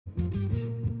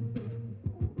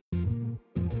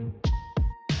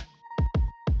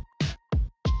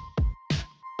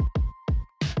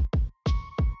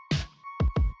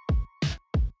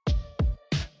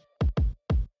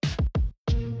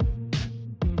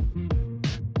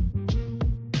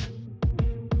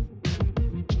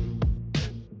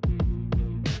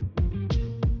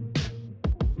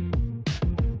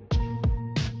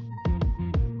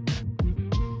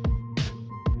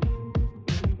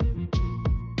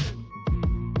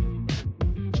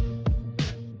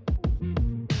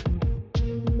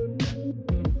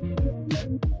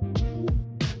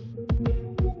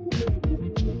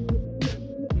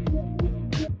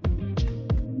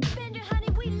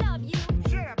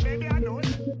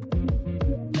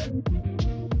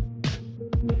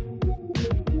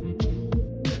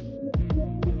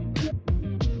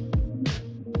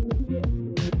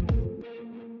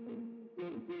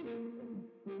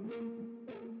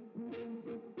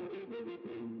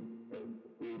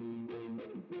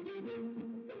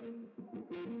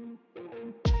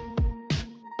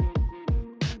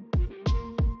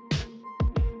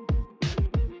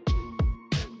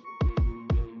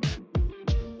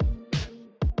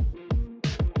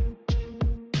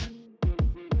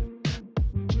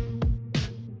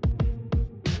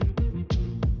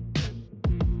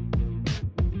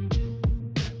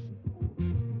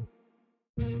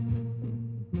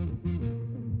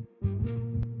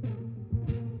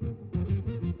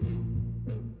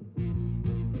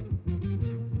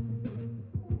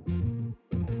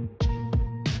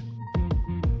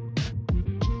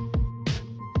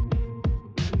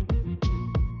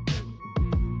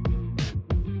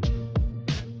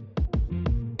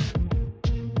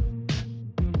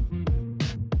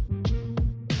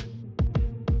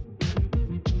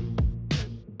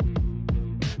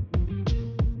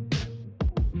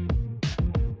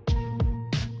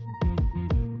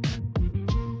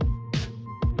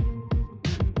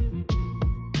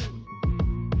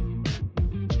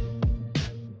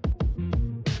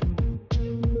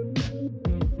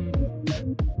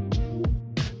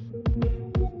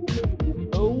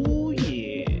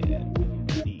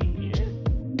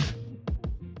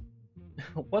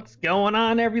What's going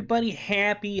on, everybody?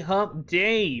 Happy hump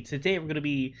day! Today we're going to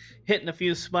be hitting a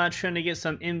few spots trying to get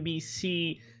some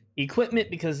NBC equipment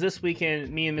because this weekend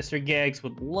me and Mr. Gags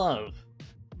would love,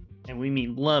 and we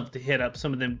mean love, to hit up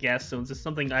some of them gas zones. It's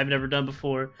something I've never done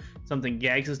before, something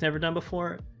Gags has never done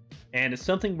before, and it's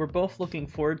something we're both looking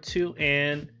forward to,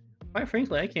 and quite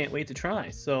frankly, I can't wait to try.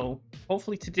 So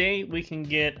hopefully today we can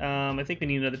get, I think we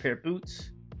need another pair of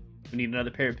boots, we need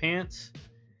another pair of pants,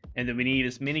 and then we need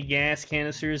as many gas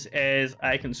canisters as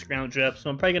I can scrounge up. So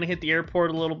I'm probably going to hit the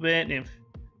airport a little bit, and if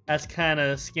that's kind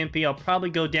of skimpy, I'll probably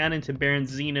go down into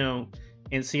Baronzino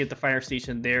and see if the fire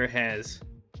station there has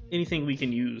anything we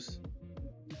can use.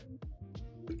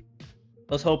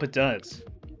 Let's hope it does.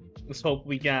 Let's hope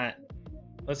we got...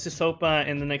 Let's just hope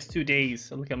in the next 2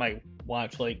 days... I look at my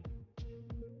watch, like...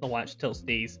 The watch tells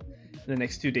days. In the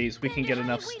next 2 days, we can get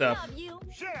enough stuff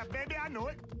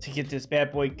to get this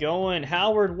bad boy going.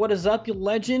 Howard, what is up, you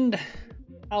legend?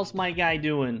 How's my guy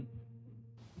doing?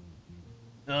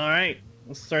 Alright,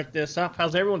 let's start this up.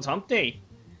 How's everyone's hump day?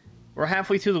 We're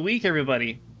halfway through the week,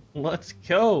 everybody. Let's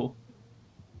go.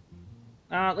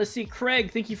 Let's see,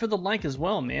 Craig, thank you for the like as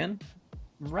well, man.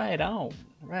 Right on,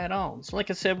 right on. So like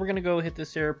I said, we're gonna go hit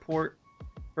this airport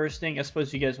first thing. I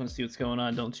suppose you guys want to see what's going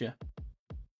on, don't you?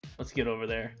 Let's get over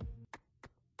there.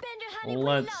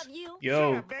 Let's go.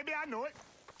 Yeah, baby, I know it.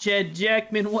 Jed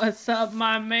Jackman, what's up,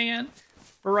 my man?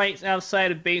 Right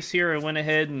outside of base here, I went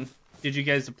ahead and did you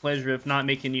guys the pleasure of not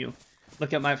making you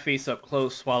look at my face up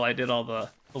close while I did all the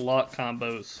lock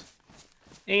combos.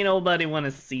 Ain't nobody want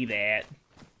to see that.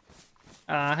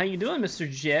 How you doing, Mr.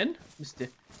 Jed?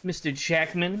 Mr.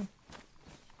 Jackman?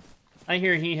 I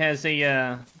hear he has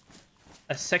a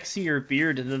sexier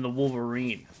beard than the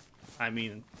Wolverine. I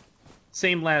mean...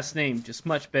 Same last name, just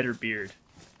much better beard.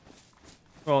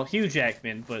 Well, Hugh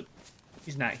Jackman, but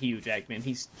he's not Hugh Jackman,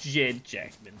 he's Jed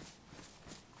Jackman.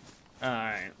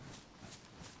 Alright.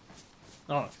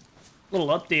 Oh, little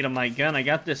update on my gun. I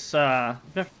got this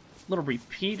little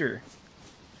repeater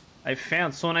I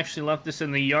found. Someone actually left this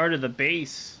in the yard of the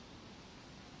base.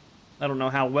 I don't know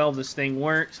how well this thing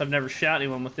works. I've never shot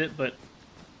anyone with it, but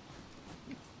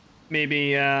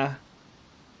maybe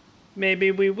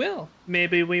maybe we will.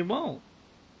 Maybe we won't.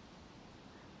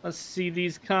 Let's see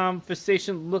these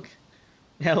conversations. Look.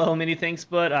 Hello, many thanks,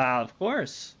 but of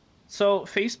course. So,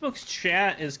 Facebook's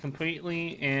chat is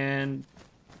completely and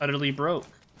utterly broke.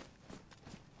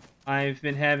 I've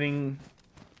been having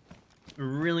a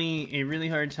really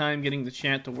hard time getting the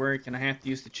chat to work, and I have to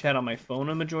use the chat on my phone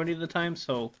a majority of the time,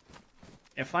 so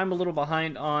if I'm a little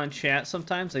behind on chat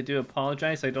sometimes, I do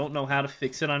apologize. I don't know how to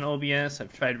fix it on OBS.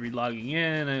 I've tried relogging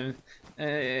in.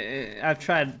 I've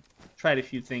tried a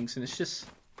few things, and it's just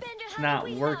not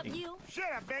working.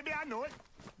 Yeah, baby, I know it.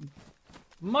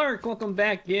 Mark, welcome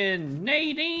back in.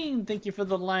 Nadine, thank you for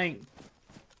the like.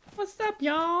 What's up,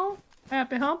 y'all?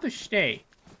 Happy Humpish Day.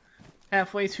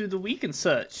 Halfway through the week and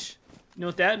such. You know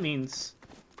what that means?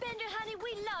 Bender, honey,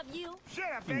 we love you.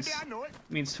 Yeah, baby, I know it.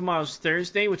 Means tomorrow's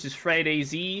Thursday, which is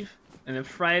Friday's Eve, and then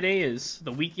Friday is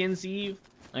the weekend's Eve.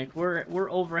 Like we're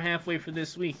over halfway for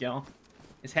this week, y'all.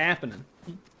 It's happening.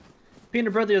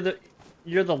 Peanut brother,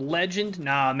 you're the legend.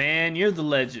 Nah, man, you're the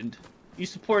legend. You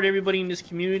support everybody in this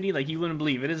community like you wouldn't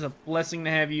believe. It is a blessing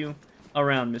to have you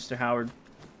around, Mr. Howard.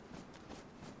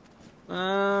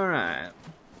 All right.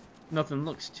 Nothing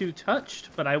looks too touched,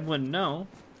 but I wouldn't know.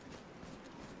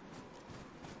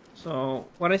 So,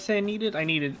 what I say I need an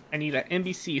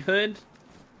NBC hood,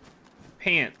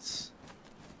 pants.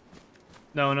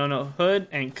 No, hood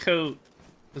and coat.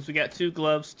 Because we got 2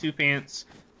 gloves, 2 pants,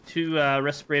 2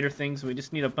 respirator things. We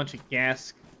just need a bunch of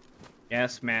gas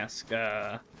mask,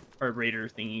 carburetor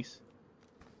thingies.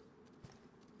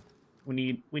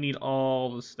 We need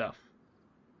all the stuff.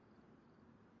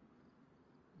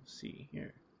 Let's see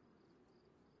here.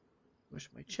 Wish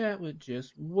my chat would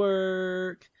just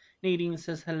work. Nadine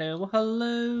says hello. Well,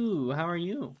 hello. How are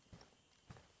you?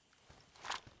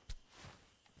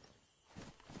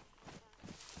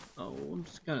 Oh, I'm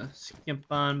just gonna skip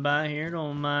on by here.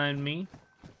 Don't mind me.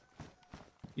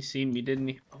 You seen me, didn't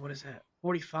you? Oh, what is that?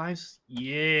 45s?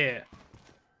 Yeah.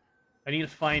 I need to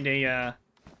find a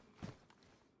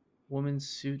woman's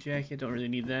suit jacket. Don't really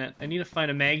need that. I need to find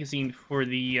a magazine for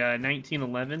the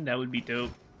 1911. That would be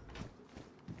dope.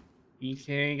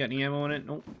 EK, got any ammo in it?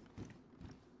 Nope. Don't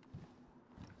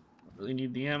really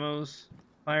need the ammos.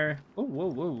 Fire. Oh,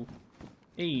 whoa.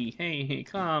 Hey,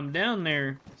 calm down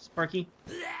there, Sparky.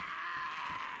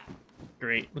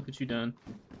 Great, look what you done.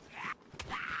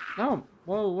 Oh,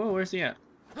 whoa, where's he at?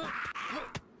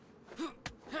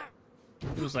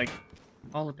 It was like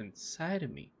all up inside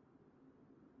of me.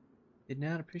 Did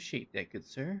not appreciate that, good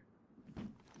sir.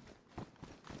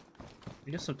 I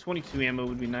guess some 22 ammo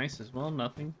would be nice as well.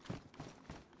 Nothing.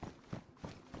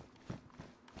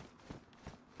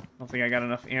 I don't think I got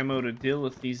enough ammo to deal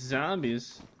with these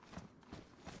zombies.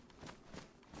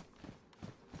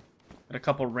 Got a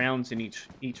couple rounds in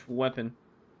each weapon.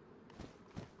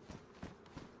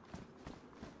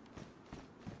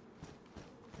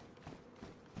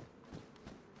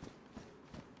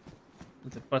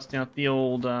 Let's bust out the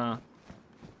old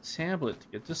tablet to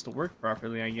get this to work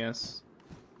properly, I guess.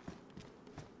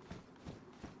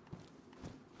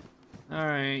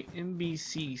 Alright,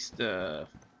 NBC stuff.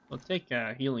 We'll take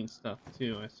healing stuff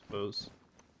too, I suppose.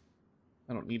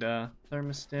 I don't need a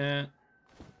thermostat.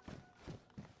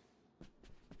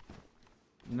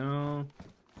 No.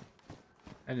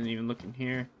 I didn't even look in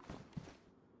here.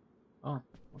 Oh,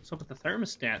 what's up with the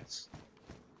thermostats?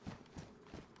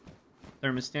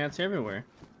 Thermostats everywhere.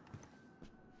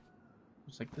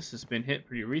 Looks like this has been hit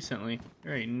pretty recently.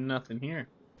 There ain't nothing here.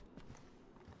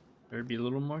 Better be a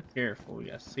little more careful. We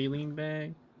got a saline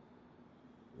bag.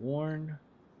 Warn.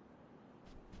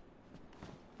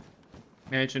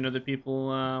 Imagine other people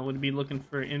would be looking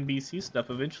for NBC stuff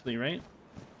eventually, right?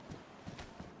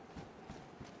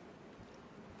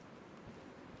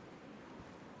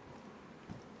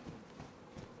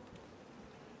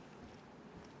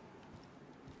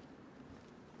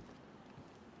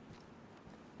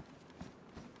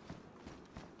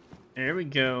 There we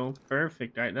go.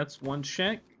 Perfect. Alright, that's one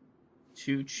check.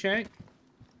 Two check.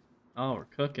 Oh, we're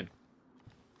cooking.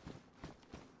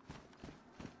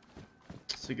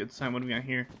 That's a good sign. What do we got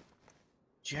here?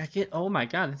 Jacket. Oh my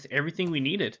god, that's everything we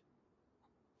needed.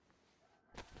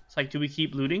 It's like, do we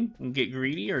keep looting and get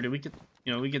greedy, or do we get,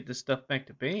 we get this stuff back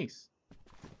to base?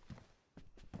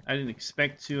 I didn't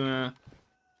expect to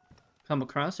come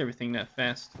across everything that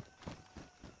fast.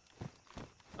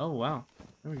 Oh wow.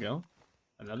 There we go.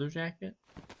 Another jacket.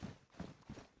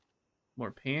 More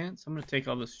pants. I'm gonna take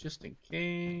all this just in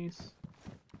case.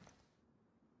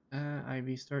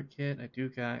 IV start kit. I do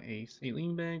got a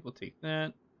saline bag. We'll take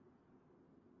that.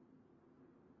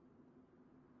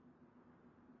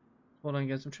 Hold on,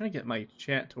 guys. I'm trying to get my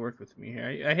chat to work with me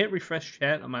here. I hit refresh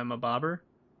chat on my bobber.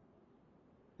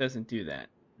 Doesn't do that.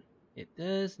 It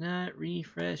does not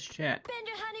refresh chat.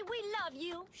 Bender, honey, we love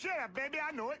you. Shut up, baby,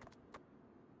 I know it.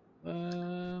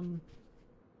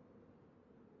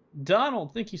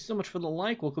 Donald, thank you so much for the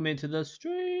like. Welcome into the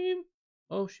stream.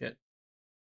 Oh shit.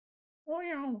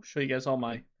 I'll show you guys all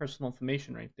my personal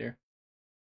information right there.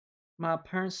 My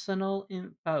personal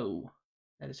info.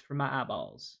 That is for my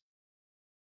eyeballs.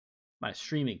 My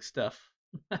streaming stuff.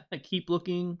 Keep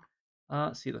looking.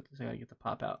 See, look, I gotta get the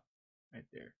pop out right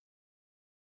there.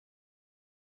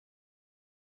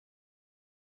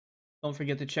 Don't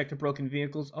forget to check the broken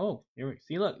vehicles. Oh, here we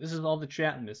see. Look, this is all the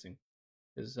chat I'm missing,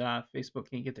 because Facebook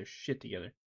can't get their shit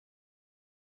together.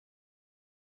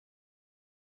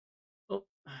 Oh,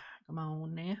 come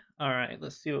on now. All right,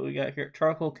 let's see what we got here.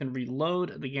 Charcoal can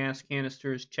reload the gas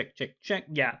canisters. Check, check, check.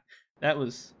 Yeah, that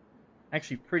was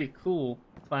actually pretty cool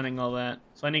finding all that.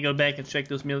 So I need to go back and check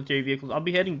those military vehicles. I'll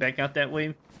be heading back out that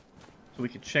way, so we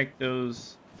can check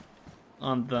those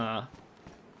on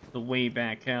the way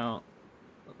back out.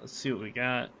 Let's see what we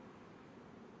got.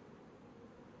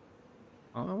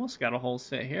 Oh, I almost got a whole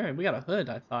set here. We got a hood,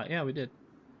 I thought. Yeah, we did.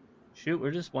 Shoot, we're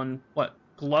just what?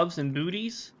 Gloves and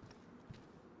booties?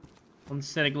 One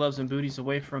set of gloves and booties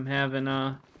away from having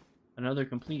another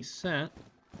complete set.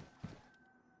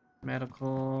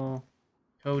 Medical.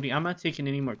 Codeine. I'm not taking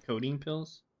any more codeine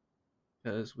pills,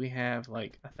 because we have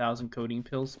like 1,000 codeine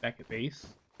pills back at base.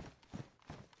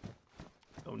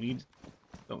 Don't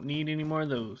need any more of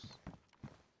those.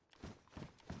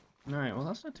 Alright, well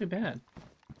that's not too bad.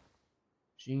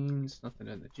 Jeans, nothing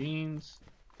in the jeans.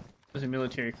 There's a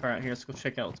military car out here. Let's go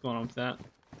check out what's going on with that.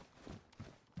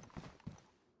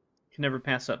 Can never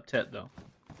pass up Tet though.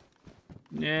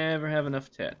 Never have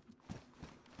enough Tet.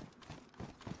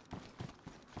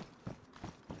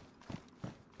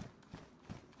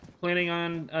 Planning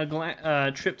on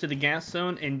a trip to the gas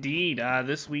zone? Indeed,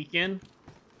 this weekend,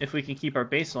 if we can keep our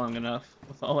base long enough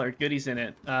with all our goodies in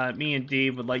it. Me and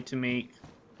Dave would like to make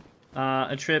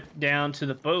a trip down to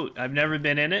the boat. I've never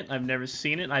been in it. I've never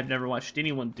seen it. I've never watched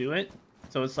anyone do it.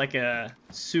 So it's like a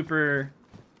super,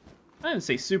 I wouldn't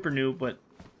say super new, but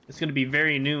it's going to be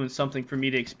very new and something for me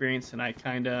to experience, and I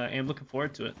kind of am looking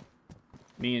forward to it.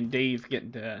 Me and Dave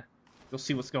getting to go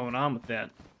see what's going on with that.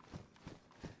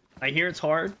 I hear it's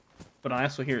hard, but I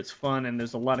also hear it's fun, and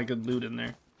there's a lot of good loot in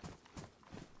there.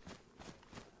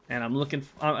 And I'm looking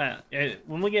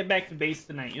when we get back to base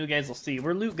tonight, you guys will see.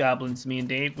 We're loot goblins, me and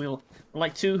Dave. We're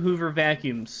like two Hoover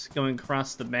vacuums going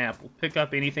across the map. We'll pick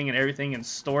up anything and everything and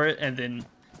store it, and then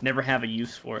never have a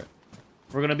use for it.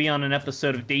 We're gonna be on an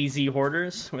episode of DayZ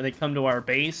Hoarders where they come to our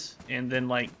base and then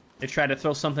like they try to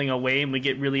throw something away and we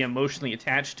get really emotionally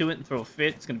attached to it and throw a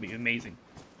fit. It's gonna be amazing.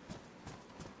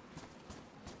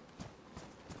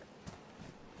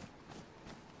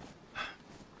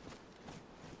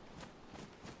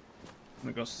 I'm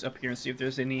gonna go up here and see if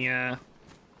there's any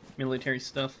military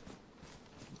stuff.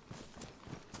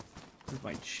 Here's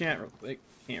my chat real quick.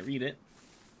 Can't read it.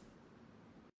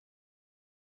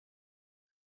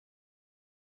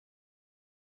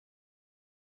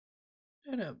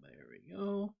 There we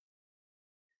go.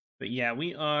 But yeah,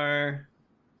 we are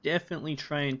definitely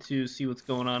trying to see what's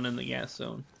going on in the gas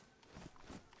zone.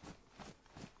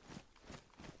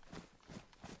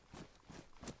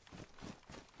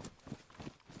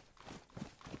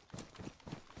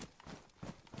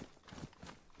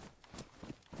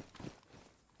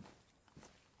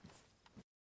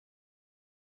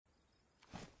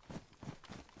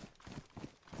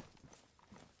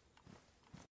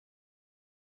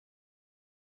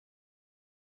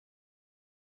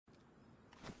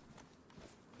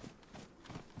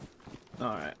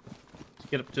 Alright.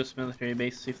 Let's get up to this military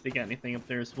base, see if they got anything up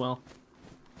there as well.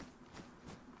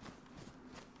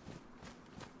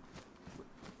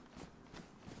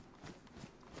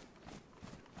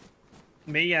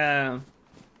 May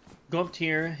go up to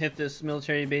here, hit this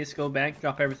military base, go back,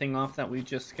 drop everything off that we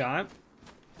just got.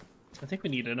 I think we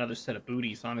need another set of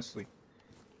booties, honestly.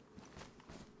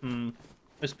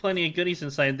 There's plenty of goodies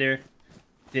inside there.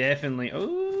 Definitely.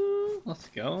 Oh, let's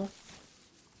go.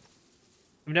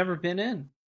 I've never been in.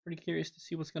 Pretty curious to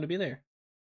see what's going to be there.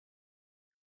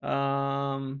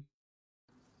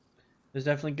 There's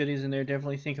definitely goodies in there.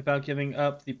 Definitely think about giving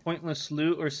up the pointless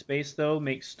loot or space, though.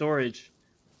 Make storage.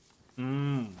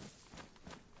 I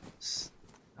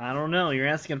don't know. You're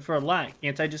asking for a lot.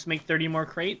 Can't I just make 30 more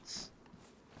crates?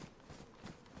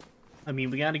 I mean,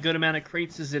 we got a good amount of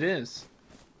crates as it is.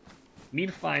 We need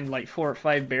to find like 4 or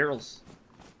 5 barrels.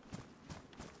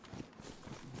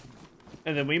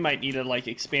 And then we might need to like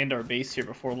expand our base here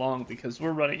before long because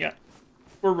we're running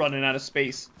out of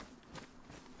space.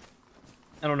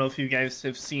 I don't know if you guys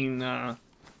have seen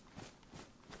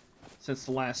since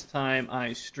the last time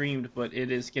I streamed, but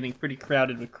it is getting pretty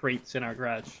crowded with crates in our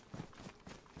garage.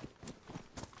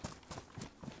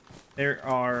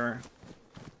 There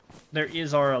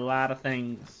is a lot of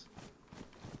things.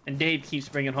 And Dave keeps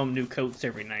bringing home new coats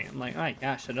every night. I'm like, oh my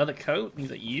gosh, another coat? And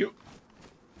he's like, yep.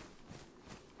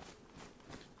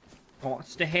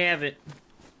 Wants to have it.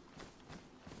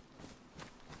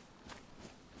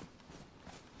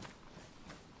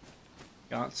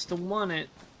 Gots to want it.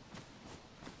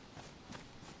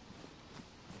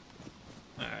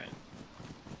 Alright.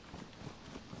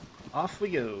 Off we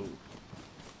go.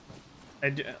 I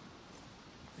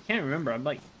can't remember. I'm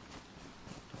like...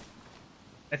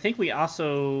 I think we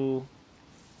also...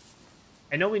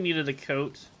 I know we needed a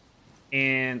coat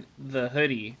and the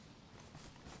hoodie.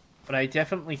 But I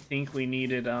definitely think we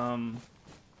needed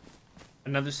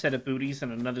another set of booties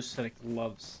and another set of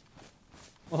gloves.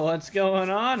 Well, what's going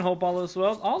on? Hope all is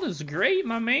well. All is great,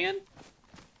 my man.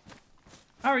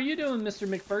 How are you doing,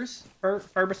 Mr.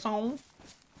 Ferguson?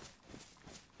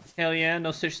 Hell yeah,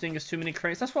 no such thing as too many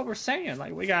crates. That's what we're saying.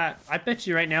 Like, we got... I bet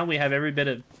you right now we have every bit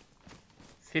of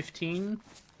 15,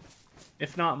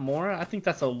 if not more. I think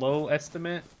that's a low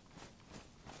estimate.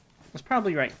 It's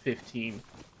probably like 15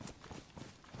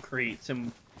 crates,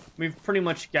 and we've pretty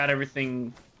much got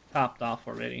everything topped off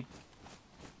already.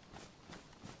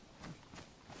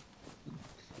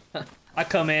 I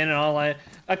come in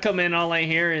and all I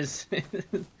hear is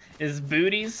is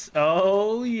booties.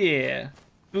 Oh yeah,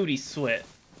 booty sweat.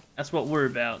 That's what we're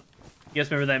about. You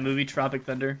guys remember that movie Tropic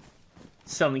Thunder?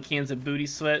 Selling cans of booty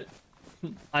sweat.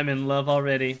 I'm in love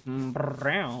already. I'm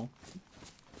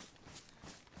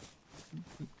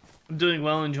doing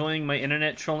well, enjoying my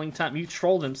internet trolling time. You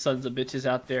troll them sons of bitches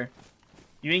out there.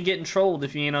 You ain't getting trolled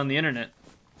if you ain't on the internet.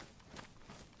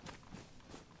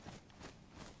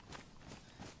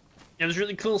 It was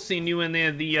really cool seeing you in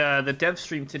the dev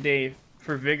stream today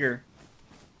for Vigor.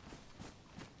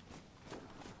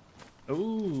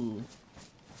 Ooh.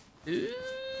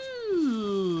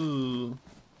 Ooh.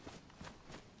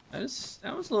 That was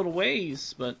a little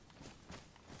ways, but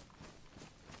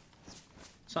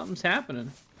something's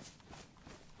happening.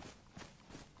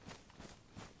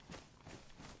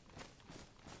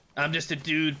 I'm just a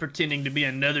dude pretending to be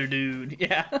another dude.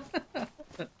 Yeah.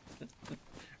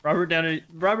 Robert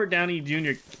Downey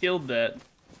Jr. killed that.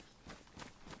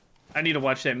 I need to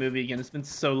watch that movie again. It's been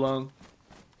so long.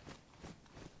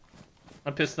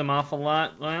 I pissed them off a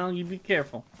lot. Well, you be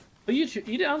careful. But I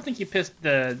don't think you pissed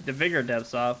the Vigor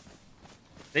devs off.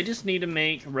 They just need to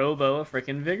make Robo a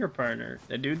freaking Vigor partner.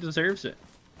 That dude deserves it.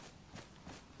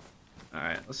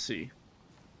 Alright, let's see.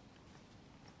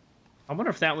 I wonder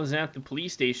if that was at the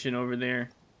police station over there.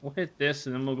 We'll hit this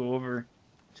and then we'll go over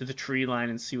to the tree line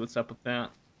and see what's up with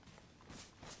that.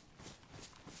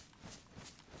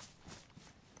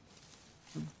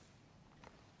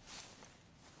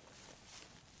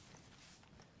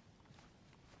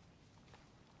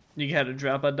 You gotta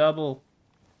drop a double.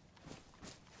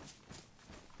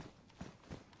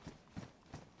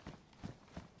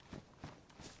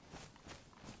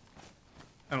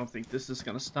 I don't think this is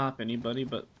gonna stop anybody,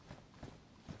 but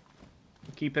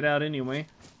we'll keep it out anyway.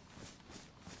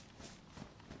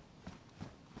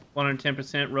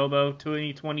 110% Robo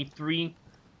 2023.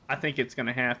 I think it's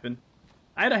gonna happen.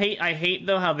 I hate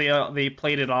though how they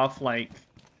played it off like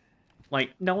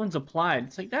no one's applied.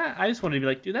 It's like that. I just wanted to be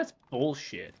like, dude, that's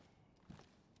bullshit.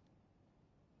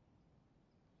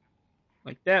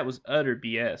 Like that was utter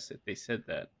BS if they said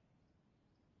that.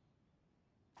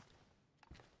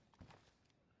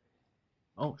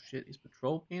 Oh shit, these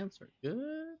patrol pants are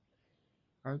good.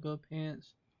 Cargo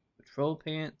pants, patrol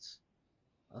pants.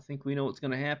 I think we know what's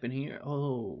gonna happen here.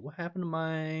 Oh, what happened to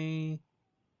my...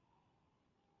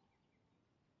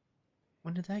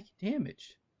 When did that get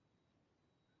damaged?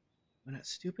 When that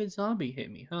stupid zombie hit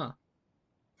me, huh?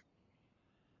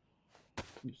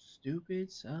 You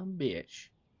stupid son of a bitch.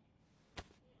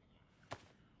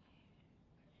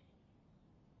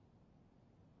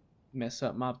 Mess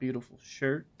up my beautiful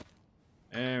shirt.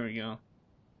 There we go.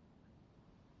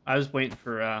 I was waiting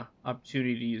for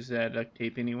opportunity to use that duct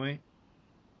tape anyway.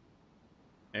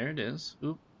 There it is.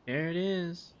 Oop, there it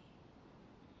is.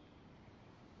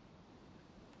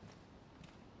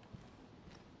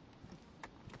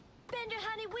 Bender,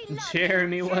 honey, we love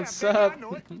Jeremy, you. what's baby, up? I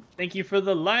know it. Thank you for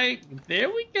the like. There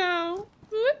we go.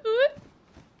 Oot,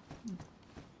 oot.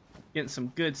 Getting some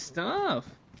good stuff.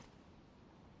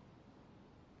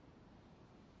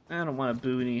 I don't want a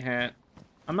booty hat.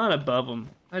 I'm not above them.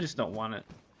 I just don't want it.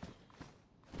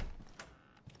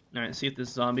 Alright, see if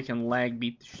this zombie can lag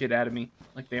beat the shit out of me,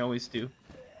 like they always do.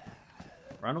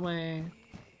 Run away.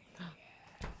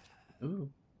 Ooh.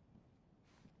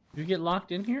 You get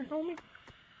locked in here, homie?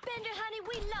 Bender, honey,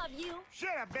 we love you. Shut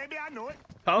up, baby, I know it.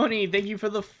 Pony, thank you for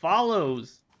the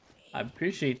follows. I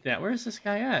appreciate that. Where's this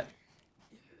guy at?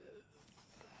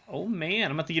 Oh man,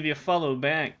 I'm about to give you a follow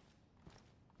back.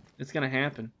 It's gonna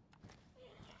happen.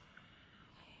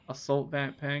 Assault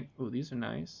backpack. Oh, these are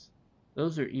nice.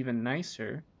 Those are even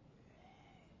nicer.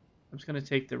 I'm just gonna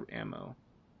take the ammo.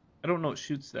 I don't know what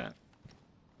shoots that.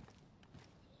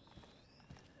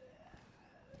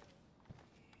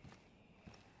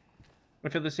 I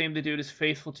feel the same. The dude is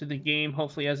faithful to the game.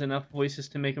 Hopefully has enough voices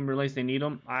to make them realize they need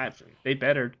them. They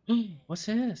better. What's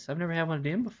this? I've never had one of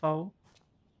them before.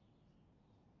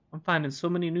 I'm finding so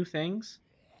many new things.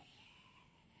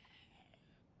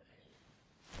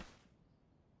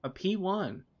 A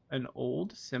P1. An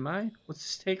old semi? What's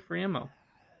this take for ammo?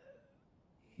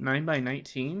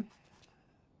 9x19?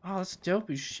 Oh, that's dope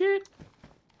as shit.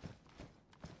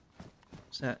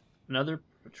 What's that? Another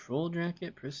patrol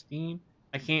jacket? Pristine.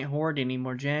 I can't hoard any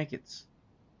more jackets.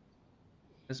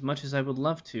 As much as I would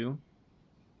love to,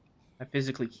 I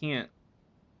physically can't.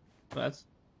 But that's...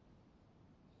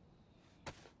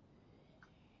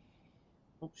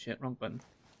 Oh shit, wrong button.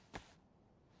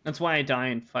 That's why I die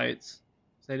in fights.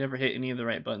 Because I never hit any of the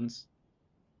right buttons.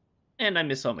 And I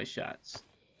miss all my shots.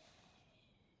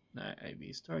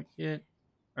 IV start kit.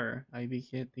 Or IV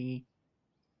kit thingy.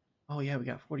 Oh yeah, we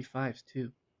got 45s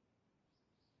too.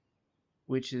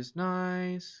 Which is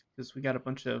nice. Because we got a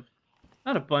bunch of...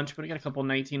 Not a bunch, but we got a couple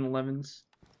 1911s.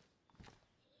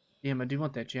 Damn, I do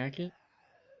want that jacket.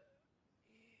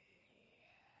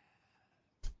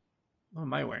 What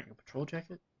am I wearing? A patrol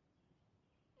jacket?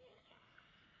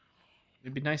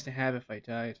 It'd be nice to have if I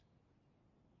died.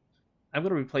 I'm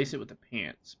going to replace it with the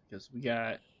pants. Because we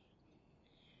got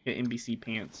NBC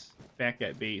pants back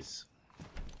at base.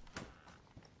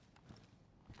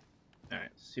 Alright,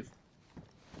 let's see what's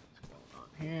going on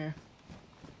here.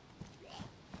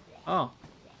 Oh,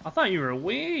 I thought you were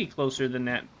way closer than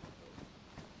that.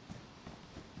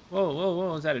 Whoa, whoa,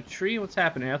 whoa, is that a tree? What's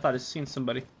happening? I thought I seen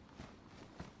somebody.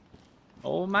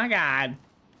 Oh my god.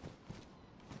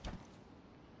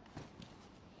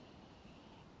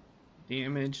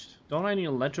 Damaged. Don't I need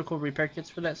electrical repair kits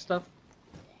for that stuff?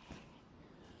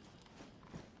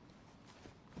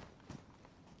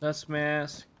 Dust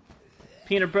mask.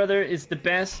 Peanut Brother is the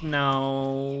best?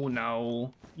 No,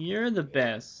 no. You're the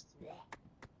best.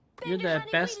 You're Bender, the honey,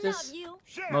 we bestest, love you.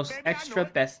 Shut up, most baby, I extra know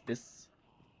it. bestest.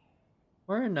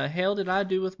 Where in the hell did I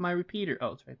do with my repeater?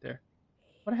 Oh, it's right there.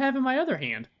 What I have in my other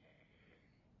hand?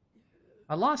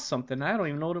 I lost something. I don't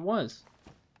even know what it was.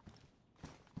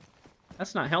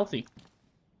 That's not healthy.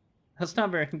 That's not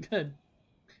very good.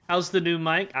 How's the new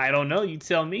mic? I don't know. You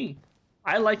tell me.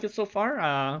 I like it so far.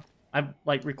 I've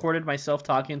like recorded myself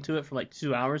talking to it for like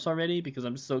 2 hours already because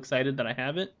I'm so excited that I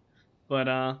have it. But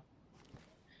I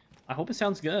hope it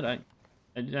sounds good.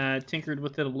 I tinkered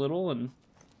with it a little and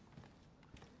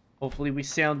hopefully we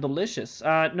sound delicious.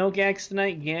 No Gags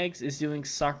tonight. Gags is doing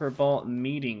soccer ball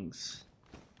meetings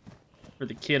for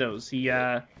the kiddos.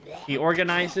 He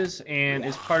organizes and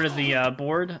is part of the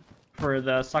board for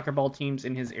the soccer ball teams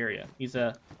in his area. He's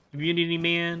a community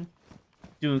man,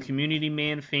 doing community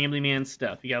man, family man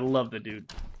stuff. You gotta love the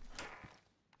dude.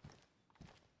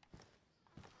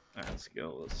 Alright, let's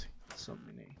go. Let's get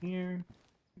something in here.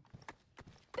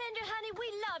 Bender, honey,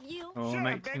 we love you. Oh, Shut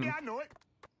night up, baby, two. I know it.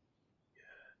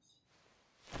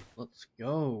 Let's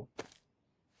go.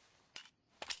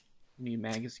 Need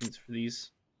magazines for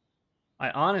these. I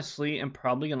honestly am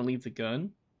probably gonna leave the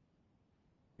gun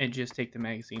and just take the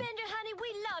magazine. Bender, honey,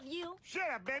 we love you. Shut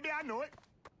up, baby, I know it.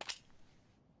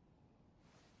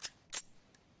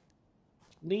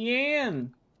 Leanne,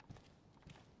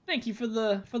 thank you for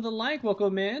the like.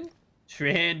 Welcome in.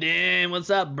 Trending,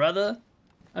 what's up, brother?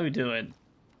 How we doing?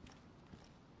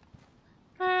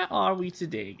 How are we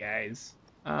today, guys?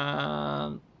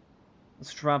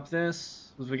 Let's drop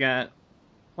this because we got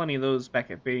plenty of those back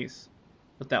at base.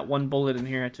 Put that one bullet in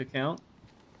here I took out.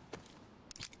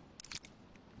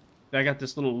 I got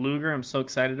this little Luger. I'm so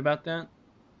excited about that.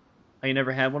 I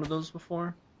never had one of those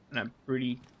before, and I'm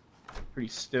pretty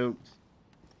stoked.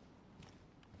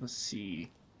 Let's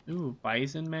see. Ooh,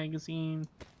 Bison magazine.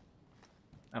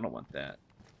 I don't want that.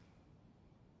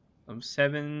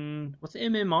 7. What's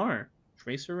MMR?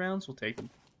 Tracer rounds? We'll take them.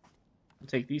 We'll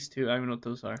take these two. I don't even know what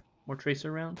those are. More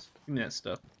tracer rounds? Give me that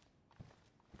stuff.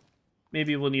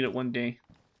 Maybe we'll need it one day.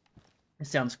 It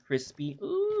sounds crispy.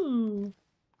 Ooh.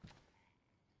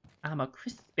 I'm a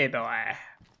crispy boy.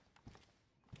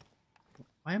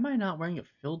 Why am I not wearing a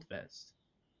field vest?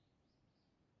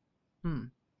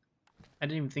 I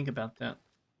didn't even think about that.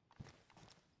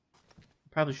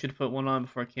 Probably should have put one on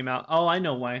before I came out. Oh, I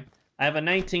know why. I have a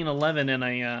 1911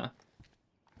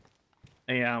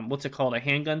 and what's it called? A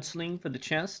handgun sling for the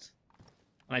chest.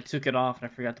 And I took it off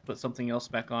and I forgot to put something else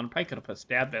back on. Probably could have put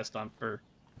stab vest on for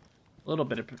a little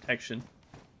bit of protection.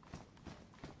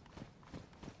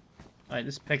 Alright,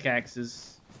 this pickaxe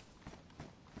is...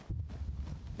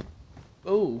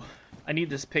 Oh, I need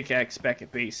this pickaxe back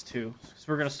at base too. Because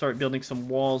we're going to start building some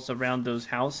walls around those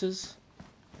houses.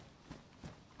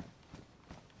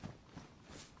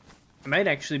 I might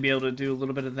actually be able to do a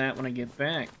little bit of that when I get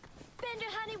back. Bender,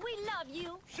 honey, we love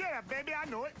you. Shut up, baby, I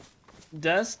know it.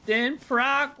 Dustin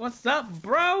Proc, what's up,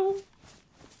 bro?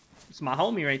 It's my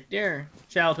homie right there.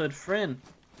 Childhood friend.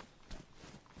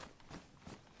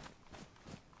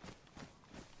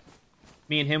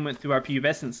 Me and him went through our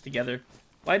pubescence together.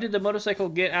 Why did the motorcycle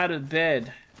get out of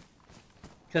bed?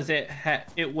 Because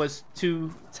it was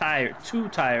too tired. Too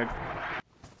tired.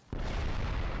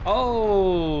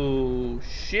 Oh,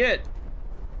 shit.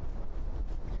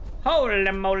 Holy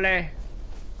moly.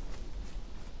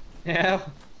 Yeah,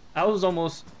 I was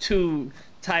almost too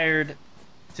tired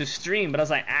to stream, but I was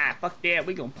like, fuck that,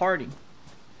 we gonna party.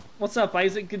 What's up,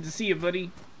 Isaac? Good to see you,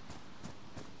 buddy.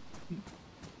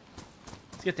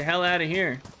 Let's get the hell out of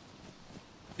here.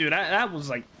 Dude, that was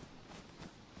like...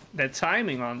 The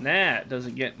timing on that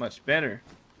doesn't get much better.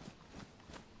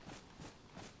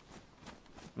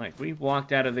 Like, we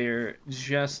walked out of there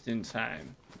just in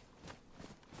time.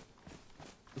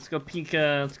 Let's go peek,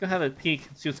 let's go have a peek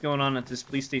and see what's going on at this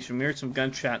police station. We heard some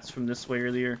gunshots from this way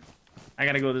earlier. I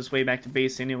gotta go this way back to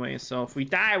base anyway, so if we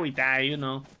die, we die, you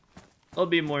know. There'll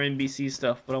be more NBC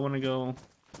stuff, but I wanna go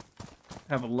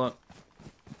have a look.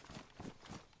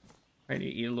 Ready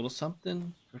to eat a little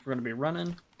something, if we're gonna be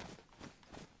running.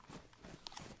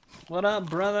 What up,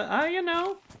 brother? You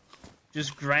know,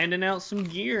 just grinding out some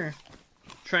gear.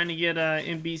 Trying to get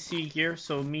NBC gear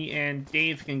so me and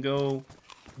Dave can go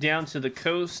down to the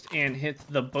coast and hit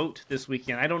the boat this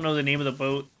weekend. I don't know the name of the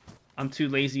boat. I'm too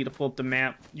lazy to pull up the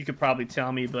map. You could probably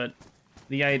tell me, but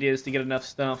the idea is to get enough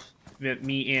stuff that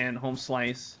me and Home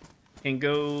Slice can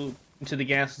go into the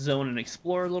gas zone and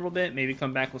explore a little bit, maybe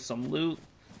come back with some loot.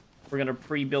 We're going to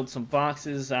pre-build some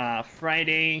boxes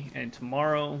Friday and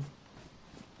tomorrow.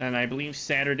 And I believe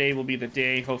Saturday will be the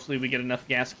day. Hopefully we get enough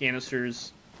gas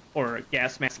canisters or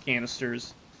gas mask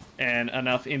canisters and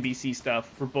enough NBC stuff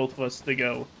for both of us to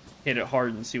go hit it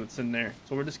hard and see what's in there.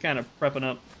 So we're just kind of prepping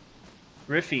up.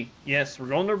 Riffy. Yes, we're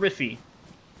going to Riffy.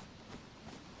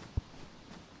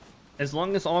 As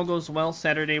long as all goes well,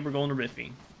 Saturday we're going to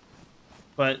Riffy.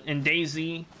 But in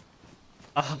DayZ,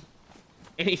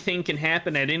 anything can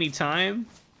happen at any time.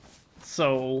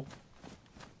 So,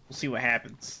 we'll see what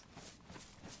happens.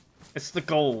 It's the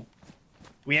goal.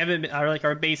 We haven't been,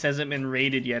 our base hasn't been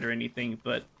raided yet or anything,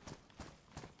 but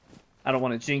I don't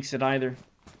want to jinx it either.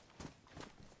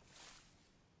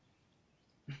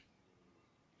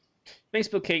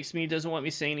 Facebook hates me, doesn't want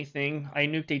me to say anything. I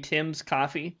nuked a Tim's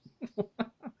coffee.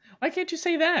 Why can't you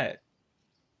say that?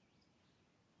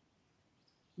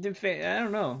 I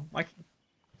don't know. Like,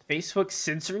 Facebook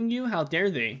censoring you? How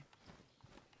dare they?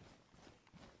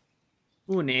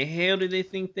 Who in the hell do they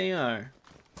think they are?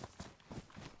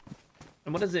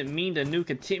 And what does it mean to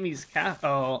nuke a Timmy's coffee?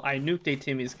 Oh, I nuked a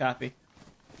Timmy's coffee.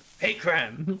 Hate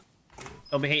crime!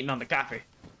 Don't be hating on the coffee.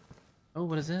 Oh,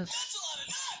 what is this?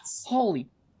 Holy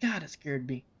God, it scared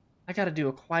me. I gotta do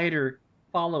a quieter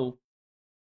follow.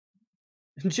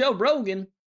 Joe Rogan?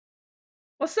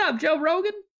 What's up, Joe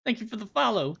Rogan? Thank you for the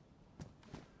follow.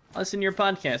 I listen to your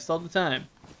podcast all the time.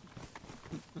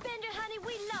 Bender, honey,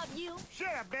 we love you.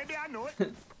 Shut up, baby, I know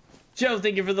it. Joe,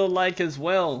 thank you for the like as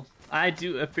well. I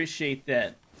do appreciate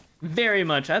that very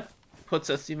much. That puts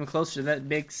us even closer to that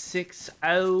big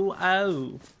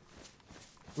 600.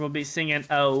 We'll be singing,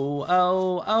 oh,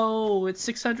 oh, oh, it's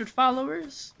 600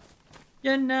 followers.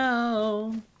 You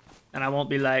know. And I won't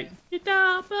be like, you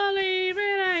don't believe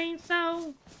it ain't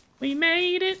so. We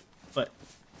made it. But,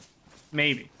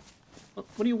 maybe.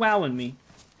 What are you wowing me?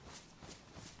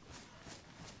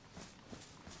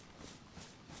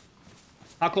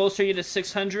 How close are you to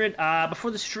 600? Before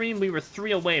the stream, we were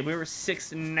 3 away. We were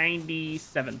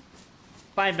 697.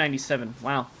 597.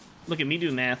 Wow. Look at me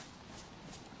do math.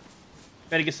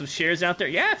 Better get some shares out there.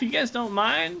 Yeah, if you guys don't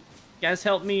mind, you guys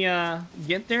help me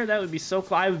get there. That would be so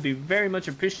cool. I would be very much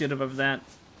appreciative of that.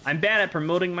 I'm bad at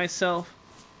promoting myself.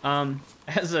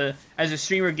 As a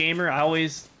streamer gamer, I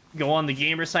always go on the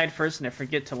gamer side first, and I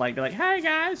forget to like be like, "Hey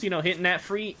guys," you know, hitting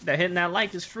that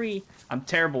like is free. I'm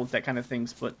terrible at that kind of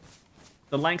things, but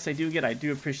the likes I do get, I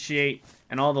do appreciate,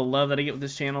 and all the love that I get with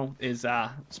this channel is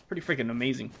it's pretty freaking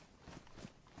amazing.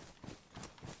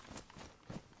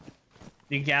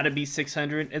 You gotta be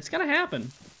 600. It's gonna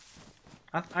happen.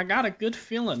 I got a good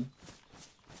feeling.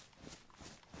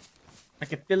 I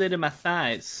can feel it in my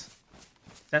thighs.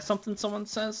 Is that something someone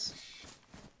says?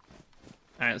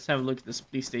 Alright, let's have a look at this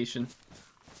police station.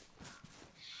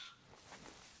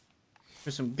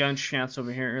 There's some gunshots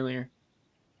over here earlier.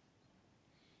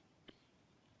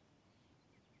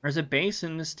 There's a base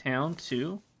in this town,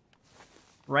 too.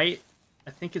 Right?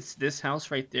 I think it's this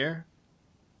house right there.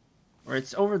 Or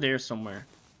it's over there somewhere.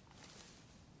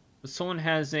 But someone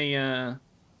has a,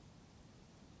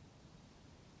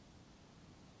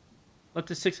 Let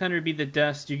the 600 be the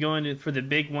dust. You go in for the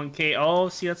big 1K. Oh,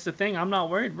 see, that's the thing. I'm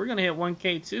not worried. We're going to hit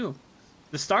 1K, too.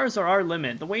 The stars are our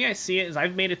limit. The way I see it is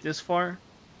I've made it this far,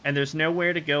 and there's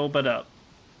nowhere to go but up.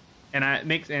 And it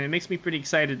makes me pretty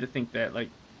excited to think that, like,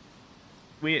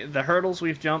 the hurdles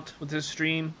we've jumped with this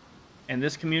stream and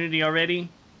this community already,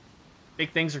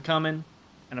 big things are coming,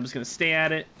 and I'm just going to stay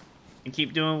at it and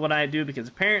keep doing what I do because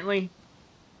apparently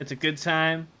it's a good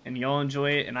time, and y'all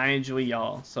enjoy it, and I enjoy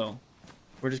y'all, so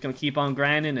we're just going to keep on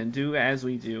grinding and do as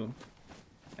we do.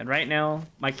 And right now,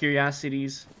 my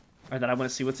curiosities are that I want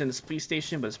to see what's in this police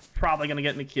station, but it's probably going to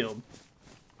get me killed.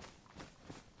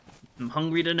 I'm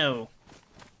hungry to know.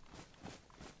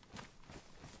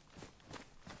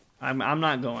 I'm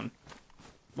not going.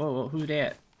 Whoa, who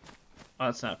that? Oh,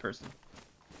 that's not a person.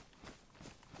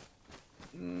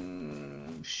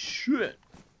 Shit.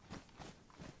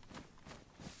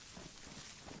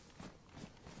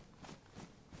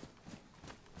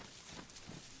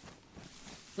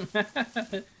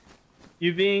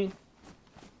 You being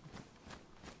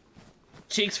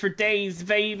cheeks for days,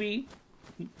 baby.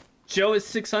 Joe is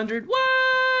 600.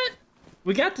 What?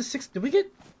 We got to 6. Did we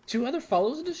get 2 other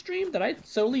follows in the stream? Did I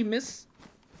solely miss?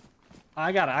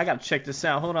 I gotta check this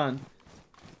out. Hold on.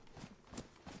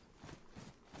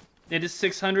 It is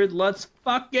 600. Let's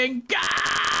fucking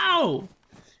go!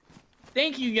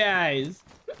 Thank you guys.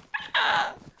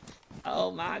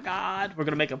 Oh my god. We're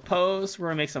gonna make a post. We're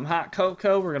gonna make some hot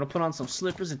cocoa. We're gonna put on some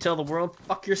slippers and tell the world,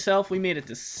 fuck yourself. We made it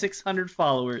to 600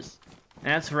 followers.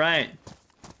 That's right.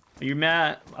 Are you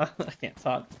mad? I can't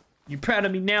talk. You proud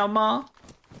of me now, Ma?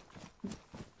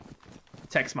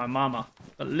 Text my mama.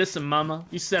 But listen, mama,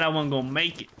 you said I wasn't gonna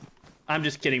make it. I'm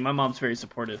just kidding. My mom's very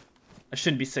supportive. I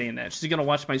shouldn't be saying that. She's gonna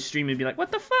watch my stream and be like,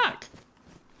 what the fuck?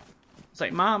 It's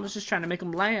like, Mom, I was just trying to make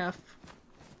them laugh.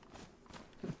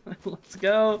 Let's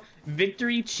go.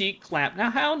 Victory cheek clap. Now,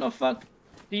 how the fuck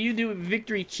do you do a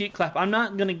victory cheek clap? I'm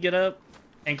not gonna get up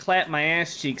and clap my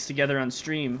ass cheeks together on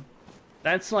stream,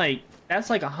 that's like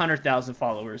 100,000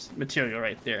 followers material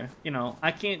right there. You know,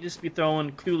 I can't just be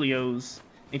throwing coolios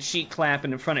and cheek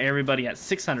clapping in front of everybody at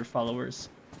 600 followers,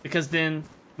 because then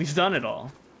we've done it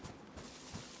all.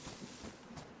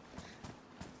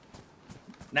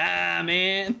 Nah,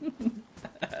 man.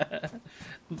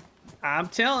 I'm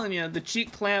telling you, the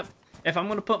cheek clap, if I'm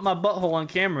gonna put my butthole on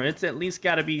camera, it's at least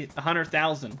gotta be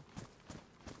 100,000.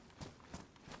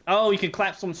 Oh, you can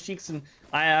clap someone's cheeks and...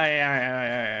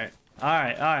 Alright,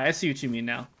 I see what you mean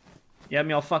now. You had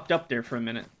me all fucked up there for a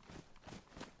minute.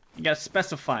 You gotta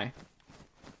specify.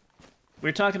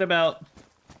 We're talking about...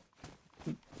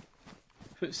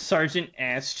 Sergeant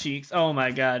Ass Cheeks. Oh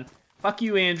my god. Fuck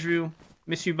you, Andrew.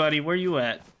 Miss you, buddy. Where you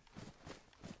at?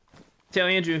 Tell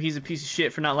Andrew he's a piece of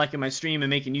shit for not liking my stream and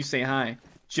making you say hi.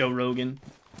 Joe Rogan.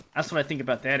 That's what I think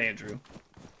about that, Andrew.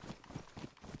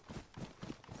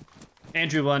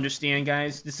 Andrew will understand,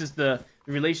 guys. This is the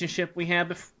relationship we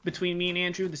have between me and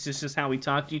Andrew. This is just how we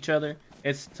talk to each other.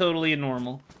 It's totally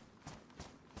normal.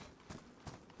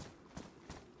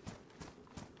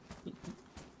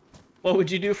 What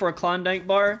would you do for a Klondike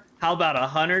bar? How about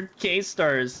 100K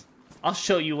stars? I'll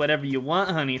show you whatever you want,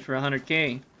 honey, for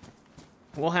 100K.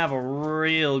 We'll have a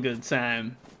real good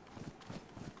time.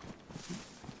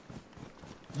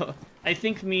 I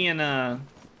think me and,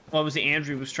 what was it,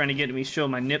 Andrew was trying to get me to show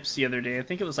my nips the other day. I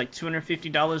think it was like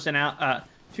 $250 an hour,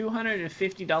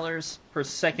 $250 per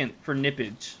second for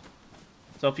nippage.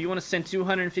 So if you want to send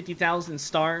 250,000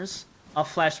 stars, I'll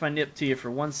flash my nip to you for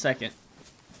 1 second.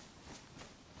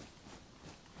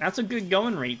 That's a good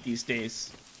going rate these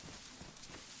days.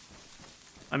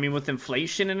 I mean, with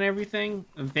inflation and everything,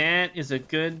 that is a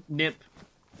good nip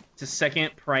to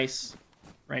second price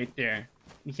right there.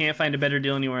 You can't find a better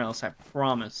deal anywhere else, I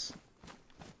promise.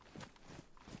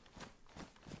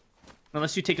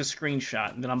 Unless you take a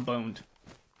screenshot, and then I'm boned.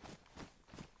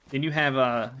 Then you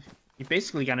have, you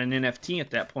basically got an NFT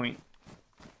at that point.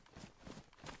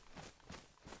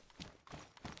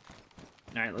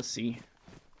 Alright, let's see.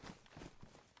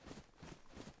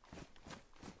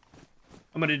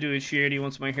 I'm gonna do a charity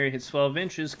once my hair hits 12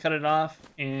 inches, cut it off,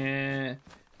 and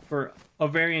for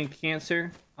ovarian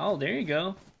cancer. Oh, there you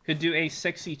go. Could do a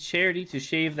sexy charity to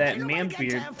shave that man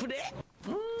beard.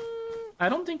 I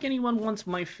don't think anyone wants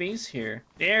my face here.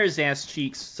 There's ass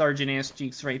cheeks, Sergeant Ass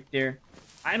Cheeks right there.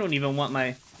 I don't even want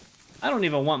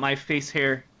my face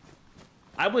hair.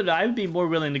 I would be more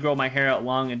willing to grow my hair out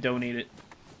long and donate it,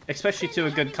 especially to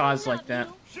a good cause like that.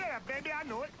 Yeah, baby, I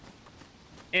know it.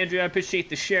 Andrew, I appreciate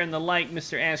the share and the like,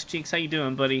 Mr. Ass Cheeks. How you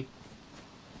doing, buddy?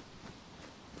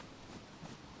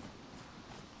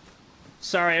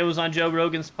 Sorry, it was on Joe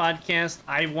Rogan's podcast.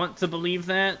 I want to believe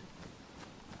that,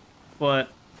 but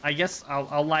I guess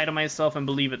I'll lie to myself and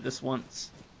believe it this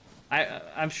once.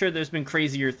 I'm sure there's been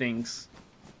crazier things.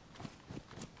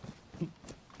 How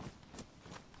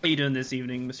are you doing this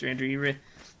evening, Mr. Andrew?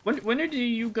 When do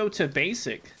you go to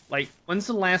basic? Like, when's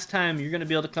the last time you're gonna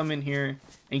be able to come in here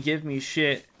and give me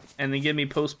shit and then give me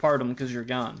postpartum because you're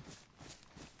gone?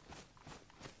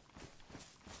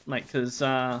 Like, cause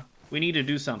we need to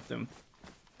do something.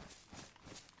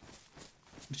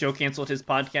 Joe canceled his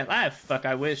podcast. Ah, fuck,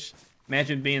 I wish.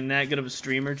 Imagine being that good of a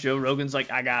streamer. Joe Rogan's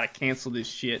like, I gotta cancel this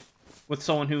shit. With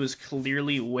someone who is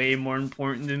clearly way more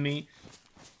important than me.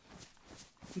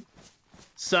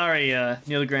 Sorry,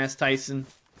 Neil deGrasse Tyson.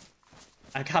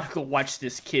 I gotta go watch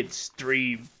this kid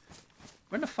stream.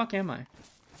 Where the fuck am I?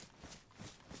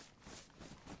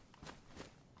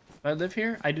 Do I live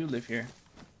here? I do live here.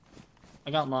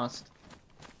 I got lost.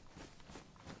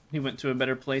 He went to a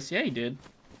better place. Yeah, he did.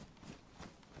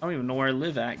 I don't even know where I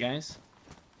live at, guys.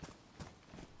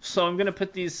 So I'm gonna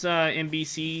put these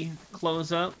NBC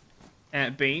clothes up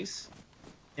at base,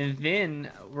 and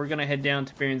then we're gonna head down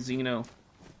to Beranzino.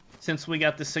 Since we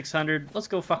got the 600, let's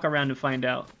go fuck around and find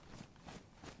out.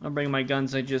 I'll bring my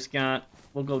guns I just got.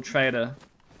 We'll go try to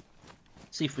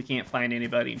see if we can't find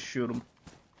anybody and shoot them.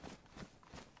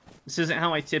 This isn't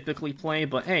how I typically play,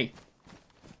 but hey,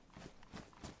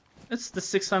 it's the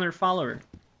 600 follower.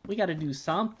 We gotta do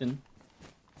something.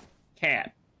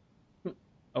 Cat.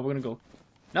 Oh, we're gonna go.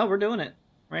 No, we're doing it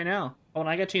right now. Oh, and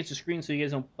I gotta change the screen so you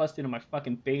guys don't bust into my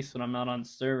fucking base when I'm not on the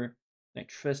server. I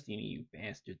trust any of you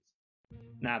bastards.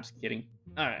 Nah, I'm just kidding.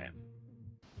 Alright.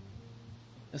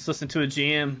 Let's listen to a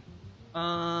jam.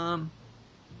 I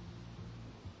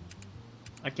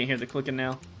can't hear the clicking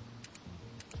now.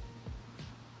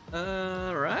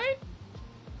 Right?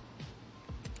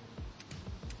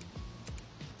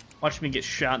 Watch me get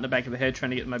shot in the back of the head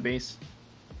trying to get in my base.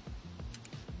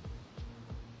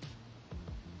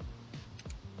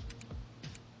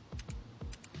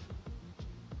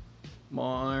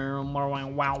 More, wow,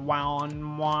 wow, wow,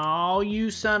 wow,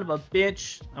 you son of a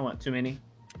bitch. I want too many.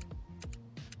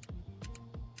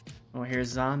 Oh, here's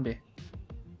zombie.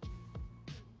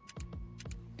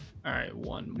 Alright,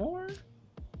 one more.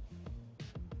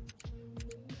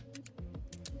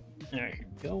 Alright, here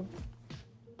we go.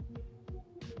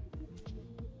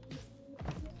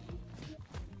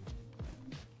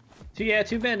 So yeah,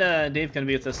 too bad Dave couldn't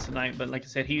be with us tonight, but like I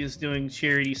said, he is doing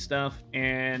charity stuff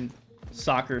and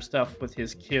soccer stuff with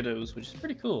his kiddos, which is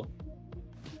pretty cool.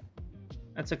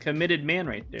 That's a committed man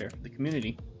right there for the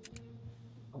community.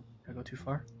 Oh, did I go too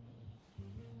far?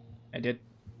 I did.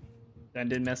 I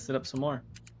did mess it up some more.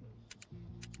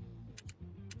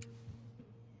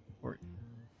 Or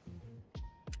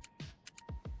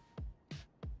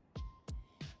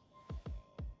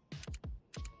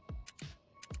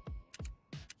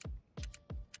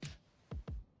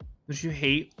don't you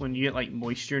hate when you get like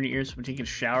moisture in your ears from taking a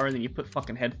shower and then you put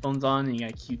fucking headphones on and you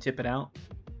gotta Q-tip it out?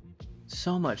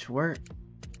 So much work.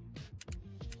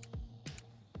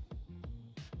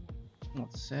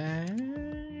 What's that?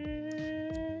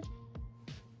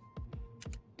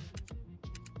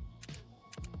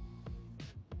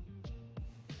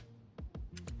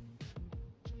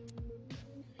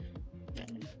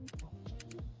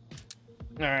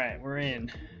 Alright, we're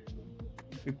in.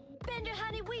 Bender,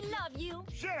 honey, we love you.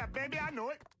 Shut up, baby, I know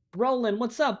it. Roland,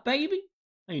 what's up, baby?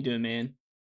 How you doing, man?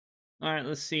 Alright,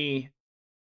 let's see.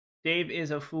 Dave is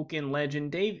a fucking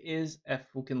legend. Dave is a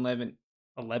fucking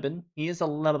 11. He is a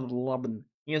 11.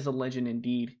 He is a legend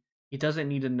indeed. He doesn't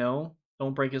need to know.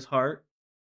 Don't break his heart.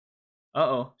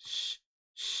 Uh-oh. Shh.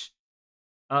 Shh.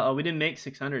 Uh-oh, we didn't make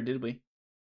 600, did we?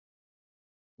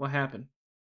 What happened?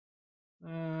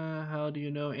 How do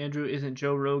you know Andrew isn't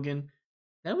Joe Rogan?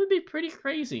 That would be pretty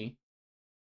crazy.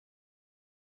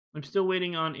 I'm still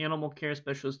waiting on animal care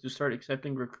specialists to start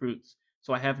accepting recruits,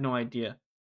 so I have no idea.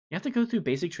 You have to go through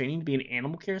basic training to be an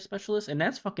animal care specialist, and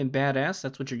that's fucking badass.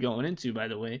 That's what you're going into, by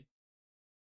the way.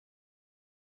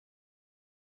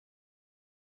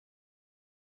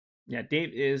 Yeah,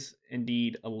 Dave is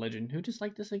indeed a legend. Who just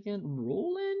like this again?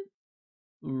 Roland?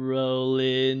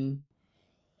 Roland.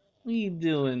 What you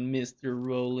doing, Mr.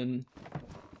 Roland?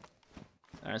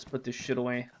 Alright, let's put this shit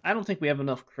away. I don't think we have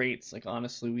enough crates. Like,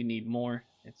 honestly, we need more.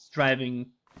 It's driving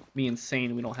me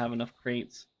insane we don't have enough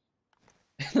crates.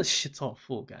 This shit's all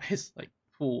full, guys. Like,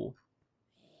 full.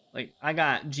 Like, I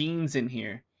got jeans in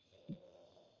here.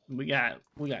 We got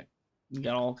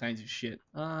all kinds of shit.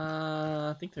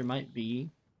 I think there might be.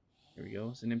 Here we go.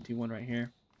 It's an empty one right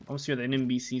here. I want to see where the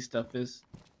NBC stuff is.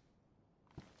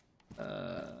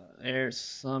 There's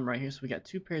some right here. So we got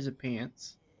 2 pairs of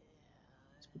pants.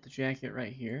 Let's put the jacket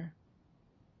right here.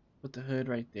 Put the hood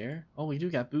right there. Oh, we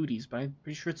do got booties, but I'm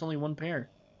pretty sure it's only 1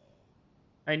 pair.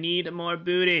 I need more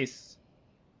booties.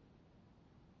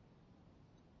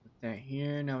 Put that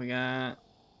here. Now we got...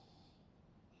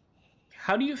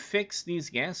 How do you fix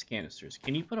these gas canisters?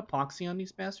 Can you put epoxy on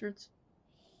these bastards?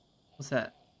 What's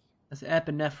that? That's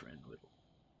epinephrine.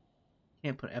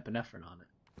 Can't put epinephrine on it.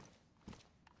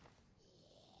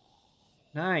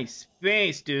 Nice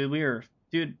face, dude.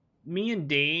 Dude, me and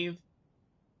Dave,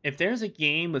 if there's a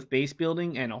game with base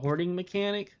building and a hoarding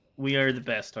mechanic, we are the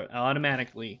best.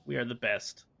 Automatically, we are the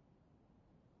best.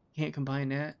 Can't combine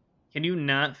that. Can you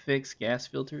not fix gas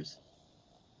filters?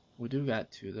 We do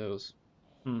got 2 of those.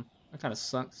 That kind of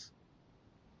sucks.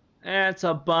 That's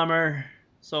a bummer.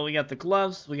 So we got the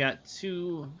gloves. We got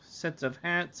 2 sets of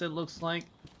hats, it looks like.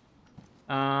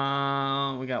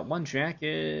 We got 1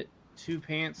 jacket, 2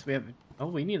 pants. We have... Oh,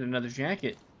 we need another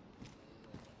jacket.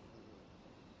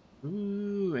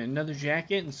 Ooh, another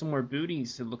jacket and some more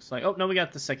booties, it looks like. Oh, no, we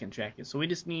got the second jacket. So we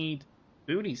just need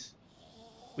booties.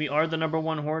 We are the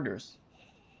 #1 hoarders.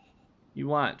 You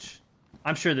watch.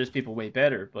 I'm sure there's people way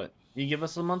better, but you give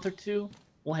us a month or 2,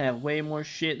 we'll have way more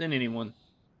shit than anyone.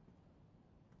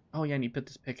 Oh, yeah, I need to put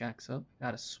this pickaxe up.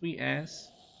 Got a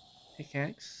sweet-ass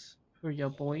pickaxe for your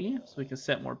boy, so we can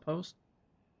set more posts.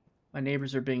 My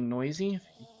neighbors are being noisy.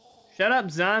 Shut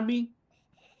up, zombie!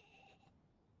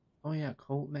 Oh, yeah,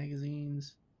 Colt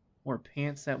magazines. More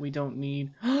pants that we don't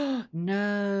need.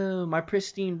 No! My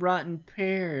pristine rotten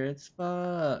pair. It's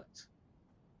fucked.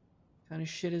 What kind of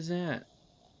shit is that?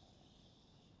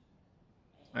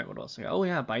 Alright, what else I got? Oh,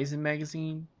 yeah, Bison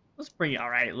magazine. That's a pretty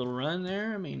alright little run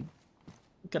there. I mean,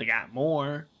 we could have got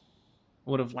more.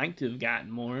 Would have liked to have gotten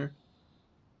more.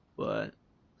 But,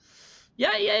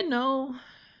 yeah, no.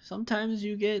 Sometimes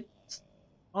you get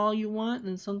all you want,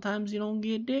 and sometimes you don't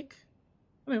get dick.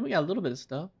 I mean, we got a little bit of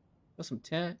stuff. Got some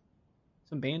tat,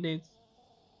 some band-aids.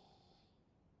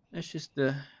 That's just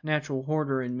the natural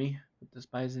hoarder in me. Put this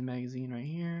Bison magazine right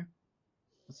here.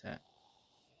 What's that?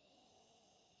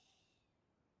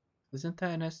 Isn't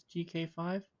that an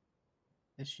SGK5?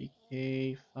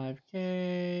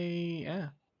 SGK5K, yeah.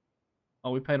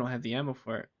 Oh, we probably don't have the ammo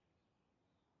for it.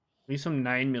 We need some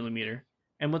 9mm.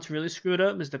 And what's really screwed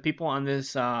up is the people on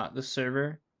this the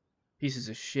server, pieces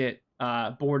of shit,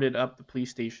 boarded up the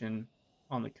police station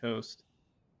on the coast.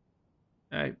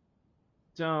 I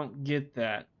don't get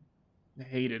that. I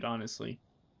hate it, honestly.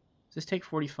 Does this take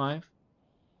 45?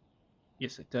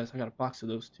 Yes, it does. I got a box of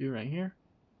those too right here.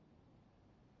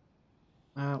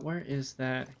 Where is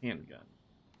that handgun?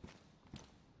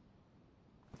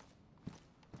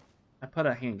 I put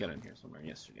a handgun in here somewhere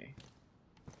yesterday.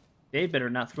 They better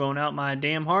not throw out my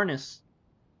damn harness.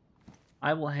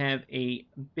 I will have a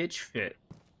bitch fit.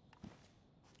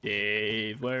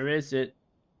 Dave, where is it?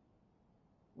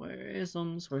 Where is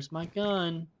Where's my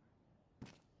gun?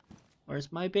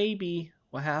 Where's my baby?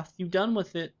 What have you done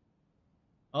with it?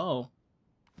 Oh.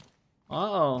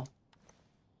 Uh-oh.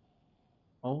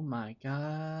 Oh my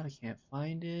god, I can't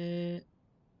find it.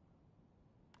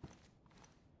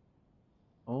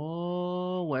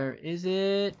 Oh, where is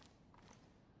it?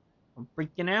 I'm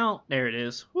freaking out. There it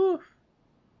is. Whew.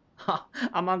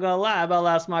 I'm not gonna lie, I about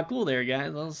lost my cool there,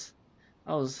 guys.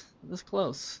 I was this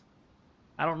close.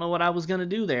 I don't know what I was gonna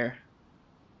do there.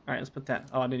 Alright, let's put that.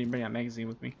 Oh, I didn't even bring that magazine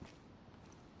with me.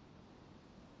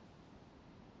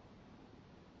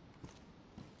 Let's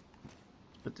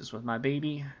put this with my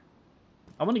baby.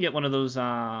 I want to get one of those,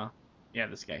 yeah,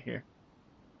 this guy here.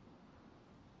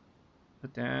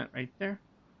 Put that right there.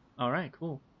 Alright,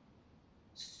 cool.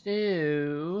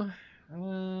 So,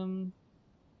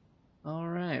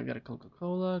 alright, I've got a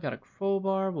Coca-Cola, got a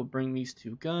crowbar. We'll bring these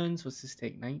two guns. What's this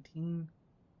take? 19?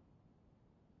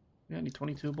 We got any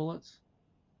 22 bullets?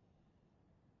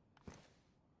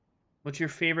 What's your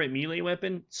favorite melee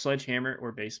weapon? Sledgehammer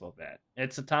or baseball bat?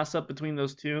 It's a toss-up between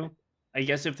those two. I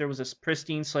guess if there was a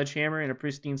pristine sledgehammer and a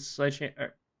pristine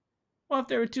sledgehammer... Well, if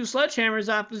there were two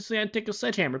sledgehammers, obviously I'd take a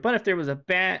sledgehammer. But if there was a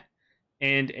bat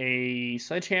and a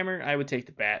sledgehammer, I would take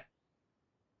the bat.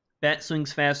 Bat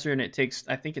swings faster, and it takes...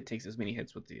 I think it takes as many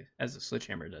hits with as the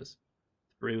sledgehammer does. It's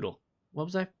brutal. What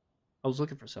was I? I was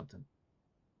looking for something.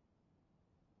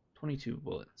 22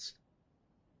 bullets.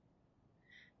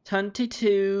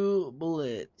 22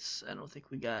 bullets. I don't think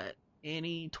we got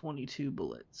any 22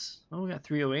 bullets. Oh, we got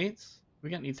 308s. We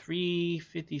got any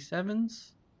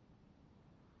 357s?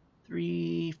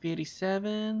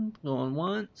 357. Going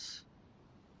once.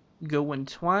 Going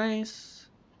twice.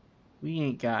 We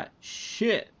ain't got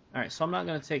shit. Alright, so I'm not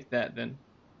going to take that then.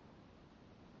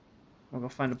 I'll go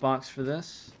find a box for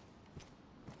this.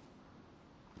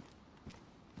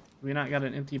 We not got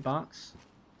an empty box?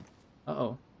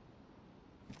 Uh-oh.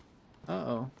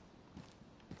 Uh-oh.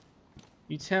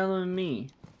 You telling me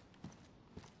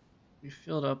we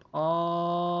filled up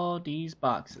all these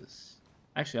boxes?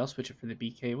 Actually, I'll switch it for the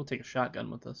BK. We'll take a shotgun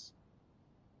with us.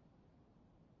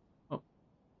 Oh.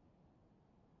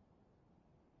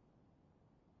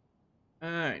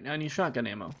 Alright, now I need shotgun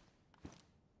ammo.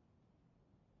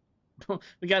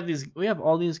 We have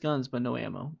all these guns, but no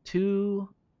ammo. 2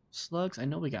 slugs? I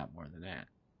know we got more than that.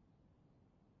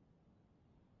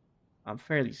 I'm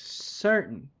fairly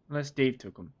certain. Unless Dave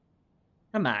took them.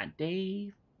 Come on,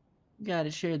 Dave. We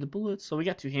gotta share the bullets. So we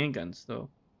got 2 handguns, though.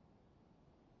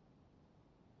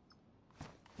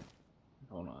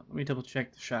 Hold on. Let me double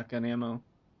check the shotgun ammo.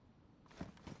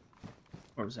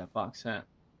 Where's that box at?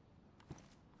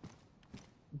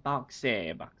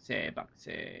 Boxy.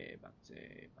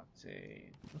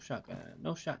 No shotgun.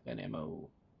 No shotgun ammo.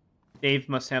 Dave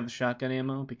must have the shotgun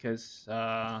ammo because,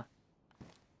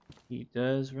 he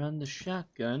does run the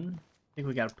shotgun. I think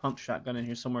we got a pump shotgun in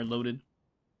here somewhere loaded.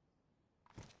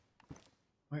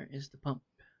 Where is the pump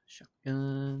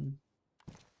shotgun?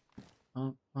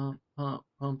 Pump, pump, pump,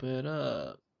 pump it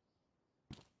up.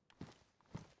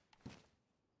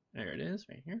 There it is,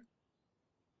 right here.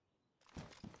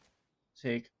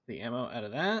 Take the ammo out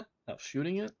of that without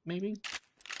shooting it, maybe.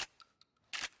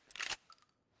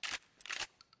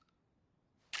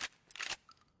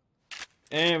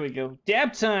 There we go.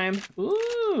 Dab time!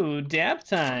 Ooh, dab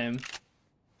time.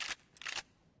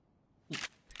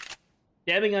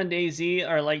 Dabbing on DayZ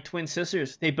are like twin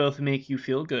sisters. They both make you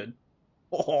feel good.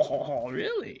 Oh,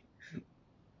 really?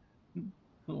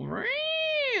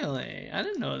 Really? I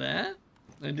didn't know that.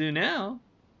 I do now.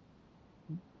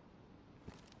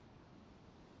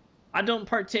 I don't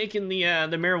partake in the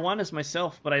marijuanas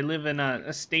myself, but I live in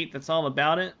a state that's all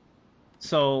about it.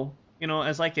 So, you know,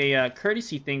 as like a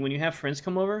courtesy thing, when you have friends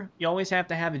come over, you always have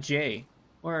to have a J.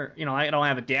 Or, you know, I don't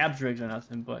have a dabs rigs or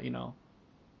nothing, but, you know.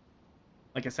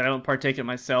 Like I said, I don't partake in it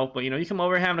myself, but, you know, you come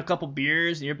over having a couple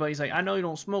beers, and your buddy's like, I know you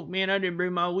don't smoke, man, I didn't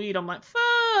bring my weed. I'm like,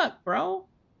 fuck up, bro?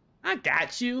 I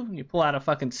got you. And you pull out a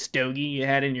fucking stogie you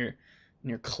had in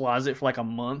your closet for like a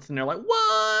month, and they're like,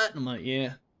 what? I'm like,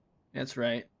 yeah, that's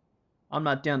right. I'm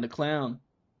not down to clown,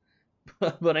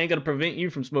 but I ain't gonna prevent you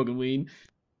from smoking weed.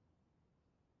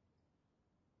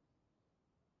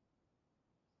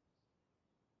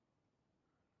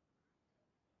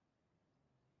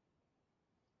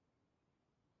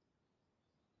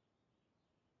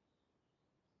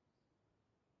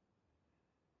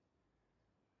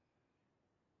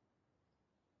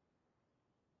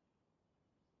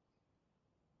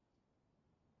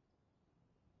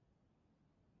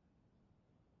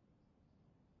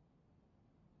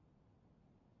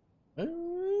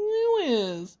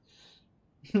 Is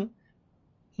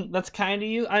that's kind of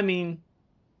you. I mean,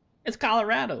 it's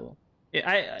Colorado.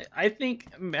 I think.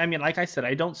 I mean, like I said,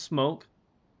 I don't smoke,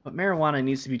 but marijuana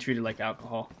needs to be treated like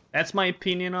alcohol. That's my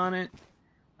opinion on it.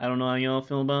 I don't know how y'all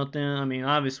feel about that. I mean,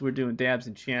 obviously we're doing dabs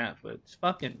and chat, but just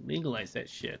fucking legalize that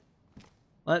shit.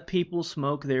 Let people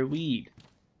smoke their weed.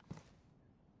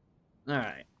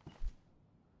 Alright.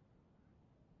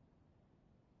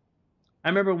 I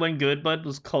remember when Good Bud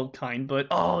was called Kind Bud.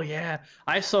 Oh, yeah.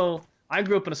 I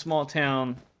grew up in a small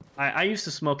town. I used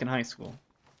to smoke in high school.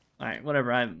 Alright,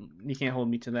 whatever. You can't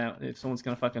hold me to that. If someone's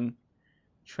gonna fucking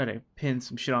try to pin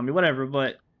some shit on me, whatever.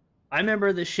 But I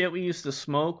remember the shit we used to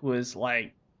smoke was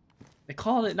like, they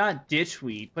called it not ditch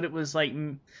weed, but it was like,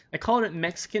 they called it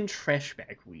Mexican trash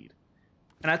bag weed.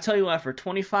 And I tell you what, for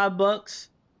 25 bucks,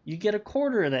 you get a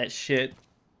quarter of that shit,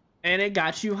 and it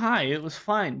got you high. It was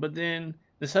fine. But then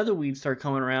this other weed started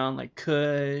coming around, like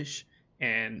Kush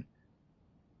and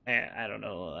I don't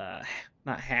know,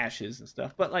 not hashes and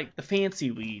stuff, but like the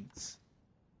fancy weeds.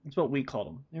 That's what we called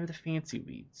them. They were the fancy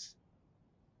weeds.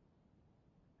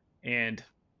 And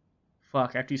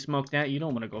fuck, after you smoke that, you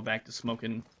don't want to go back to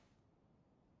smoking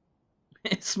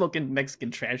smoking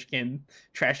Mexican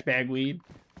trash bag weed.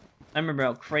 I remember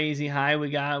how crazy high we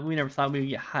got. We never thought we would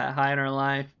get high in our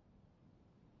life.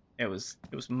 It was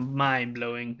mind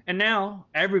blowing. And now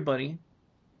everybody,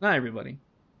 not everybody,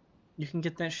 you can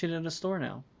get that shit at a store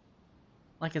now,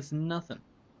 like it's nothing.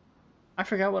 I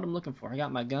forgot what I'm looking for. I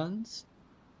got my guns,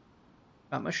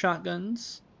 got my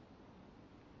shotguns.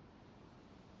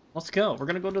 Let's go. We're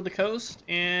gonna go to the coast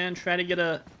and try to get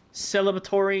a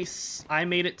celebratory I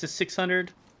made it to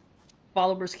 600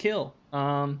 followers kill.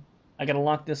 I gotta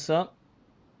lock this up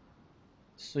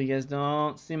so you guys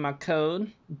don't see my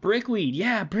code. Brickweed,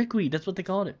 yeah, brickweed. That's what they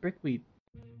called it, brickweed.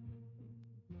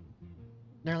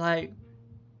 They're like,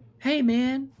 hey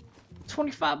man,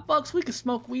 25 bucks, we could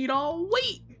smoke weed all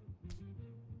week.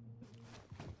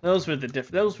 Those were the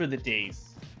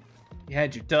days. You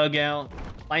had your dugout,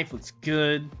 life was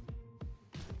good.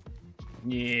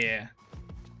 Yeah,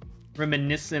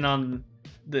 reminiscing on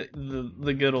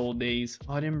the good old days.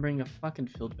 Oh, I didn't bring a fucking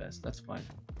field vest. That's fine.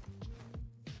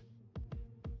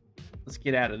 Let's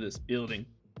get out of this building.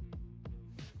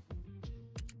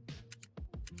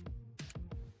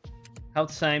 How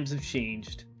times have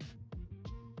changed.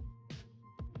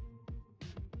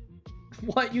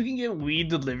 What? You can get weed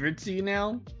delivered to you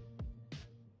now?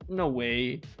 No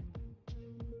way.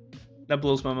 That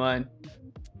blows my mind.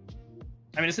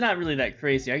 I mean, it's not really that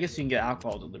crazy. I guess you can get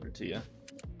alcohol delivered to you.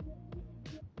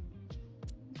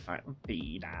 Alright,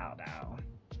 feed out now.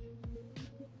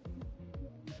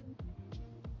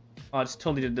 Oh, I just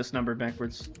totally did this number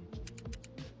backwards.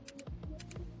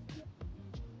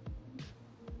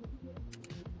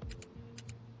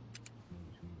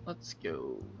 Let's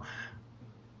go.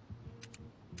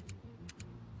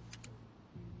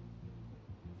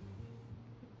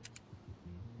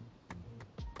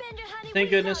 Thank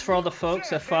goodness for all the folks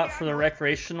that fought for the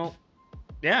recreational.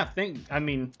 Yeah, I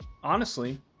mean,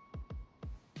 honestly.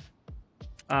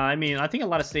 I mean, I think a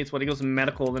lot of states, it goes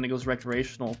medical, then it goes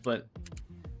recreational, but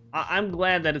I'm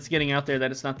glad that it's getting out there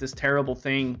that it's not this terrible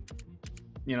thing.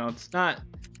 You know, it's not,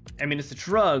 I mean, it's a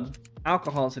drug.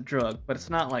 Alcohol is a drug, but it's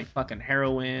not like fucking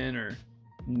heroin or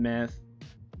meth.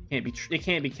 It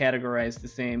can't be categorized the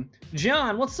same.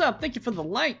 John, what's up? Thank you for the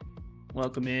light.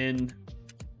 Welcome in.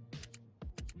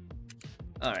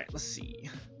 Alright, let's see.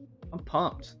 I'm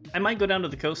pumped. I might go down to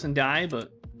the coast and die,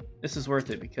 but this is worth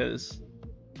it because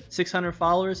 600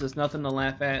 followers is nothing to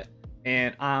laugh at,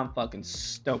 and I'm fucking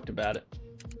stoked about it.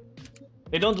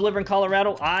 They don't deliver in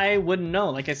Colorado? I wouldn't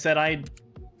know. Like I said, I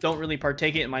don't really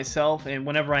partake it myself, and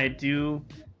whenever I do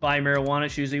buy marijuana,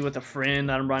 it's usually with a friend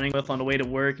that I'm running with on the way to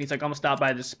work. He's like, I'm gonna stop by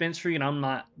the dispensary, and I'm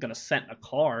not gonna sit in a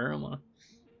car.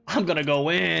 I'm gonna go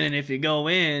in, and if you go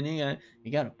in,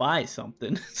 you gotta buy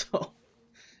something. So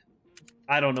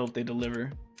I don't know if they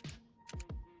deliver.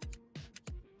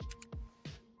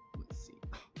 Let's see.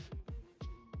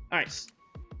 Alright.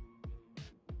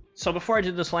 So before I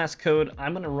do this last code,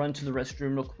 I'm gonna run to the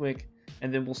restroom real quick,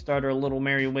 and then we'll start our little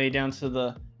merry way down to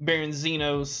the Baron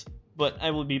Zeno's, but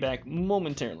I will be back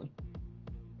momentarily.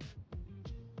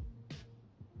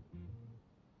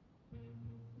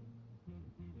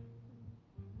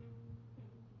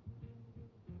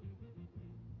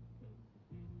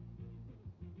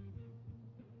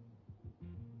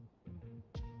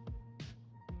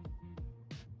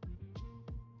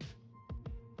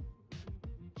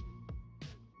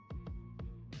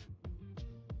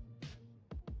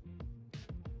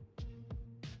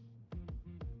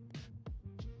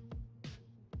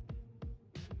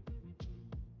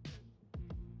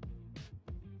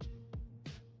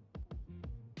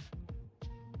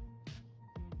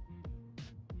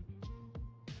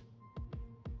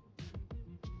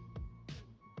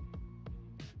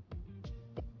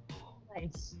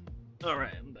 Nice.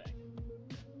 Alright, I'm back.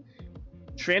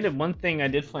 Stranded, one thing I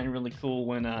did find really cool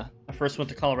when I first went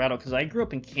to Colorado, because I grew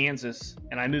up in Kansas,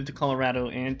 and I moved to Colorado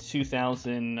in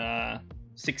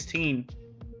 2016.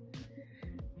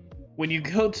 When you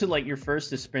go to, like, your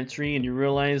first dispensary and you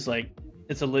realize, like,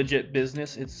 it's a legit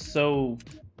business, it's so...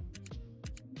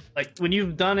 Like, when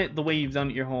you've done it the way you've done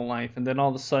it your whole life, and then all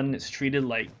of a sudden it's treated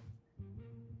like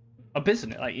a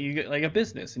business, like a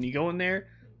business, and you go in there...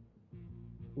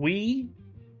 me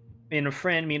and a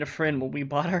friend, when we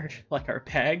bought our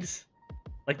bags,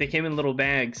 like they came in little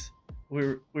bags,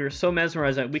 we were so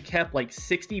mesmerized that we kept like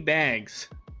 60 bags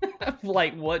of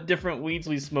like what different weeds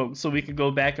we smoked, so we could go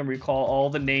back and recall all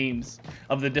the names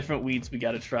of the different weeds we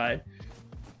got to try.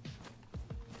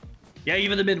 Yeah,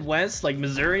 even the Midwest, like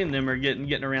Missouri and them are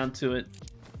getting around to it.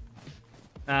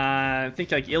 I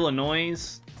think like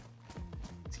Illinois,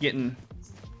 it's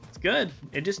good.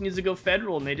 It just needs to go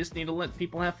federal, and they just need to let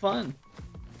people have fun.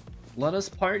 Let us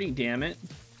party, damn it.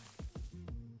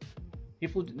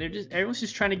 Everyone's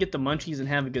just trying to get the munchies and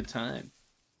have a good time.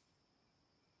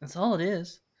 That's all it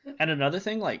is. And another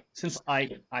thing, like, since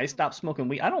I stopped smoking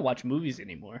weed, I don't watch movies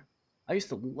anymore. I used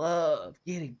to love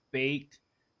getting baked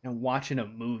and watching a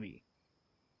movie.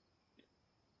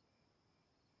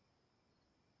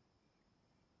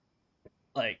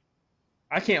 Like,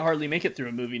 I can't hardly make it through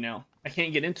a movie now. I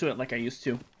can't get into it like I used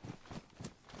to.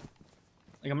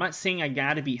 Like, I'm not saying I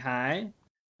gotta be high,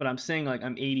 but I'm saying, like,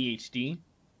 I'm ADHD.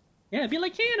 Yeah, be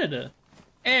like Canada.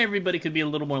 Everybody could be a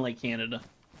little more like Canada.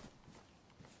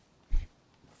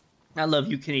 I love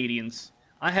you Canadians.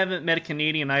 I haven't met a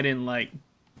Canadian I didn't like.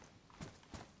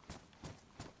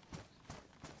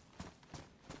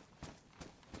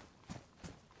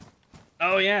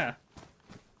 Oh, yeah.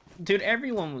 Dude,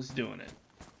 everyone was doing it.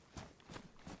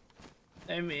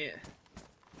 I mean...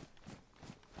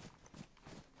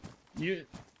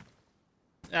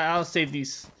 I'll save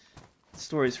these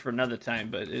stories for another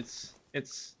time, but it's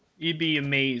you'd be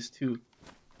amazed who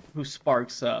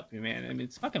sparks up, man. I mean,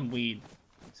 it's fucking weed.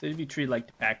 So it'd be treated like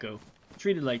tobacco,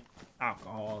 treated like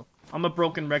alcohol. I'm a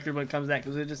broken record when it comes to that,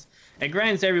 because it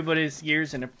grinds everybody's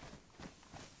gears, and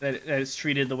that it's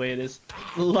treated the way it is.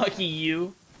 Lucky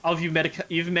you. Oh,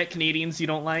 you've met Canadians you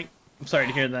don't like? I'm sorry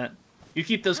to hear that. You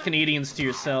keep those Canadians to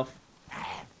yourself.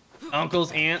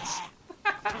 Uncles, aunts.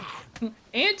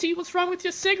 Auntie, what's wrong with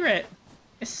your cigarette?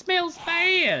 It smells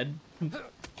bad.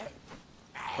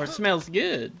 Or it smells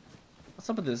good. What's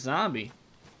up with this zombie?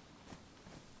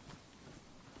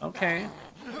 Okay.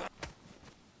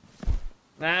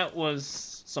 That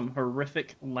was some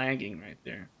horrific lagging right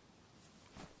there.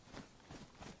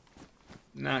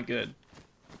 Not good.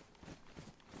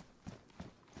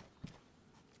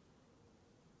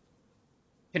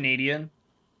 Canadian?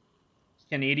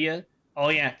 Canada? Oh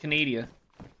yeah, Canada.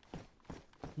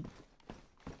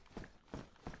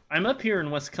 I'm up here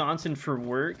in Wisconsin for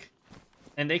work,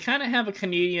 and they kind of have a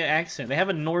Canadian accent. They have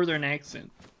a northern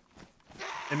accent.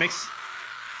 It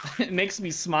makes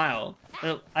me smile.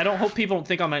 I don't hope people don't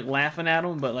think I'm like laughing at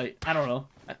them, but like, I don't know.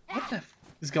 What the f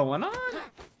is going on?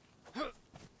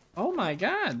 Oh my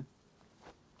god.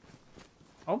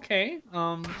 Okay.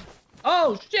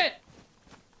 Oh shit!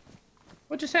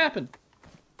 What just happened?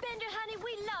 Bender, honey,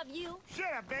 we love you.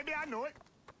 Shut up, baby, I know it.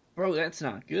 Bro, that's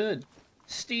not good.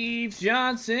 Steve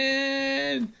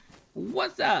Johnson!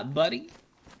 What's up, buddy?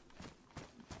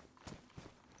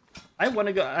 I want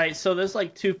to go... Alright, so there's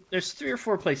like there's 3 or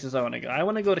 4 places I want to go. I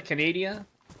want to go to Canada,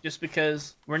 just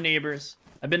because we're neighbors.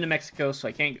 I've been to Mexico, so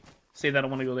I can't say that I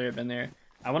want to go there. I've been there.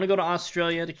 I want to go to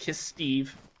Australia to kiss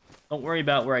Steve. Don't worry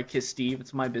about where I kiss Steve.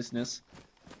 It's my business.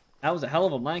 That was a hell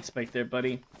of a lag spike there,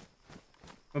 buddy.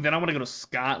 And then I want to go to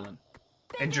Scotland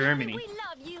and Germany. We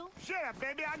love you. Shut up,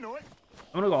 baby, I know it.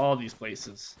 I'm gonna go all these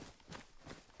places.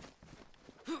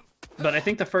 But I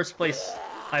think the first place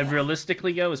I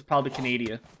realistically go is probably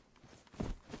Canada.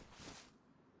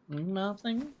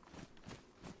 Nothing.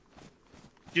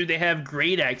 Dude, they have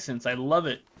great accents. I love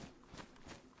it.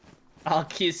 I'll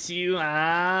kiss you.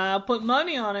 I'll put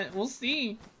money on it. We'll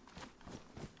see.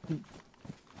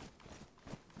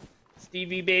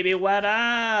 Stevie baby, what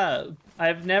up?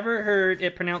 I've never heard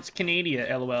it pronounced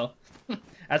Canada, lol.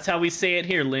 That's how we say it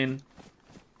here, Lynn.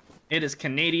 It is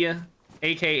Canada,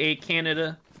 aka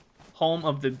Canada, home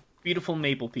of the beautiful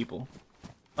maple people.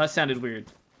 That sounded weird.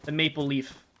 The maple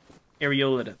leaf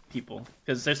areola people.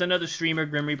 Because there's another streamer,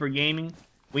 Grim Reaper Gaming.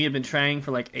 We have been trying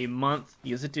for like a month.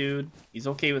 He is a dude. He's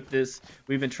okay with this.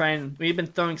 We've been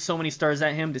throwing so many stars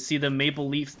at him to see the maple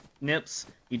leaf nips.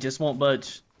 He just won't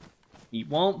budge. He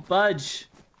won't budge.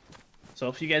 So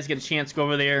if you guys get a chance, go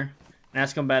over there and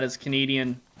ask him about his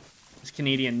Canadian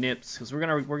nips, because we're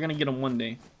gonna get him one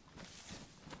day.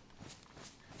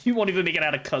 He won't even make it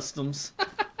out of customs.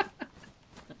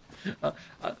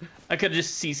 I could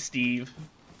just see Steve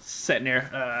sitting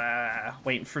there,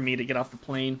 waiting for me to get off the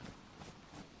plane.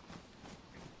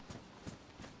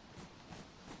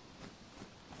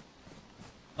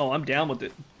 Oh, I'm down with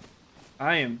it.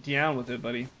 I am down with it,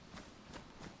 buddy.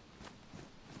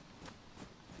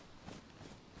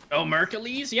 Oh,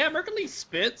 Mercules? Yeah, Mercules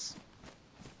spits.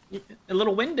 A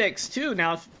little Windex too.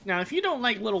 Now, if you don't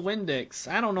like little Windex,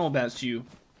 I don't know about you.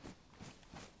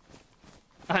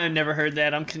 I've never heard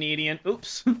that. I'm Canadian.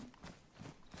 Oops.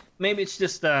 Maybe it's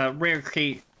just a rare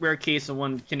case of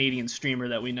one Canadian streamer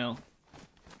that we know.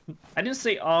 I didn't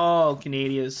say all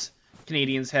Canadians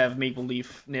have maple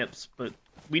leaf nips, but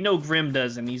we know Grim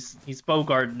does, and he's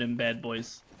bogarting them bad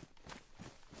boys.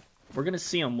 We're gonna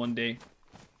see him one day.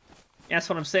 That's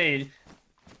what I'm saying.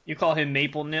 You call him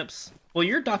Maple Nips? Well,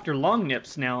 you're Dr. Long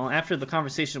Nips now, after the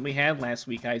conversation we had last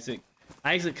week, Isaac.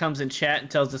 Isaac comes in chat and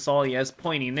tells us all he has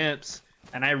pointy nips,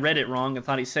 and I read it wrong and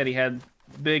thought he said he had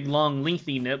big, long,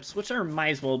 lengthy nips, which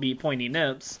might as well be pointy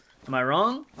nips. Am I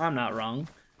wrong? I'm not wrong.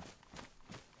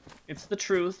 It's the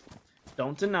truth.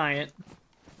 Don't deny it.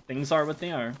 Things are what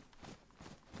they are.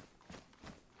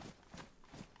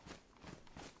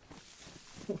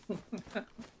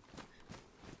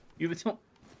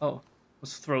 Oh,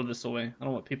 let's throw this away. I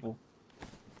don't want people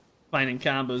finding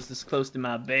combos this close to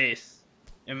my base.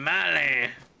 In my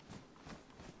land.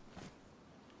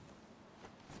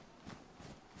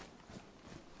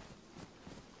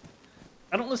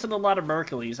 I don't listen to a lot of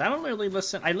Mercules. I don't really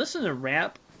listen. I listen to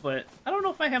rap, but I don't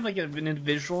know if I have like an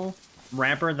individual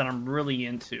rapper that I'm really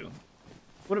into.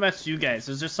 What about you guys?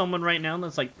 Is there someone right now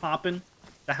that's like popping? Is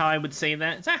that how I would say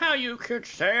that? Is that how you could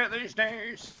say it these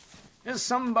days? Is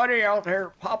somebody out there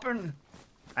popping?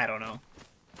 I don't know.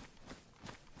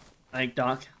 Like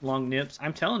Doc Long Nips.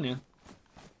 I'm telling you.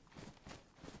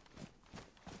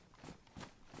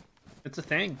 It's a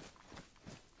thing.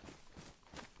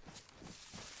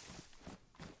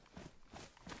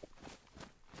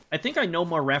 I think I know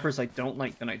more rappers I don't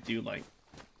like than I do like.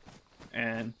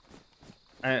 And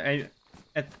I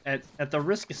at the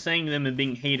risk of saying them and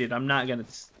being hated, I'm not gonna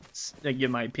give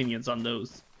my opinions on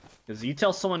those. Because you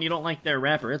tell someone you don't like their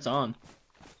rapper, it's on.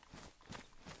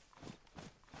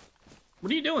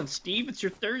 What are you doing, Steve? It's your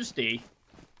Thursday.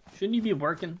 Shouldn't you be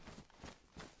working?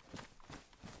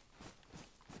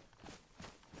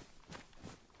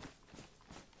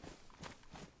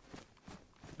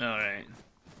 Alright.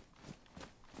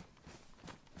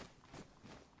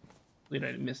 Hopefully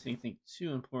I didn't miss anything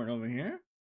too important over here.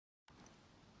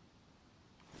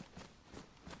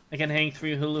 I can hang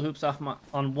 3 hula hoops off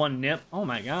on one nip. Oh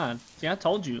my god. See, I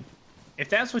told you. If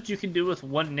that's what you can do with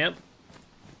one nip,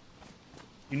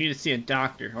 you need to see a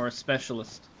doctor or a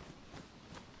specialist.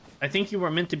 I think you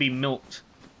were meant to be milked.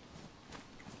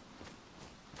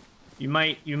 You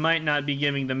might not be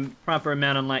giving the proper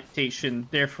amount of lactation,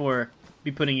 therefore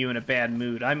be putting you in a bad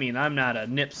mood. I mean, I'm not a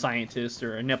nip scientist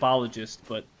or a nipologist,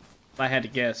 but if I had to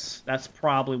guess, that's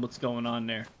probably what's going on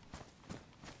there.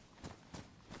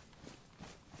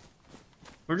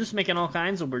 We're just making all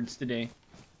kinds of words today.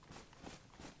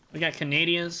 We got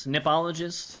Canadians,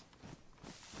 nipologists.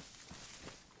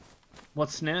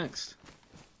 What's next?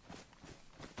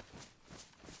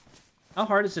 How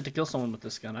hard is it to kill someone with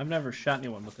this gun? I've never shot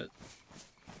anyone with it.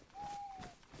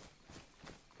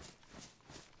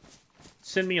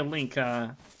 Send me a link,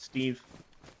 Steve.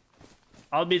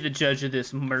 I'll be the judge of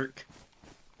this merc.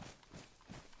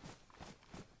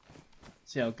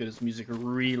 See how good his music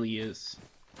really is.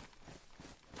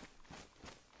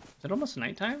 Is it almost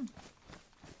nighttime?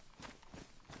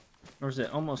 Or is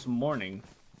it almost morning?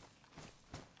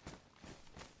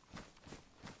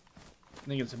 I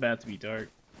think it's about to be dark.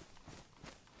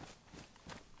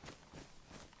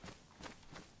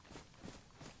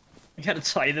 I gotta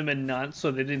tie them in knots so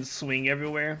they didn't swing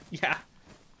everywhere. Yeah.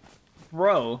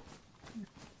 Bro.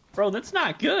 Bro, that's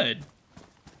not good.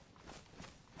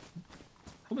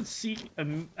 I would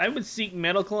seek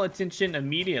medical attention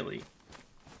immediately.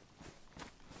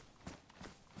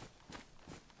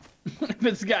 If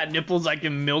it's got nipples, I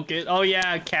can milk it. Oh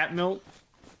yeah, cat milk.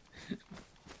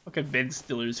 Okay, Ben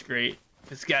Stiller's great.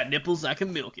 If it's got nipples, I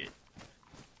can milk it.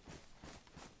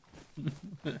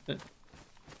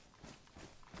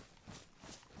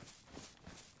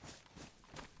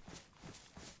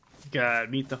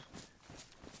 God,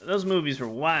 those movies were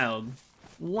wild.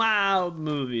 Wild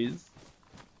movies.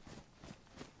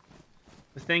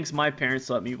 The things my parents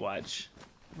let me watch.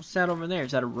 What's that over there?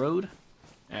 Is that a road?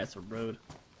 That's a road.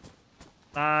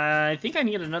 I think I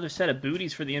need another set of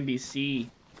booties for the NBC.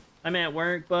 I'm at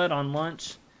work, bud, on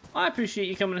lunch. Well, I appreciate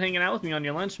you coming and hanging out with me on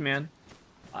your lunch, man.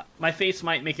 My face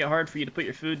might make it hard for you to put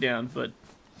your food down, but,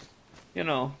 you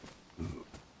know,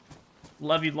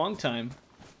 love you long time.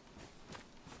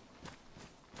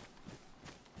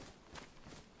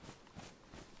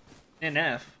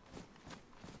 NF?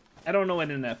 I don't know what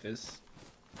NF is.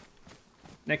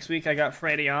 Next week I got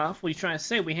Friday off. What are you trying to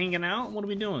say? We hanging out? What are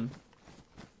we doing?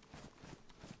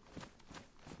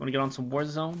 Wanna get on some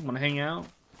Warzone? Wanna hang out?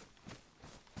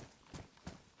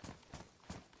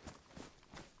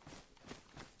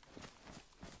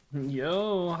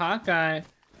 Yo, Hawkeye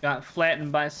got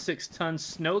flattened by a 6-ton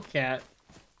snowcat.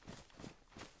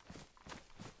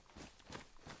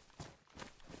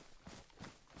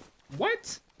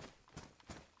 What?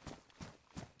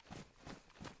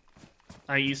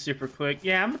 I eat super quick.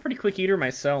 Yeah, I'm a pretty quick eater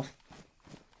myself.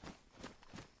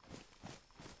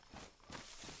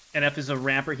 NF is a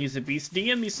rapper, he's a beast.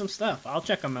 DM me some stuff. I'll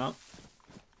check him out.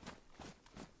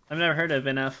 I've never heard of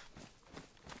NF.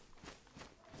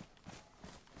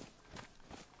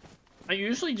 I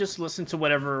usually just listen to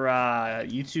whatever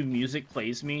YouTube music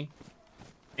plays me.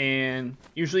 And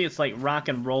usually it's like rock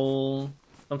and roll.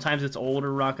 Sometimes it's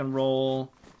older rock and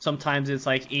roll. Sometimes it's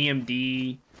like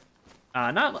EMD.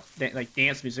 Not like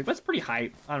dance music, but it's pretty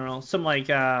hype. I don't know. Some like,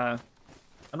 I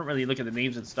don't really look at the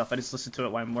names and stuff. I just listen to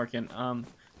it while I'm working.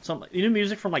 Some, you know,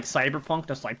 music from like Cyberpunk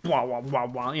that's like, blah, blah, blah,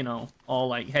 blah, you know, all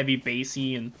like heavy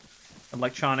bassy and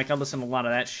electronic. I listen to a lot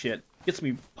of that shit. Gets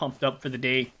me pumped up for the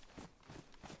day.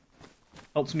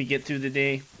 Helps me get through the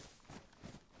day.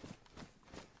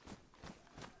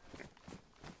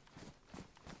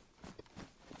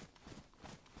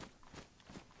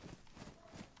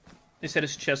 They said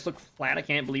his chest looked flat. I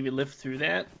can't believe he lived through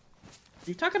that. Are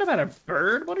you talking about a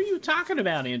bird? What are you talking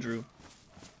about, Andrew?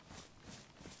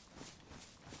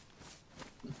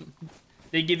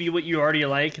 They give you what you already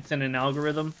like. It's in an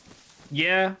algorithm.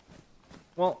 Yeah.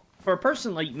 Well, for a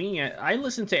person like me, I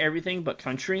listen to everything but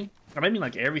country. I mean,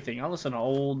 like everything. I listen to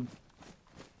old...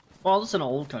 Well, I listen to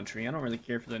old country. I don't really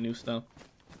care for the new stuff.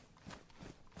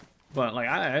 But, like,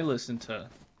 I listen to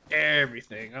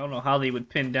everything. I don't know how they would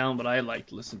pin down what I like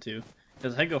to listen to.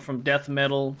 Because I go from death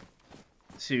metal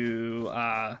to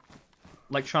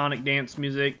electronic dance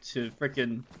music to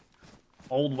freaking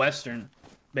old western.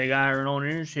 Big iron on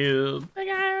his hip. Big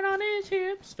iron on his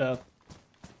hip stuff.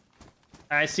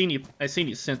 I seen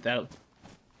you sent that.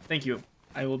 Thank you.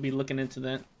 I will be looking into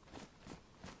that.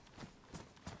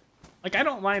 Like, I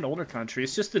don't mind older country.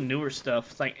 It's just the newer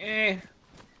stuff. It's like,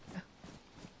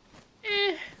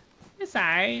 it's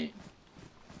alright.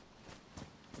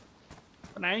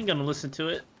 But I ain't gonna listen to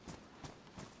it.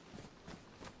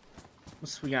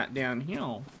 What's we got down here?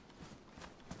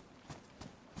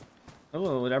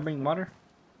 Oh, did I bring water?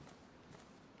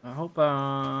 I hope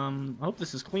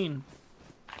this is clean.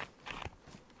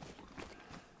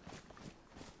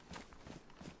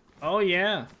 Oh,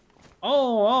 yeah.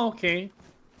 Oh, okay.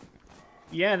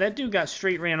 Yeah, that dude got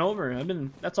straight ran over.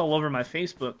 That's all over my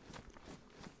Facebook.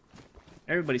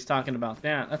 Everybody's talking about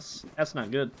that. That's not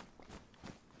good.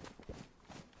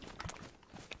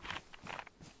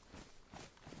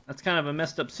 That's kind of a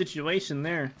messed up situation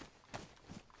there.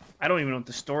 I don't even know what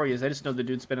the story is. I just know the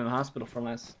dude's been in the hospital for the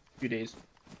last few days.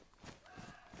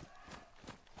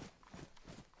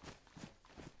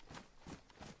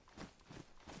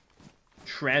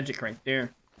 Tragic right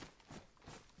there.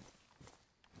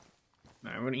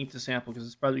 Alright, we're gonna eat this apple because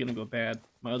it's probably gonna go bad.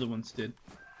 My other ones did.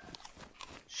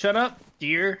 Shut up,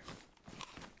 deer.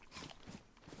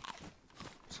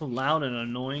 So loud and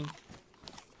annoying.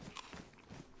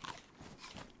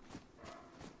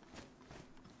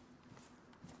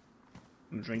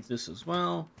 I'm gonna drink this as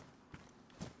well.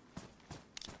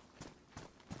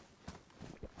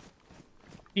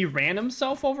 He ran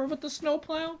himself over with the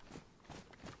snowplow?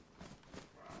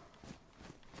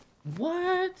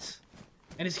 What?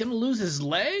 And he's gonna lose his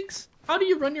legs? How do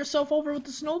you run yourself over with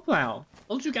the snowplow?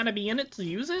 Don't you gotta be in it to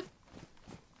use it?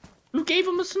 Who gave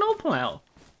him a snowplow?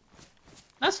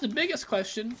 That's the biggest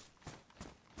question.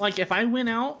 Like, if I went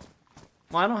out,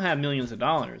 well, I don't have millions of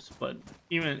dollars, but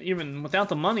even without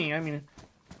the money, I mean,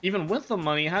 even with the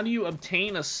money, how do you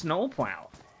obtain a snowplow?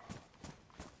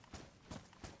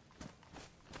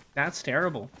 That's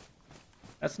terrible.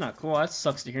 That's not cool. That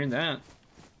sucks to hear that.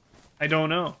 I don't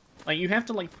know. Like, you have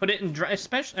to, like, put it in dry,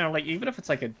 especially, like, even if it's,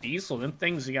 like, a diesel, them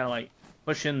things, you gotta, like,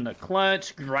 push in the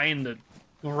clutch, grind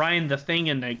the thing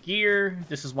in the gear.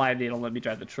 This is why they don't let me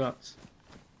drive the trucks.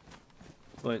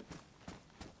 But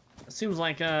it seems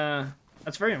like,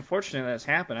 that's very unfortunate that's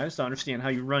happened. I just don't understand how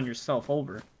you run yourself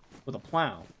over with a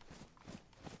plow.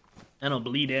 I don't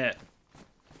believe that.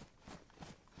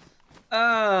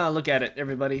 Look at it,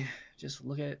 everybody. Just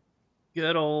look at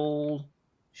good old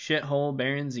shithole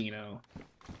Baronzino.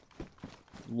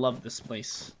 Love this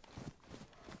place.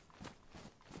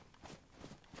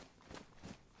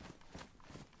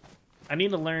 I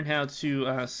need to learn how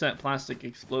to set plastic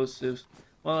explosives.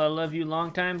 Well, I love you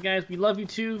long time, guys. We love you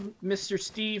too, Mr.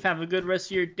 Steve. Have a good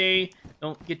rest of your day.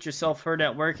 Don't get yourself hurt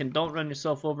at work, and don't run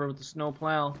yourself over with the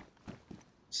snowplow.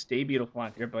 Stay beautiful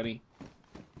out there, buddy.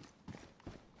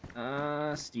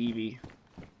 Stevie.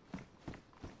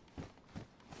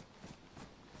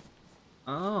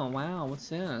 Oh, wow, what's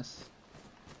this?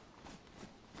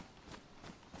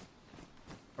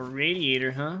 A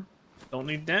radiator, huh? Don't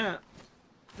need that.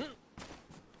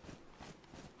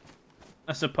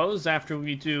 I suppose after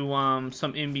we do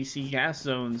some NBC gas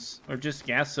zones, or just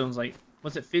gas zones, like,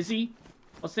 was it Fizzy?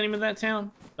 What's the name of that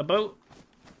town? The boat?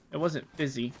 It wasn't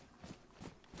Fizzy.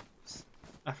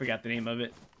 I forgot the name of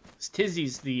it.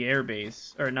 Tizzy's the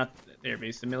airbase, or not the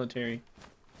airbase, the military.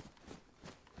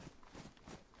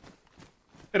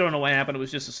 I don't know what happened. It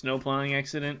was just a snow plowing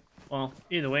accident. Well,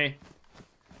 either way,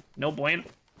 no bueno.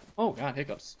 Oh god,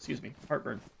 hiccups. Excuse me,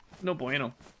 heartburn. No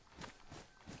bueno.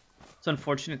 It's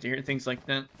unfortunate to hear things like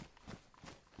that.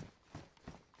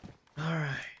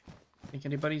 Alright. Think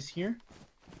anybody's here?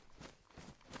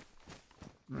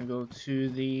 I'm gonna go to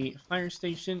the fire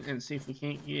station and see if we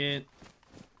can't get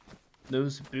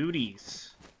those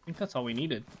booties. I think that's all we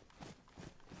needed.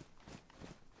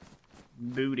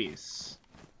 Booties.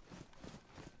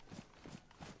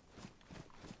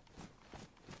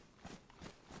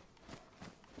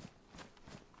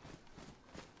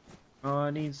 Oh,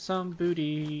 I need some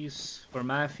booties for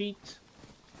my feet.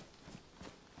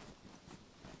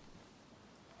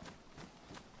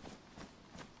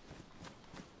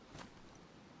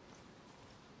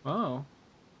 Oh.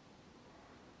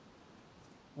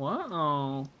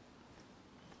 Whoa.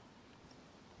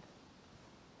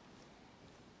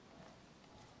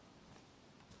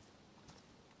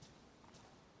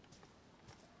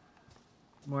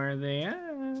 Where are they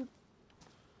at?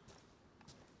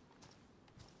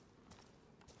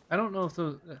 I don't know if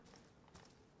those...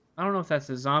 I don't know if that's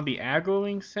a zombie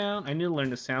aggroing sound. I need to learn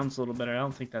the sounds a little better. I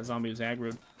don't think that zombie was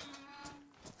aggroed.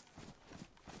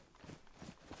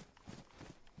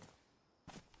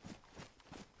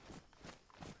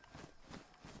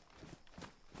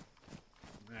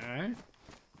 Alright.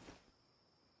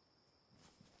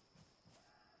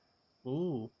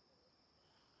 Ooh.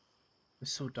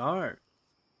 It's so dark.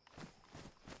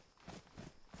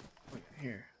 Wait,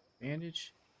 here.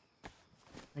 Bandage?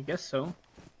 I guess so.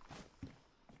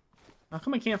 How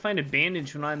come I can't find a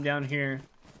bandage when I'm down here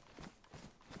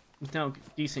with no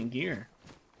decent gear?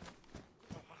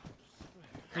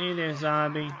 Hey there,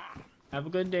 zombie. Have a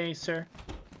good day, sir.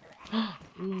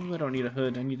 Ooh, I don't need a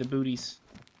hood. I need the booties.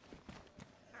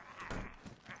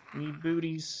 I need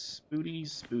booties,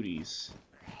 booties, booties.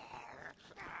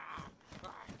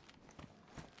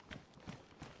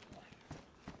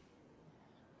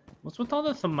 What's with all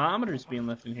the thermometers being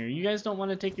left in here? You guys don't want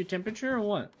to take your temperature or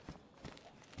what?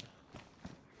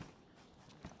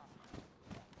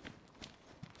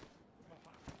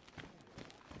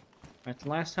 Alright, the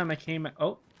last time I came...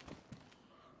 Oh!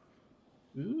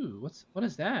 Ooh, what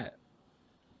is that?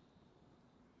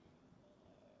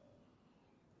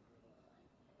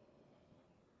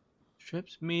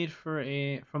 Strips made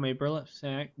from a burlap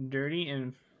sack, dirty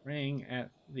and fraying at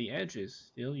the edges,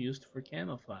 still used for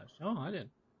camouflage. Oh, I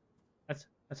didn't.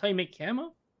 That's how you make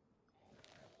camo?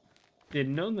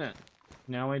 Didn't know that.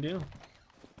 Now I do.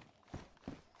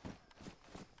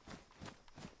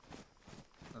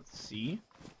 Let's see.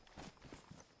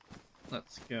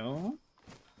 Let's go.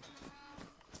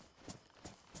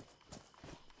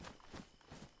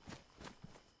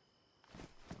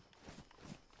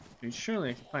 I mean, surely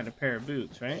I can find a pair of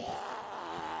boots, right?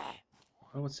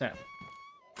 Oh, what's that?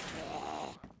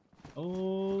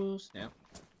 Oh, snap.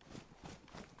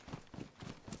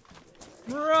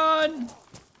 Run!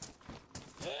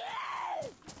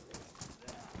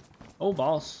 Oh,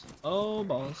 balls. Oh,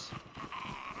 balls.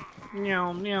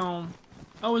 Meow, meow.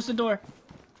 Oh, where's the door?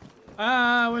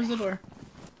 Ah, where's the door?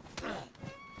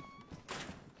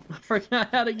 I forgot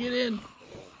how to get in.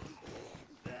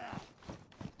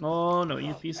 Oh, no,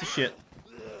 you piece of shit.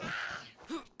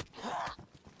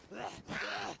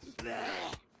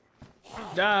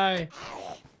 Die.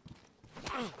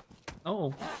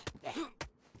 Oh.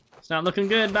 It's not looking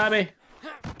good, Bobby.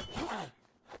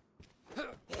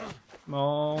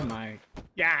 Oh my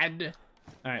god.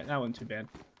 Alright, that wasn't too bad.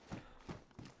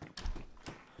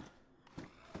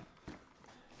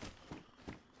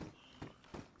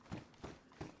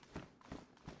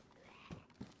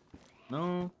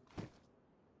 No.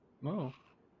 No.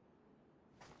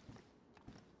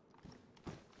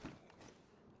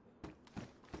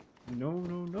 No,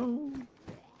 no, no.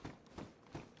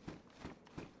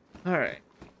 Alright.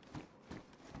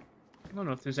 I don't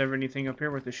know if there's ever anything up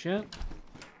here worth a shit.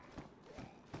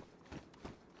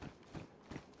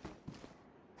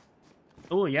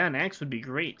 Oh yeah, an axe would be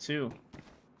great too.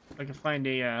 If I could find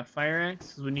a fire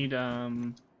axe, 'cause we need a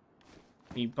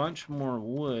bunch more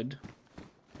wood.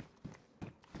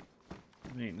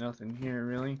 There ain't nothing here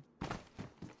really.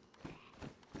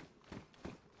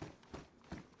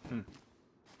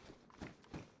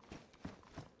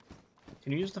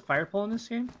 Can you use the fire pole in this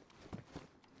game?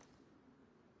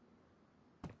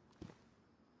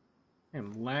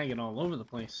 I'm lagging all over the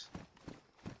place.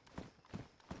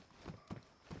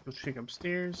 Go check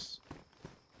upstairs.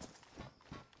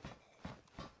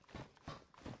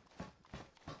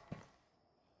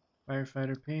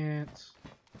 Firefighter pants.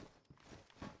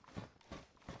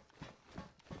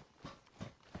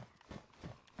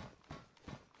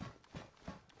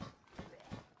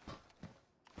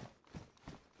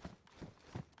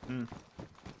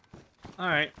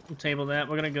 Alright, we'll table that.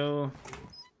 We're gonna go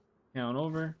down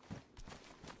over.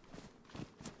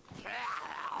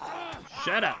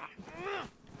 Shut up!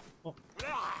 Oh.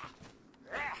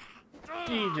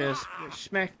 You just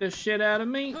smacked the shit out of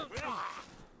me.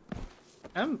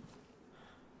 I'm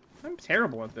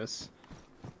terrible at this.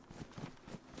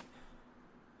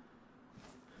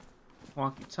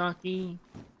 Walkie-talkie.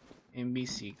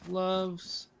 NBC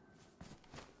gloves.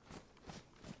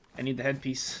 I need the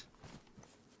headpiece.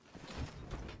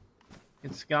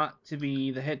 It's got to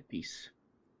be the headpiece.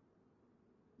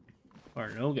 Or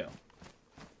no go.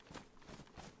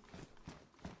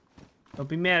 Don't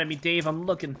be mad at me, Dave. I'm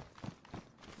looking.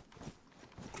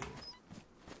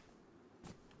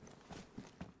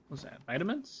 What's that?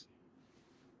 Vitamins?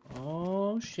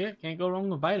 Oh shit, can't go wrong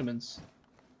with vitamins.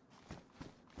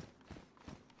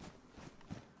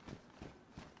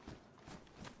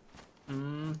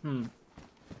 Mm-hmm.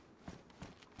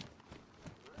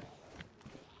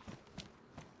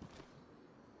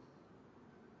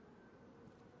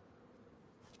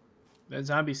 That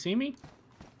zombie see me?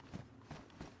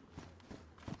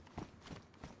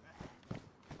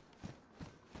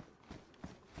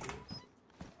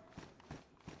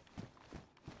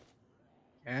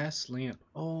 Gas lamp.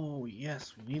 Oh,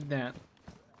 yes, we need that.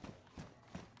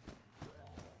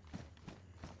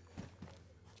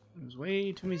 There's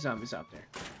way too many zombies out there.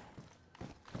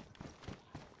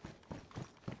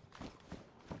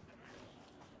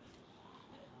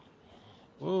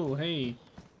 Whoa, hey.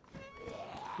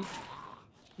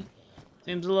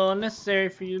 Seems a little unnecessary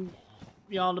for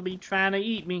y'all to be trying to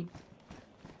eat me.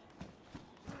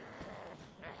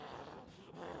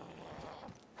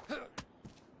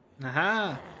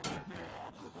 Aha!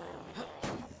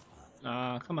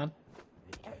 Come on.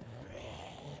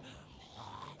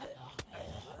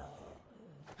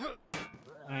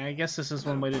 I guess this is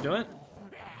one way to do it.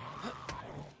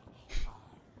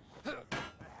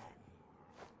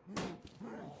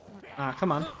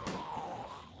 Come on.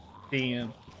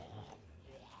 Damn.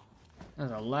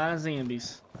 There's a lot of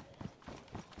zombies.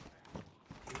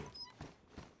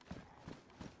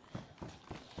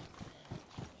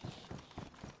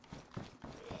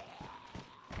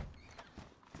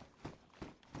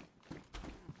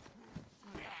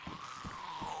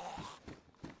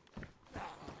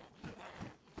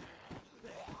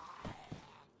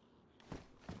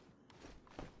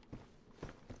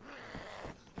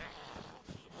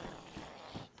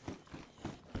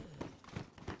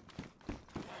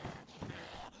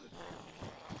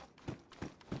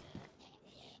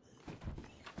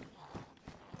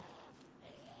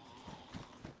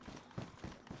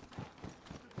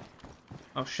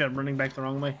 Oh shit, I'm running back the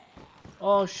wrong way.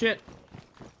 Oh shit.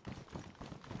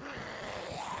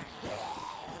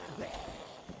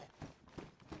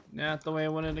 Not the way I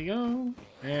wanted to go.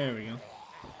 There we go.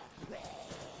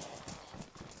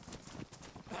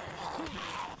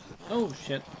 Oh,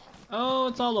 shit. Oh,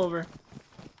 it's all over.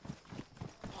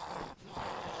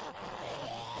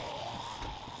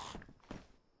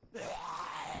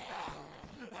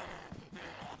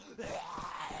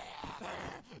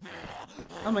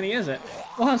 How many is it?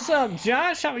 What's up,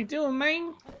 Josh? How we doing,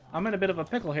 man? I'm in a bit of a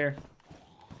pickle here.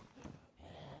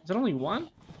 Is it only one?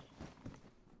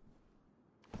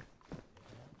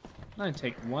 I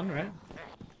take one, right?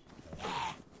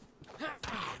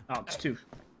 Oh, it's two.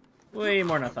 Way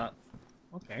more than I thought.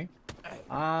 Okay.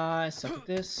 I suck at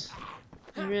this.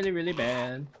 Really, really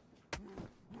bad.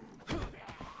 Come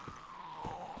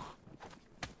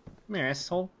here,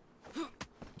 asshole.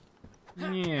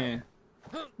 Yeah.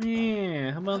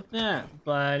 Yeah, how about that,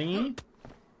 buddy?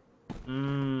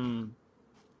 Mmm.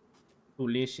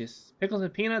 Delicious. Pickles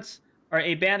and peanuts are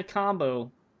a bad combo.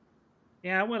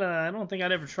 Yeah, I don't think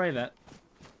I'd ever try that.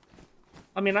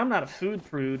 I mean, I'm not a food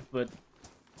prude, but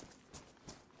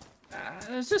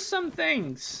there's just some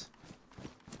things.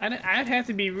 I'd have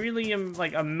to be really,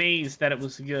 like, amazed that it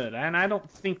was good. And I don't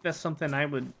think that's something I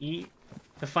would eat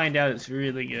to find out it's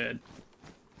really good.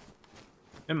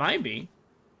 It might be.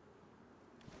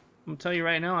 I'm gonna tell you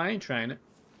right now, I ain't trying it.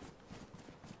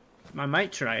 I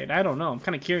might try it. I don't know. I'm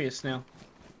kind of curious now.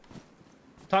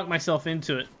 Talk myself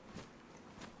into it.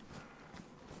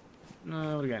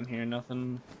 No, what do we got in here?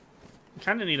 Nothing.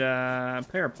 Kind of need a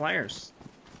pair of pliers.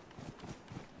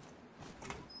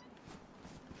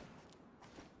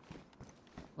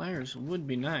 Pliers would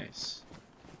be nice.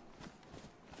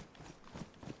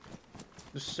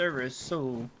 The server is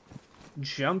so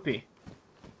jumpy.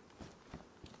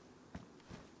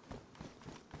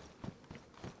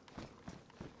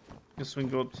 Guess we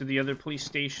can go up to the other police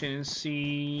station and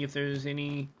see if there's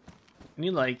any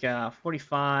like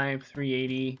 45,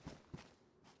 380,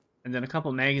 and then a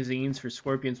couple magazines for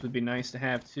scorpions would be nice to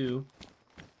have too.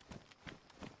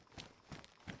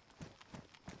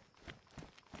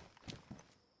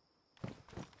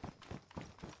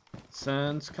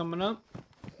 Sun's coming up.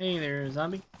 Hey there,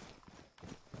 zombie.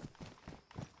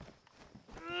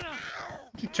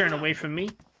 You turn away from me.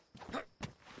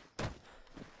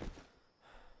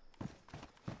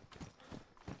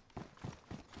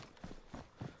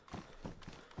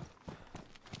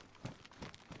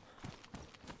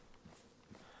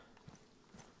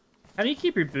 How do you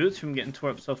keep your boots from getting tore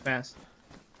up so fast?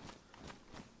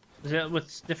 Is it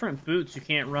with different boots you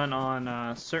can't run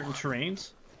on certain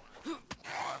terrains?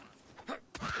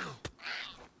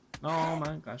 Oh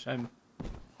my gosh,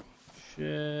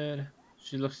 should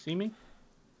she see me?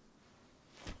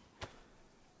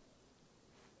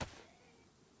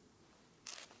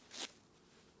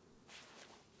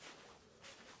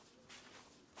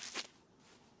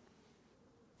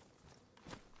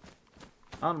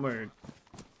 Onward.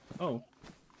 Oh.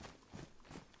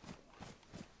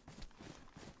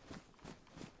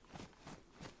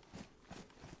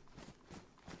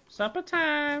 Supper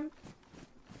time.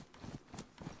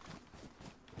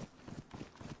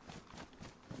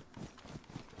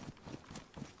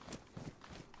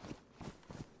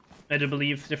 I do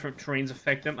believe different terrains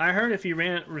affect them. I heard if you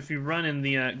run in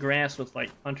the grass with like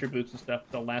hunter boots and stuff,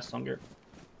 they'll last longer.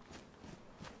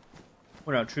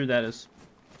 Wonder how true that is.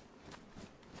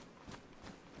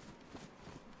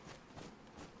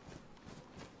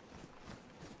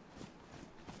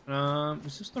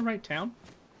 Is this the right town?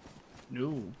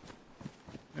 No.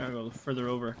 Gotta go further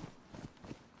over.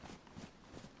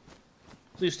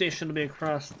 Police station will be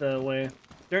across the way.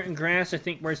 Dirt and grass, I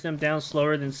think, wears them down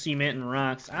slower than cement and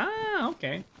rocks. Ah,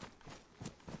 okay.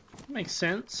 Makes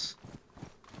sense.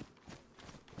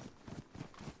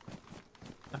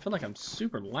 I feel like I'm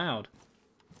super loud.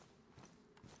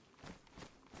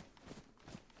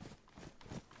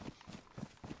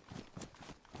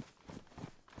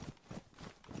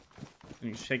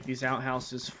 You check these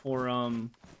outhouses for,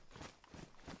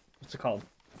 what's it called?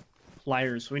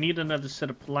 Pliers. We need another set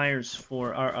of pliers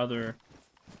for our other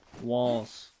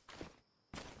walls.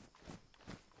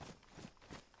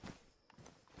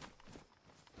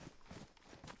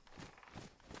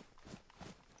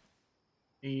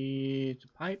 It's a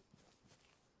pipe.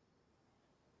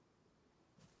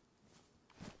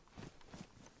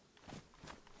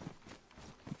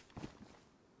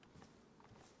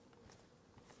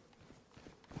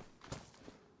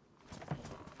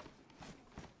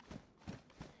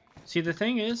 See, the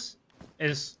thing is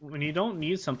when you don't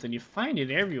need something, you find it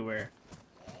everywhere.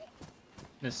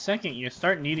 The second you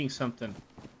start needing something,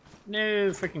 no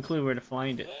freaking clue where to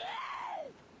find it.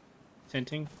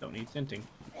 Tinting? Don't need tinting.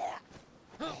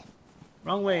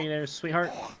 Wrong way there,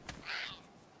 sweetheart.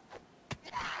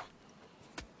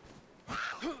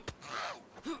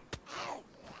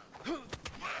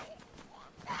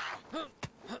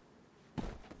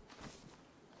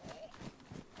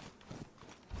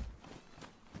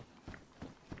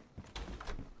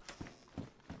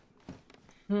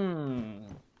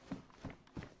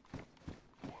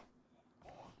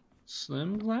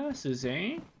 Slim glasses,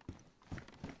 eh?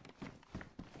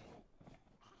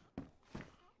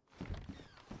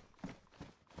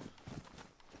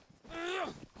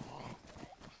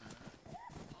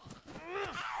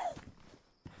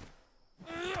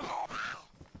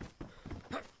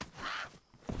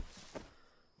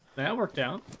 That worked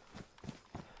out.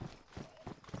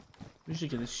 Usually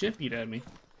get the shit beat at me.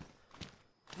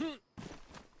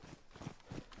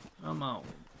 I'm out.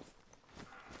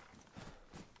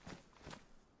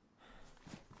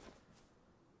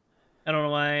 I don't know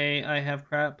why I have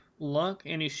crap luck.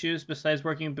 Any shoes besides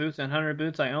working boots and hunter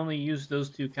boots? I only use those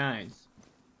two kinds.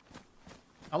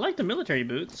 I like the military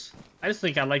boots. I just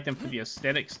think I like them for the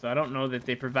aesthetics, though. I don't know that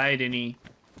they provide any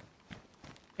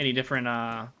different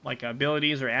like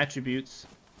abilities or attributes.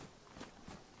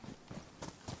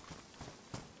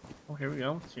 Oh, here we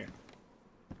go. What's here?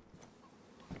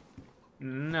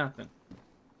 Nothing.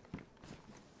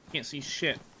 Can't see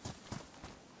shit.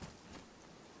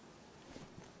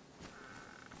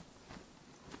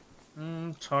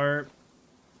 Tarp.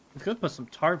 We could put some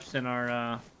tarps in our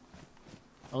a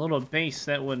little base.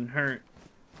 That wouldn't hurt.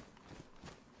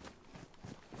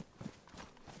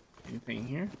 Anything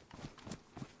here?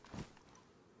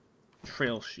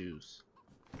 Trail shoes.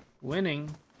 Winning.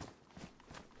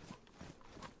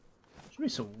 Should be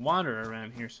some water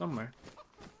around here somewhere.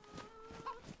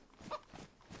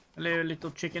 Hello,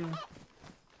 little chicken.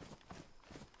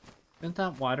 Isn't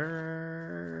that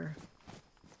water?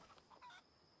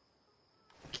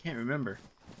 Can't remember.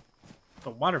 The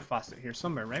water faucet here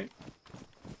somewhere, right?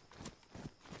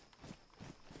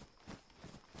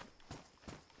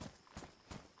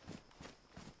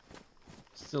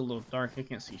 Still a little dark. I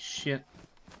can't see shit.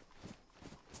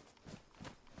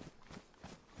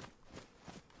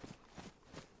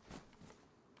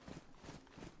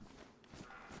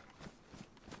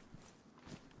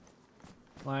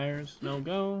 Pliers, no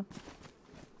go.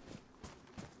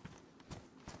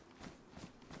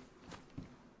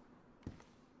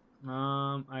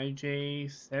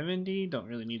 IJ70, don't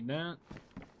really need that.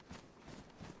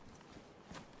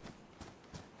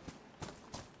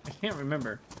 I can't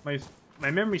remember.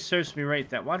 My memory serves me right.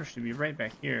 That water should be right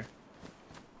back here.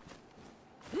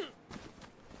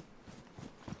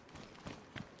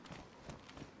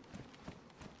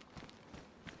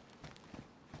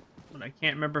 But I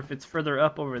can't remember if it's further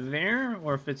up over there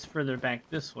or if it's further back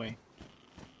this way.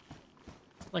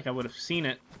 Like I would have seen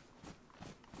it.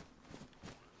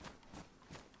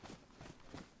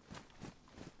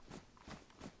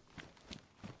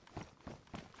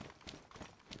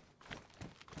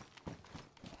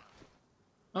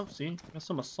 Oh, see? Got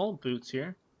some assault boots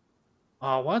here.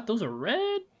 Oh, what? Those are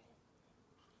red?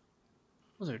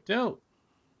 Those are dope.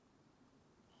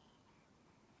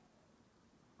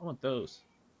 I want those.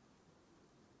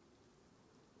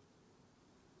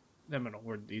 I'm gonna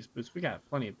hoard these boots. We got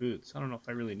plenty of boots. I don't know if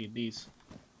I really need these.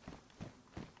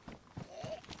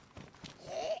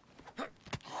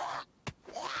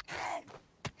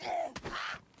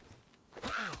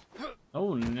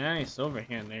 Oh, nice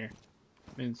overhand there.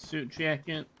 And suit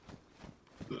jacket.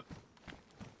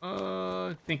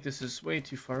 I think this is way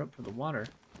too far up for the water.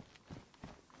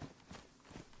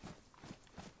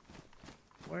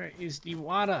 Where is the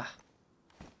water?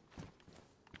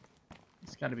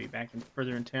 It's got to be back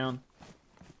further in town.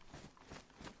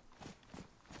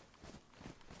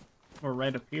 Or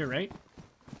right up here, right?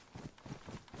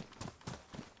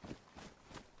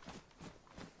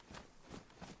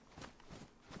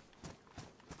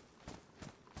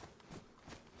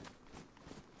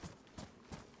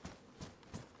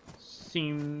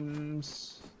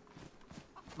 Seems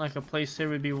like a place there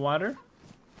would be water.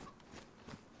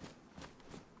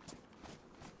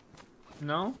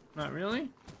 No, not really.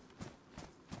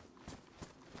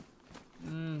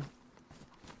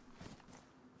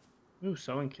 Ooh,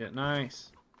 sewing kit,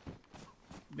 nice.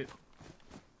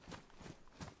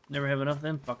 Never have enough of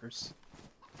them fuckers.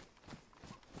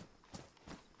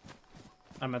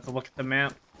 I'm gonna have to look at the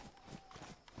map.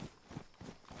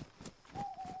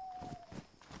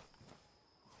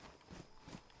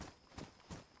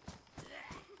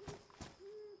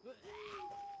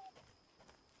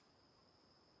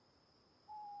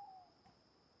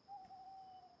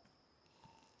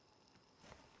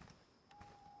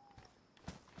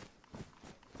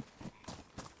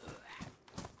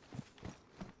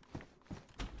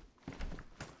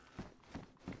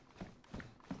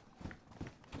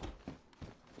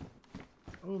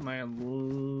 Oh, my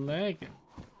leg.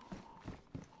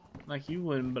 Like you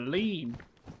wouldn't believe.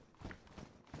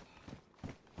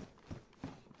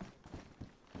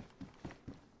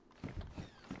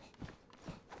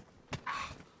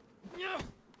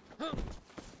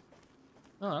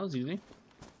 Oh, that was easy.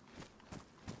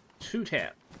 2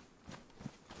 tap.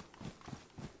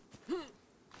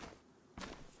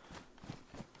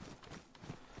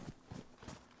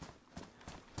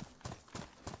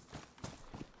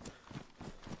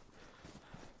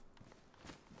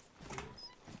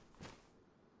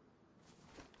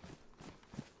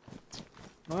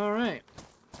 All right.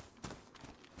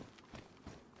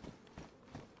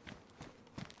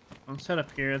 Let's head up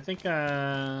here. I think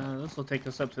this will take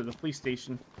us up to the police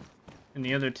station in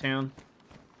the other town.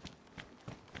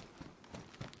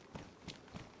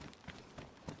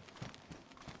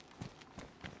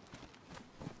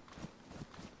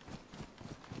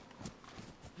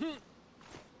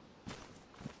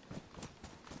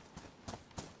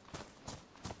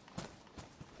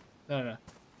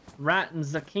 Rotten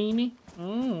zucchini.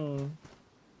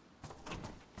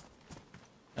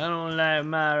 I don't like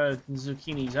my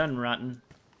zucchinis unrotten.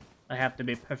 They have to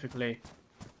be perfectly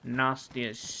nasty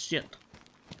as shit.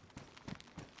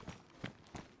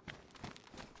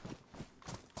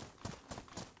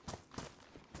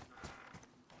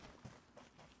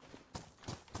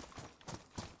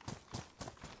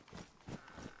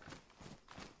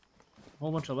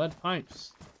 Whole bunch of lead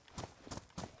pipes.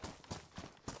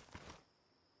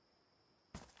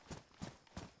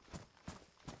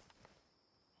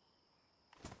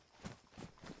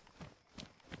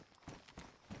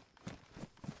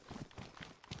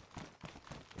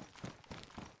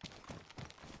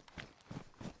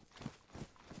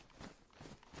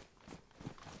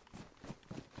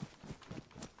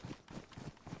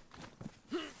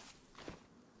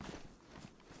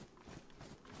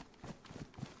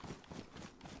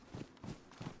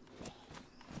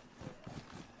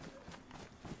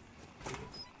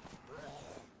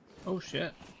 Oh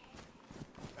shit.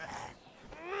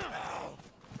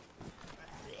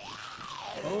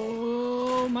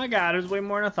 Oh my god, there's way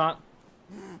more than I thought.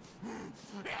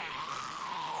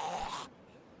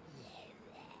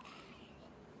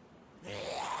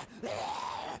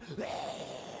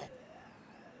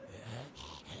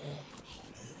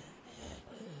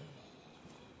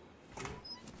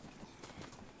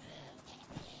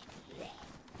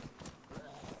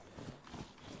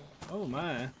 Oh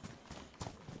my.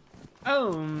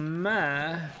 Oh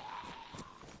my.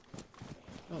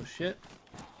 Oh shit.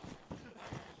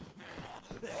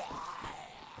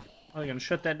 Are they gonna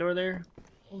shut that door there?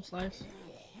 Oh, slice.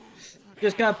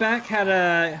 Just got back, had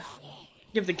to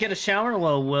give the kid a shower.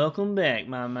 Well, welcome back,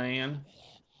 my man.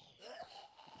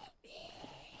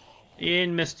 You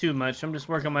didn't miss too much. I'm just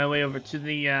working my way over to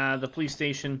the police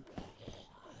station.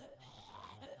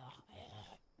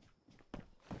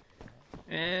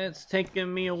 It's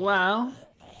taken me a while.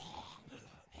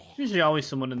 There's usually always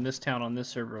someone in this town on this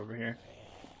server over here.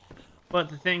 But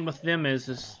the thing with them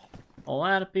is a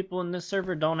lot of people in this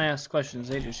server don't ask questions,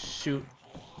 they just shoot.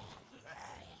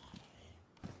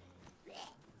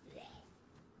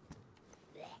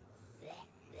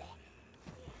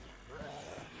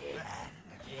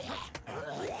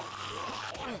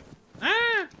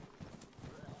 Ah!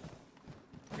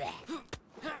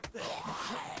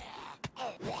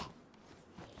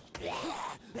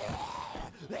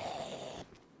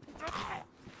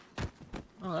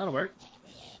 Oh, that'll work.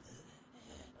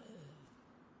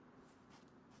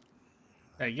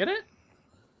 Did I get it?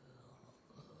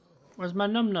 Where's my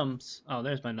num-nums? Oh,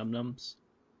 there's my num-nums.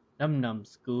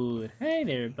 Num-nums, good. Hey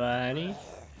there, buddy.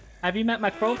 Have you met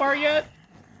my crowbar yet?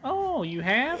 Oh, you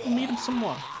have? We'll meet him some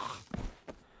more.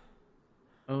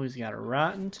 Oh, he's got a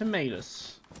rotten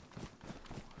tomatoes.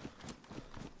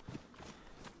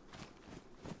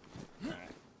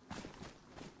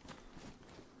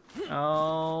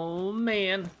 Oh,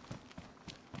 man.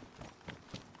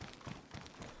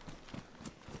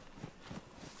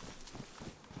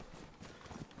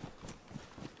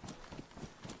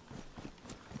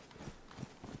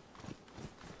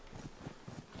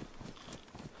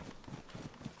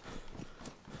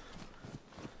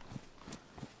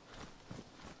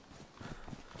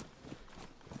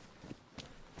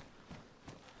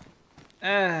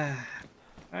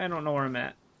 I don't know where I'm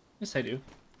at. Yes, I do.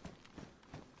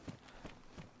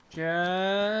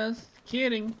 Just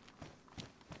kidding.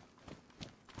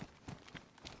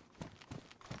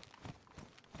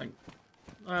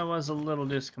 I was a little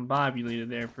discombobulated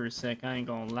there for a sec, I ain't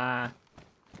gonna lie.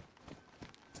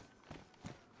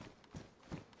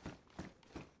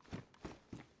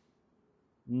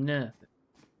 Nothing.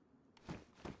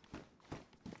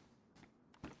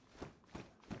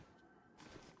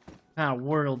 What kind of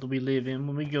world do we live in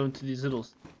when we go into these little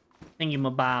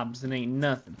thingamabobs and ain't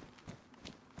nothing?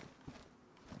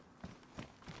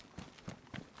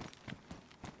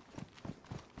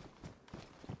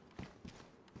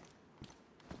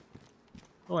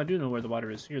 Oh, I do know where the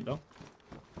water is here, though.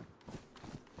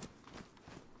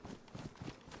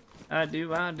 I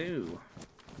do, I do.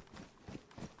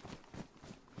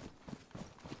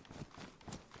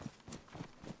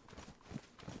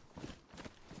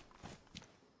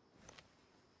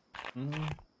 Mm.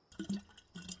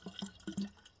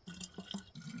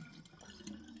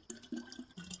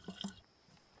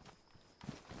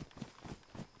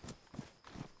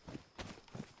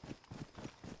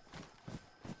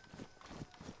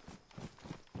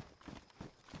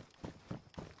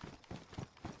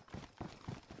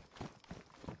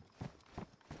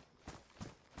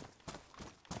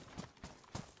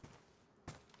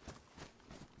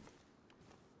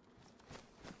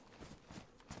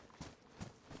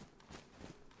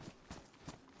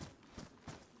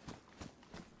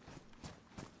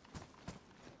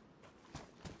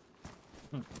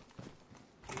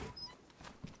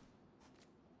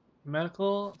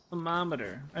 Medical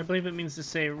thermometer. I believe it means to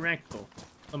say rectal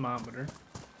thermometer.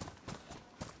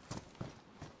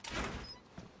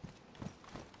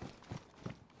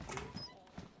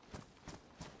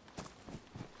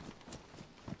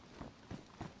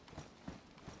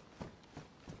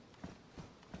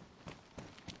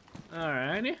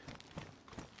 Alrighty.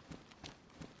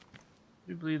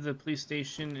 I believe the police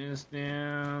station is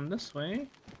down this way.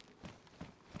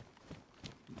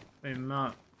 If I'm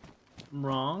not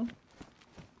wrong.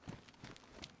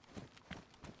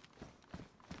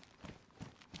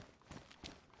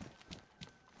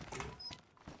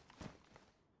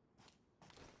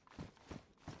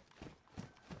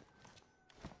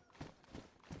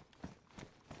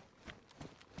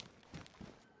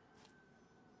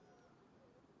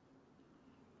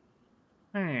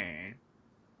 Hey.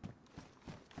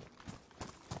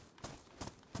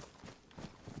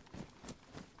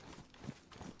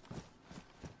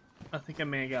 I think I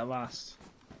may have got lost.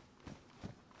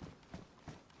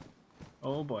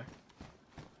 Oh boy.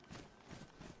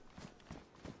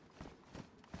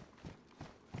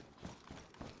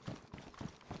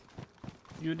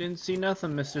 You didn't see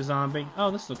nothing, Mr. Zombie.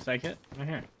 Oh, this looks like it. Right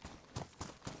here.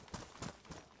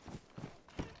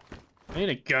 I need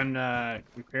a gun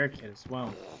repair kit as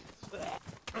well.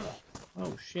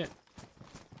 Oh shit.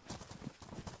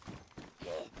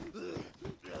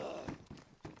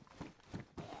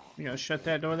 You gonna shut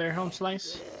that door there, Home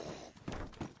Slice? Is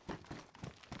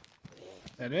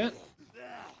that it?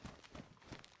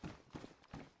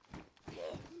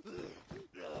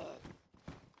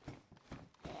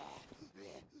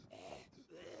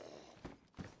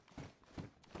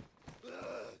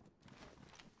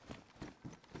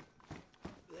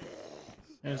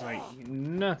 There's like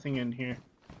nothing in here.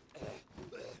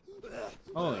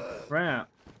 Holy crap.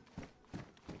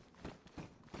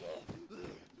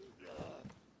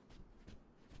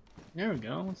 There we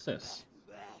go. What's this?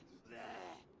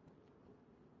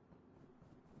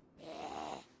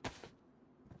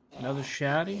 Another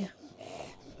shotty.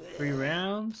 3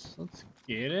 rounds. Let's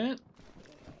get it.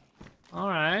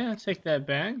 Alright, I'll take that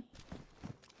back.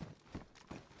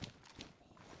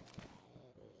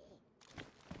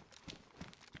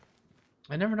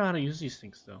 I never know how to use these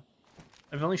things, though.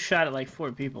 I've only shot at like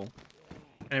 4 people.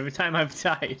 And every time I've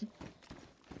died.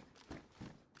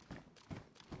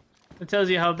 It tells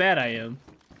you how bad I am.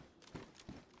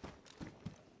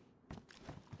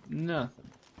 Nothing.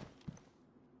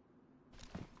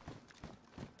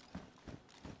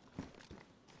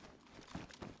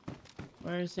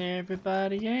 Where's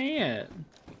everybody at?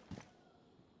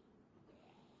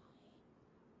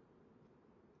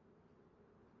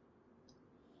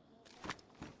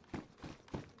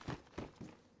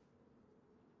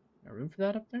 Got room for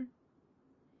that up there?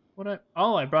 What?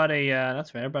 Oh, I brought a.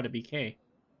 That's right. I brought a BK.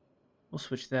 We'll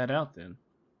switch that out then.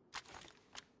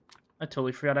 I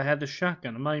totally forgot I had the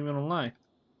shotgun. I'm not even gonna lie.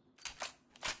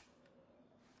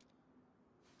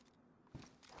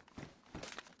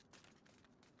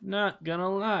 Not gonna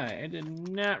lie. I did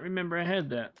not remember I had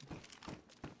that.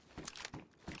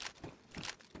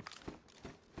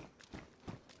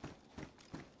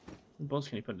 What bolts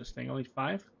can you put in this thing? Only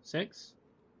 5? 6?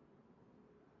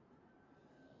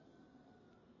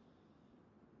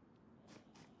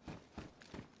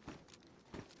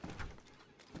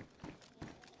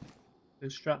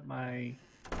 Just drop my.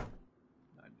 I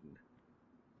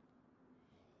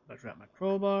drop my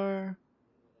crowbar.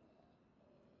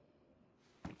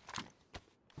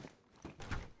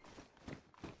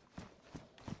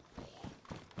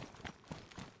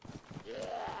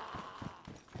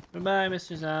 Goodbye,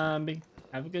 Mr. Zombie.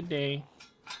 Have a good day.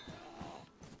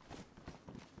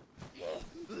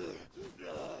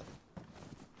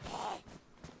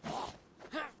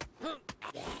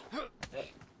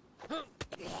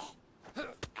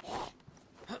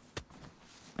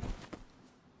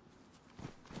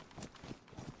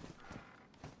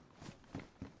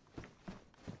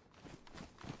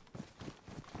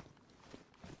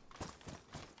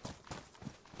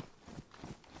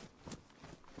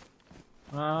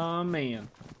 Oh man.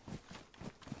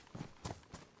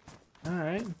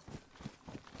 Alright. I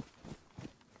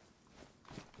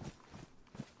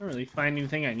don't really find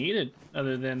anything I needed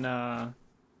other than a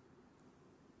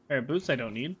pair of boots I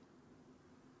don't need.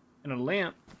 And a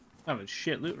lamp. I have a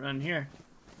shit loot run here.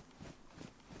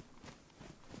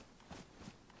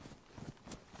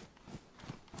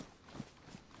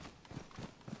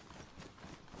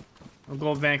 I'll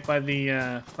go back by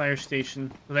the fire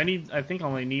station. But I think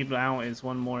all I need now is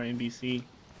one more NBC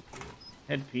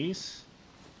headpiece.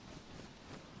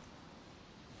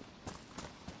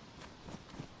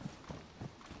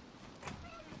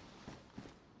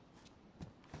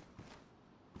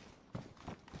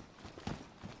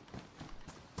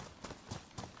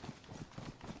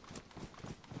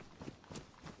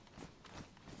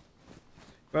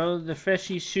 Bro, the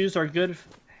freshy shoes are good.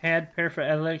 Had pair for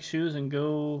athletic shoes and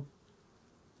go.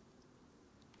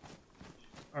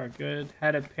 Are good.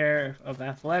 Had a pair of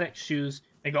athletic shoes.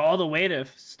 They go all the way to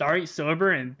Starry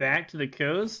Sober and back to the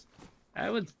coast.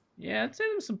 Yeah, I'd say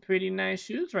them some pretty nice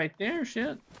shoes right there.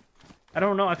 Shit. I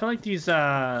don't know. I feel like these,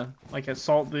 like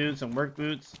assault boots and work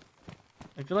boots,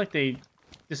 I feel like they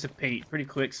dissipate pretty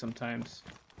quick sometimes.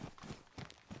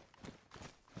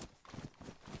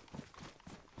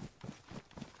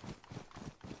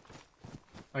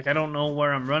 Like, I don't know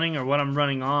where I'm running or what I'm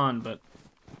running on, but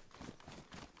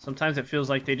sometimes it feels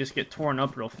like they just get torn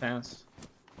up real fast.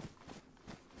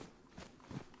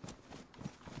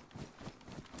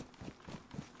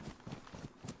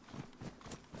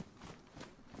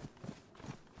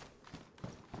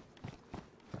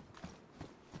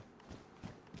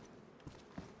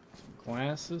 Some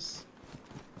glasses.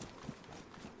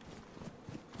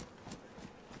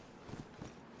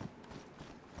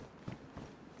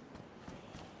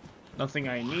 Nothing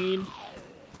I need.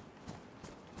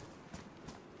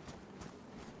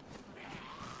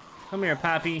 Come here,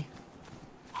 Pappy.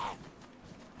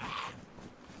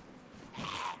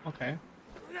 Okay.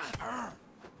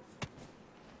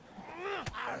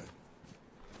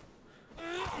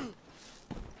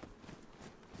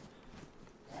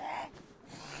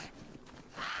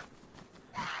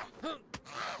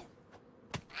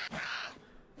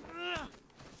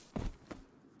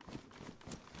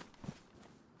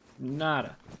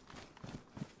 Nada.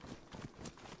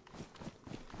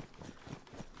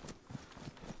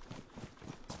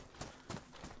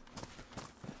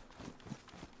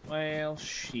 Well,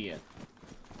 shit.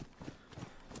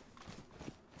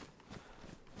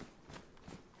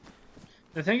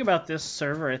 The thing about this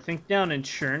server, I think down in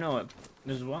Cherno,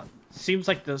 there's what seems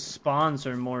like the spawns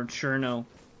are more Cherno.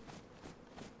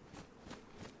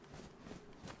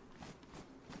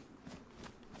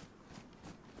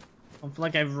 I feel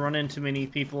like I've run into many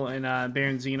people in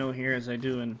Baronzino here as I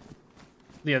do in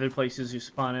the other places you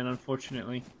spawn in,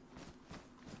 unfortunately.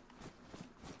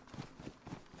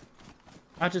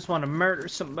 I just want to murder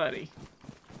somebody.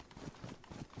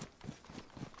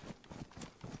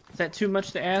 Is that too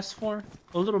much to ask for?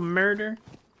 A little murder?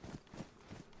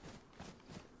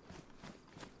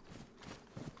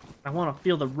 I want to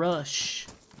feel the rush.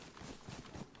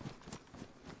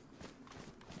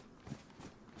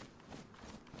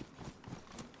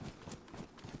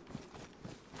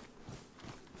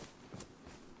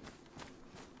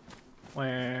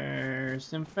 Where's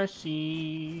them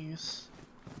freshies?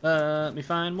 Let me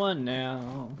find one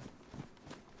now.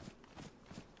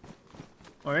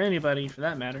 Or anybody, for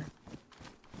that matter.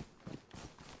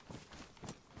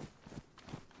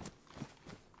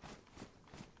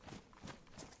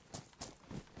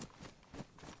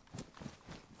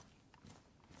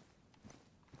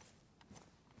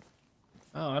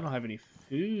 Oh, I don't have any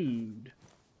food.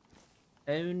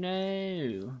 Oh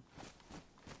no.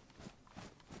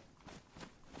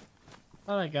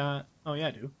 Thought I got... Oh yeah,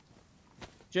 I do.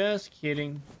 Just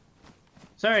kidding.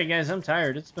 Sorry guys, I'm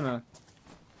tired. It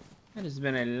has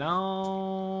been a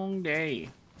long day.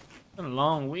 It's been a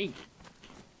long week.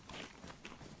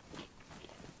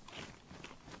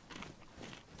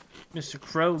 Mr.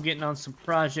 Crow getting on some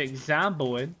Project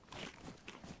Zomboid.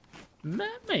 My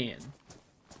man.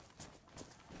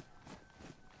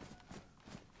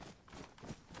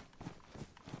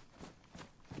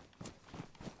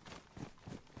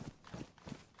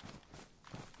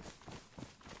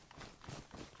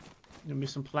 Gonna be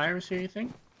some pliers here, you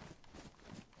think?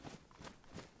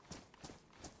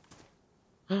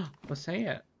 What's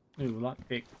that? Ooh,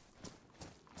 lockpick.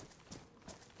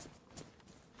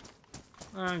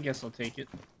 I guess I'll take it.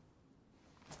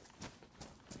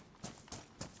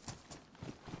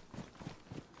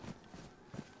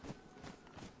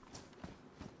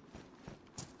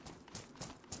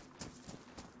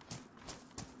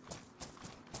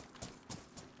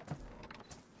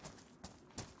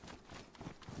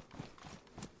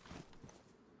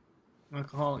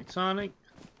 Alcoholic tonic.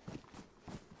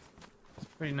 It's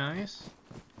pretty nice.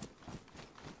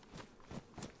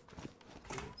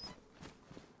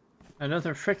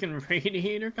 Another frickin'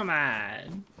 radiator? Come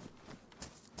on.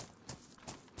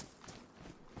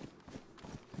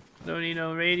 Don't need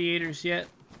no radiators yet.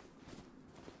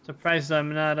 Surprised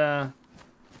I'm not,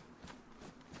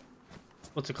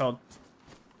 what's it called?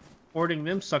 Hoarding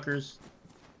them suckers.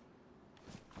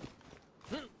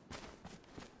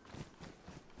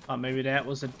 Thought maybe that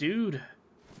was a dude.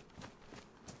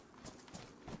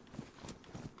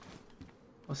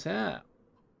 What's that?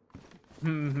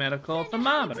 Medical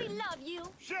thermometer. We love you.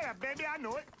 Yeah, baby, I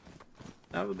know it.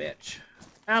 Son of a bitch.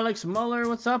 Alex Muller,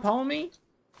 what's up, homie?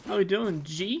 How we doing,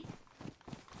 G?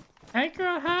 Hey,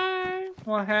 girl, hi.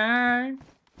 Well, hi.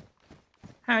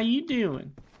 How you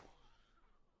doing?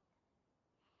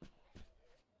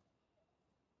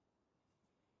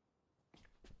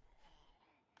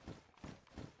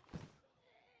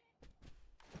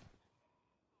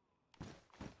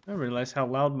 I realized how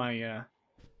loud my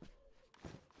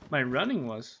my running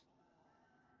was.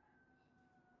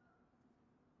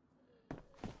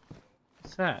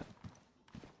 What's that?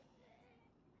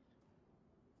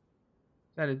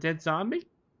 Is that a dead zombie?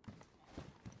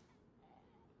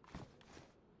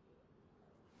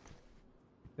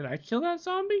 Did I kill that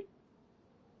zombie?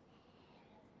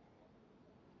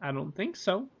 I don't think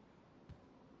so.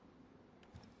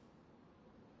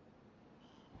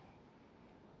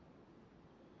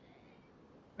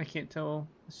 I can't tell.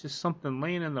 It's just something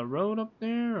laying in the road up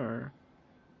there, or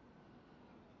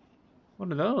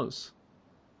what are those?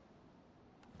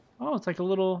 Oh, it's like a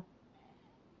little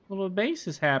base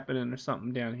is happening or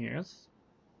something down here.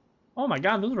 Oh my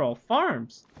god, those are all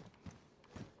farms.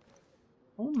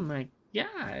 Oh my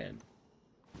god.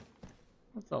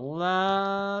 That's a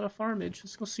lot of farmage.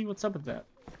 Let's go see what's up with that.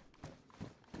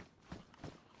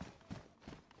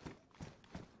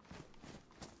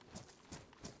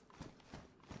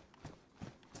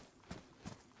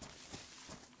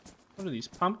 What are these,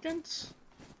 pumpkins?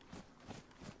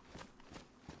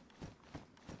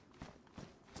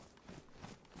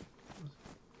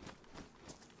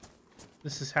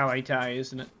 This is how I die,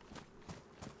 isn't it?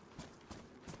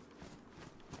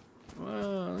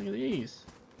 Whoa, look at these.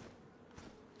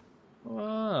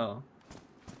 Whoa.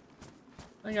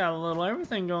 They got a little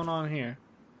everything going on here.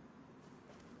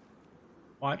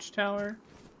 Watchtower.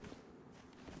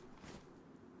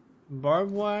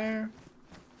 Barbed wire.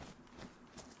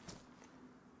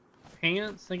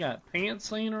 Pants. They got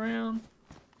pants laying around.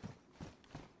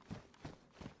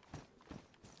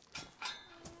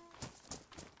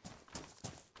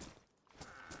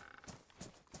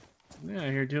 They're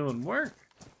out here doing work.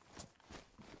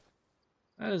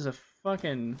 That is a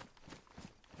fucking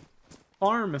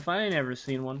farm if I ain't ever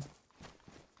seen one.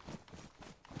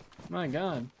 My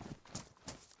god.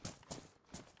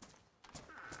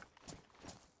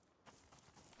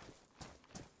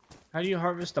 How do you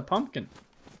harvest a pumpkin?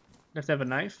 You have to have a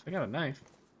knife? I got a knife.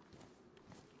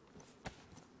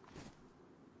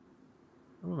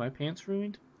 Oh, my pants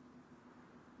ruined?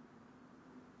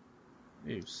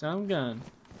 Ooh, some gun.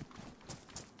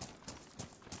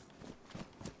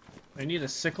 I need a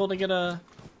sickle to get a...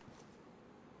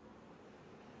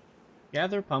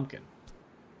 Gather pumpkin.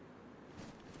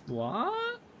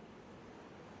 What?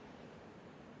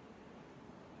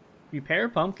 Prepare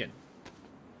pumpkin.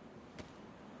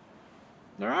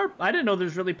 There are... I didn't know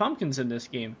there's really pumpkins in this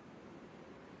game.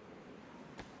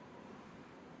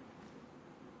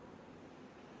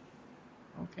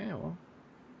 Okay, well.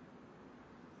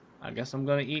 I guess I'm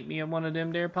gonna eat me one of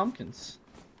them there pumpkins.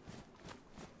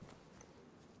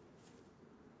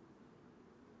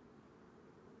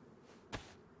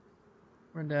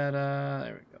 Where'd that,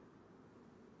 there we go.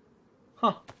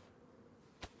 Huh.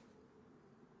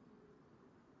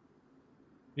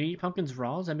 Do you eat pumpkins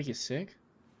raw? Does that make you sick?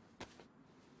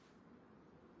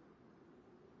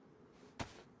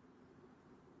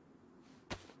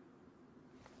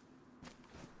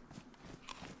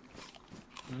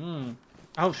 Mmm.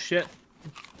 Oh, shit.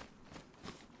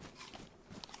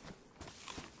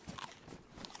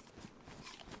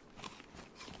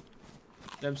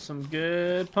 There's some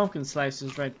good pumpkin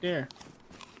slices right there.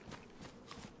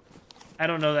 I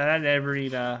don't know that I'd ever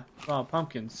eat raw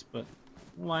pumpkins, but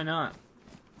why not?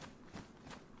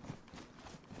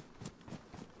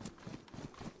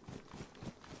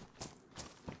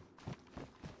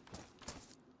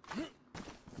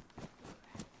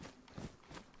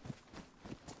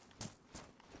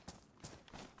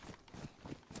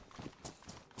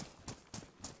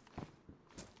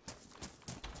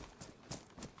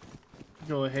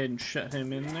 Go ahead and shut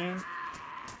him in there.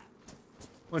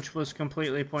 which was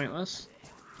completely pointless.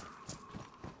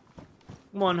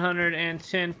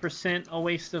 110% a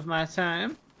waste of my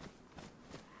time.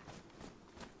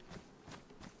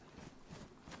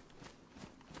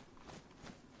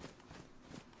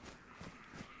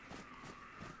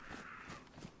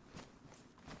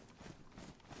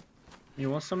 You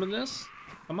want some of this?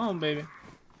 Come on, baby.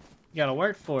 You gotta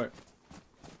work for it.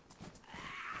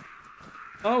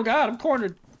 Oh god, I'm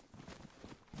cornered.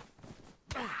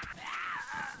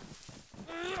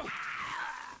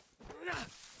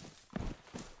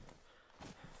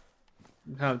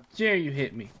 How dare you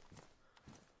hit me?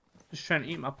 Just trying to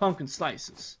eat my pumpkin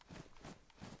slices.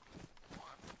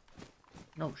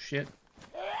 Oh shit.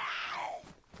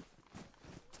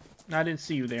 I didn't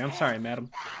see you there. I'm sorry, madam.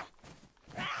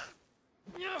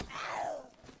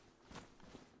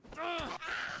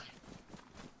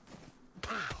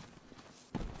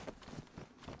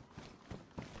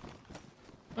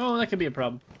 Oh, that could be a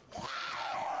problem.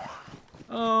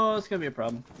 Oh, it's gonna be a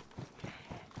problem.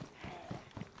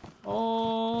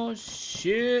 Oh,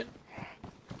 shit.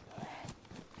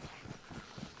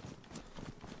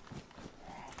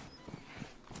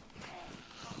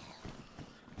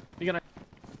 You gonna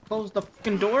close the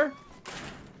fucking door?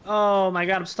 Oh my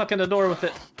god, I'm stuck in the door with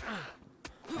it.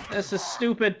 This is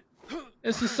stupid.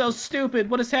 This is so stupid.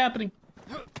 What is happening?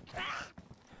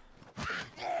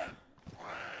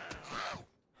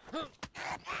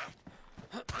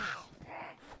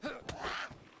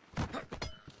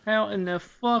 How in the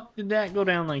fuck did that go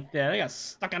down like that? I got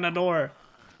stuck in the door.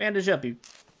 Bandage up, you.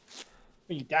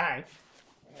 Or you die.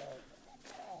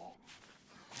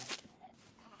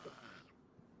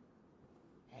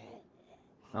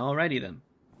 Alrighty then.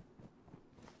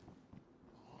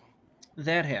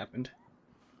 That happened.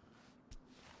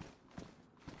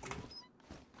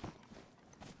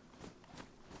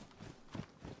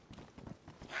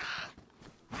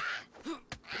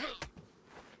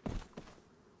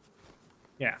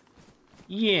 Yeah.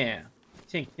 Yeah.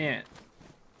 Take that.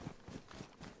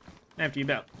 After you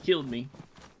about killed me.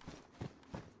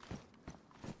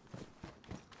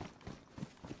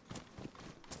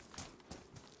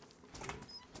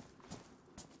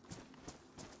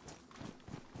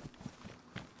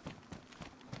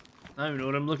 I don't even know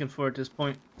what I'm looking for at this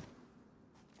point.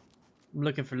 I'm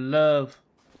looking for love.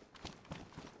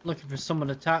 Looking for someone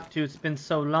to talk to. It's been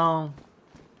so long.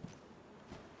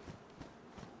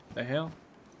 The hell?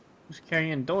 Who's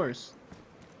carrying doors?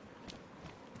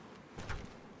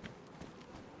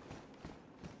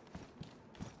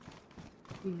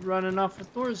 Who's running off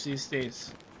with doors these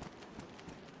days?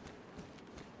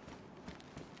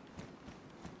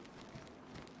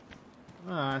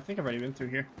 I think I've already been through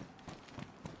here.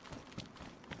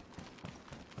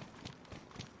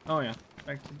 Oh yeah,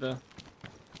 back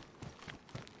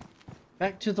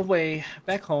to the way,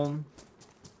 back home.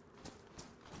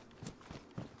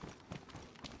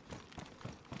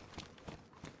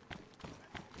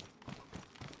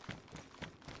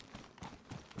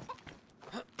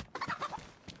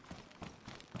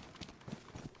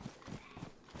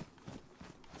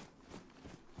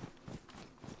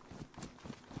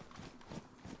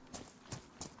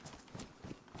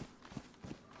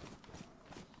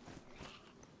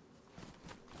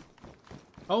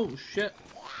 Oh shit.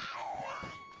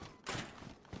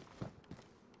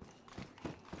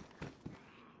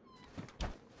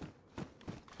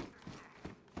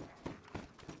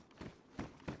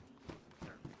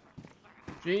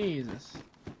 Jesus.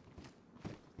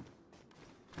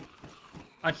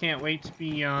 I can't wait to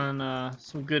be on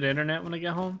some good internet when I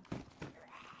get home.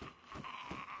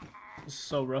 It's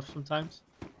so rough sometimes.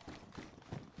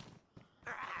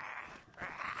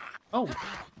 Oh.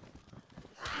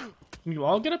 Can you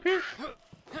all get up here?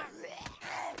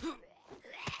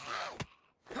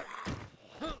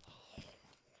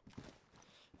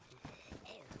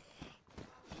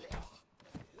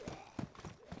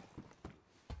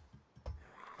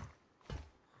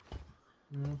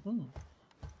 Mm-hmm.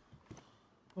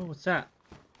 Oh, what's that?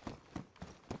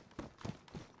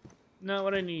 Not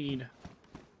what I need.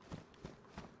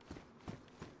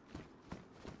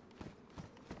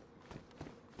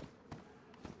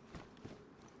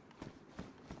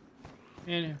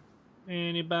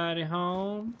 Anybody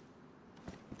home?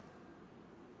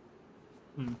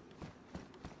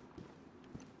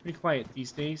 Pretty quiet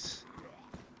these days.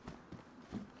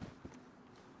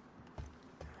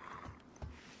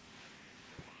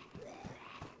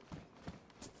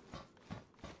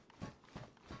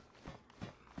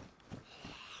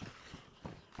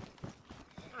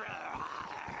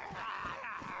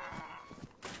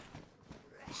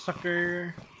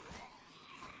 Sucker.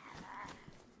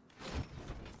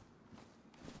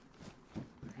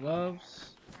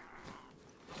 Gloves.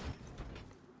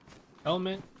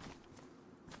 Helmet.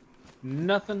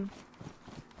 Nothing.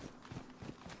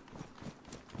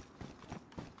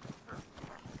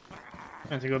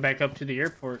 I have to go back up to the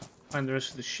airport, find the rest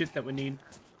of the shit that we need.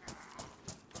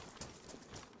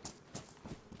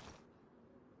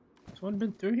 Has someone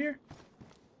been through here?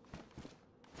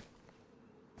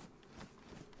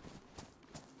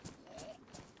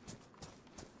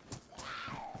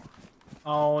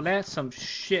 Oh, that's some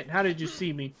shit. How did you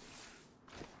see me?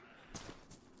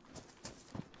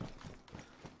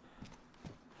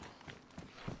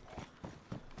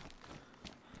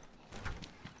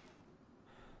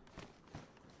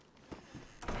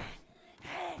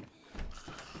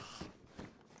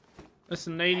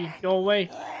 Listen, lady, go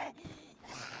away.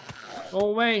 Go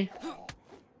away.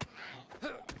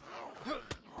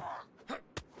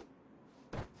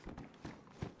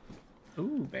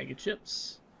 Ooh, bag of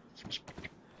chips.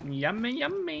 Yummy,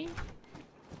 yummy.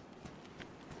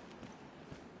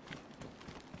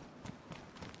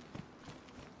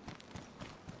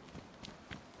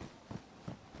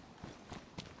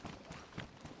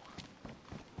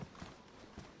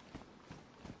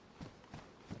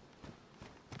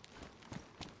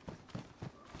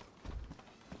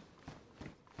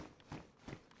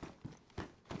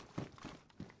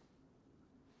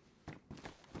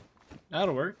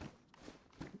 That'll work.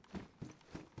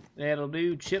 That'll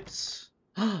do, chips.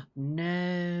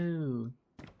 No.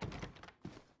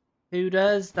 Who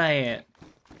does that?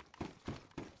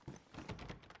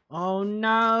 Oh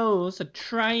no, it's a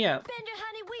trap. Bender,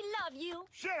 honey, we love you.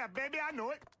 Shut up, baby, I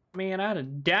know it. Man, I'd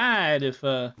have died if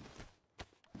that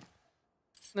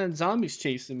zombie's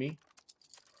chasing me.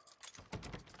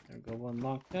 There we go,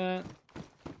 unlock that.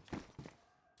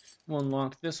 We'll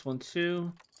unlock this one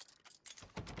too.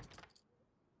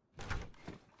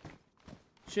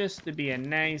 Just to be a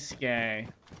nice guy.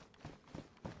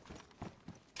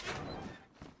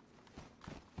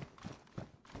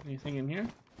 Anything in here?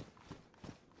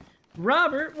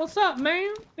 Robert, what's up,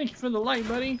 man? Thank you for the light,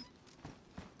 buddy.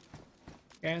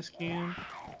 Gas can.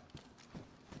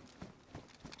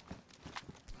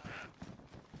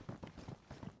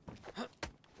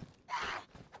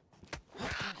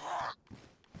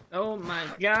 Oh my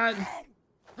god.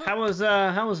 How was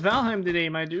Valheim today,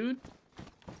 my dude?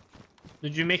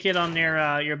 Did you make it on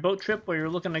your boat trip where you're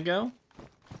looking to go?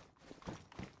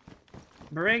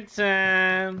 Break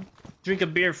time. Drink a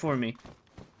beer for me.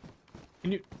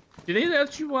 Can you? Do they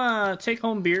let you take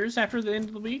home beers after the end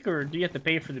of the week, or do you have to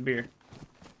pay for the beer?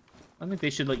 I think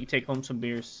they should let you take home some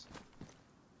beers,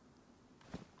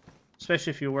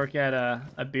 especially if you work at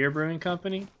a beer brewing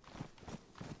company.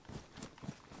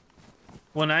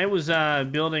 When I was we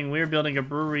were building a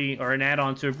brewery or an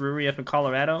add-on to a brewery up in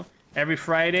Colorado. Every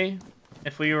Friday,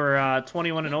 if we were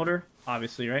 21 and older,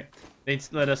 obviously, right? They'd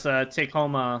let us take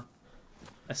home a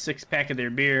 6-pack of their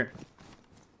beer.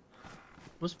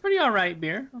 It was pretty alright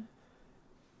beer.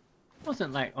 It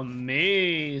wasn't like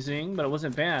amazing, but it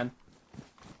wasn't bad.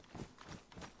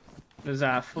 It was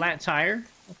a flat tire.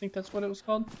 I think that's what it was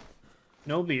called.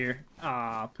 No beer.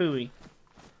 Ah, pooey.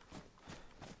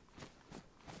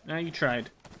 Now you tried.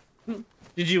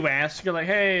 Did you ask? You're like,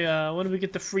 hey, when do we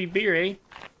get the free beer, eh?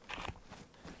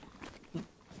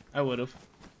 I would've.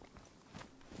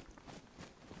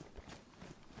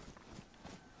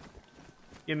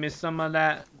 Give me some of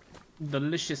that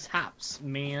delicious hops,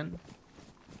 man.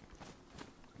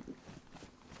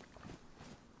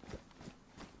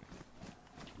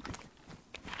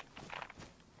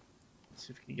 Let's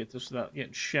see if we can get this without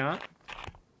getting shot.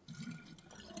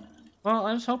 Well,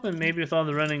 I was hoping maybe with all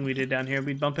the running we did down here,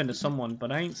 we'd bump into someone,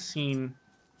 but I ain't seen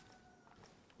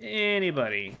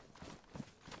anybody.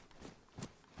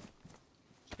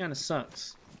 Kind of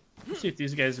sucks. Let's see if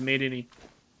these guys made any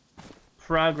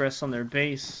progress on their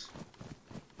base.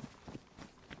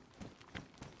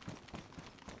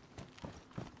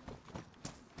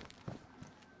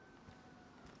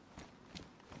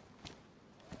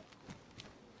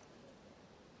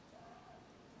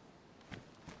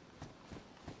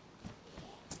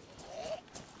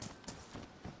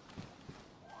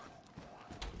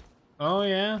 Oh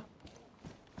yeah.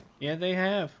 Yeah, they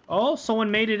have. Oh,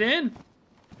 someone made it in.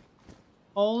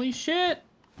 Holy shit!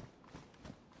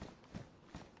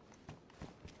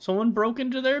 Someone broke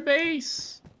into their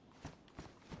base!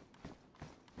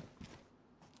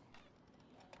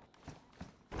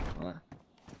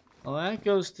 Well, that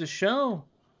goes to show.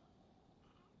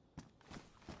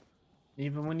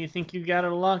 Even when you think you got it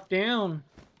locked down,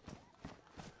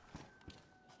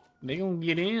 they gonna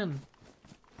get in.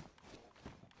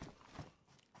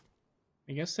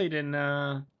 I guess they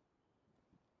didn't,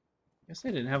 Guess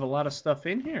they didn't have a lot of stuff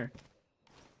in here.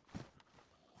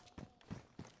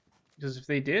 Because if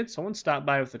they did, someone stopped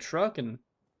by with a truck and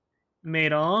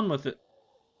made on with it.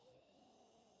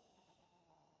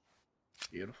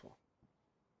 Beautiful.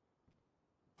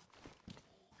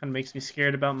 Kind of makes me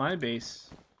scared about my base.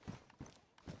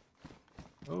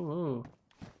 Oh.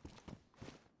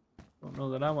 Don't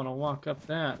know that I want to walk up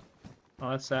that.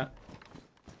 Oh, that's that.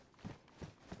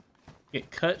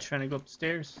 Get cut trying to go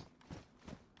upstairs.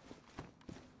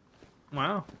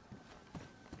 Wow.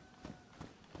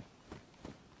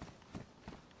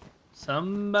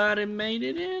 Somebody made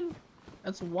it in?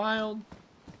 That's wild.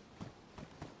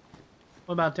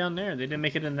 What about down there? They didn't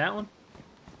make it in that one?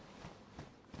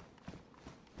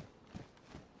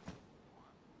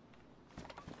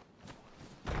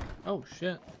 Oh,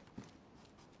 shit.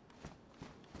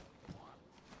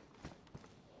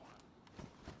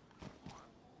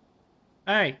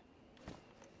 Hey!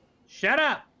 Shut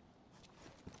up!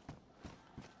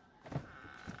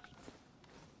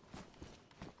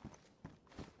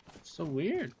 So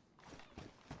weird.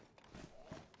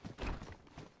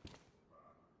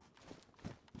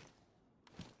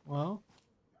 Well,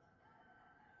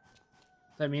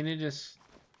 I mean, it just...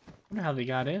 I wonder how they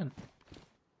got in.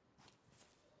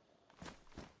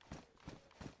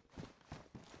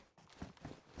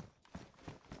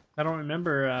 I don't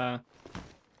remember,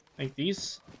 like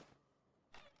these...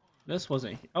 This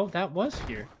wasn't... Oh, that was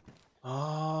here.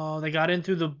 Oh, they got in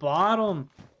through the bottom.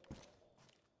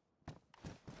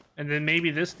 And then maybe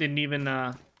this didn't even,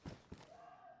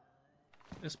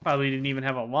 this probably didn't even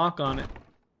have a lock on it.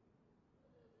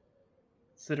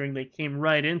 Considering they came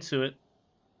right into it.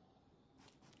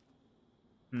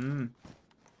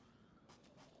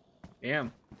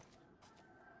 Damn.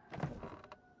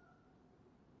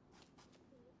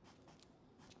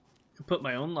 Could put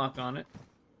my own lock on it.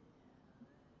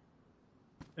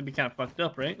 That'd be kind of fucked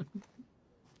up, right?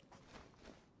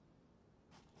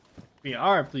 We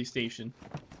are a police station.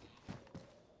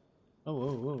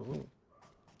 Oh.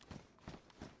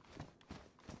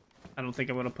 I don't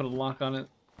think I'm gonna put a lock on it.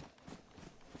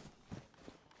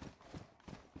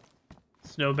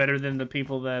 It's no better than the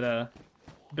people that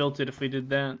built it if we did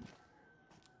that.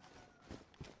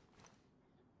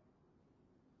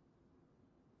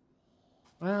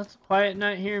 Well, it's a quiet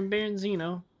night here in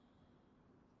Benzino.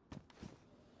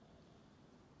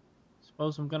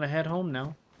 Suppose I'm gonna head home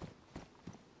now.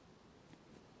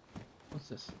 What's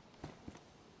this?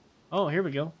 Oh, here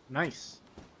we go. Nice.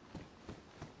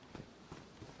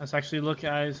 I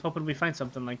was hoping we find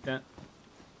something like that.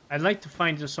 I'd like to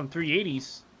find just some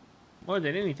 380s. More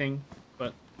than anything,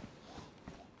 but...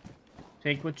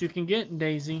 Take what you can get,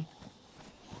 Daisy.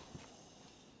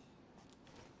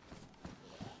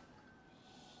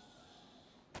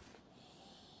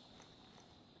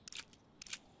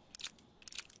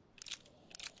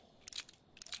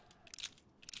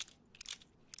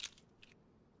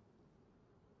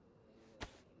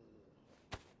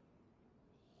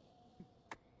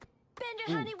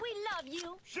 Bender, honey, we love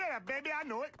you. Shut up, baby, I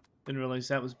know it. Didn't realize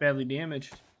that was badly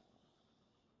damaged.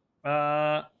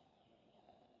 Oh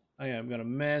yeah, I'm gonna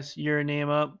mess your name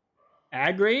up.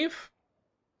 Agrave?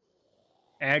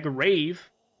 Agrave?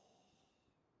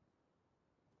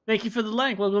 Thank you for the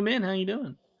like. Welcome in. How you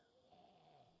doing?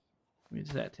 How many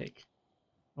does that take?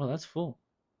 Oh, that's full.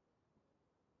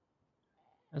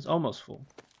 That's almost full.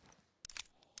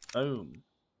 Boom.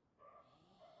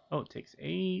 Oh, it takes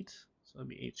 8. So that'll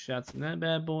be 8 shots in that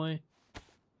bad boy.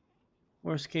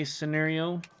 Worst case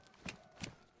scenario.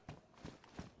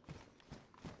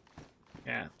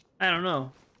 Yeah. I don't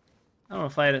know. I don't know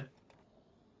if I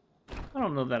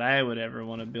don't know that I would ever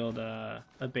want to build a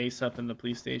base up in the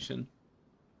police station.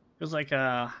 It was like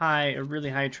a really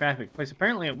high traffic place.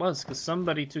 Apparently it was, because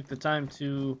somebody took the time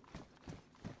to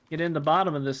get in the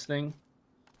bottom of this thing.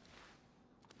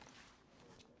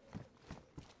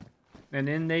 And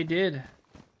then they did.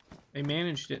 They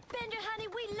managed it. Bender, honey,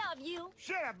 we love you.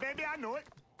 Shut up, baby, I know it.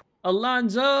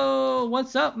 Alonzo,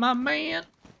 what's up, my man?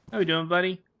 How you doing,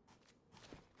 buddy?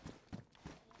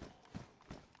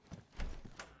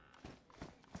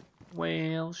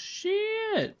 Well,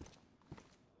 shit.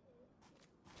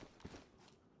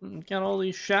 Got all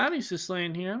these shotties just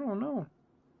laying here. I don't know.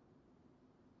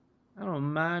 I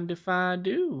don't mind if I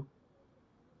do.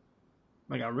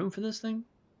 I got room for this thing?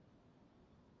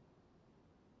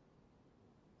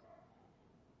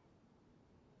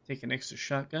 Take an extra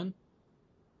shotgun.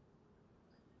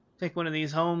 Take one of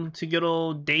these home to good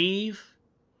old Dave.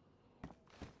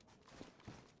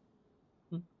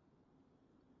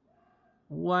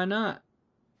 Why not?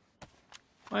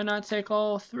 Why not take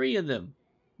all 3 of them?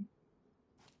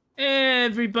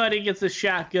 Everybody gets a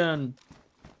shotgun.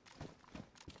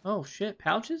 Oh shit,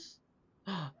 pouches?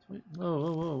 Whoa,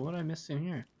 whoa, whoa, what am I missing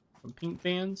here? Some pink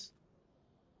bands?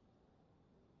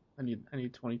 I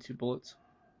need 22 bullets.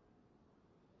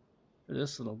 For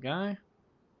this little guy.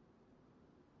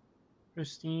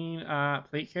 Pristine,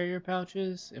 plate carrier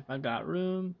pouches, if I got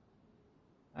room.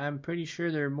 I'm pretty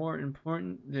sure they're more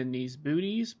important than these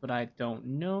booties, but I don't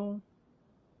know.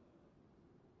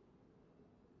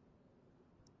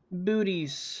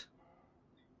 Booties.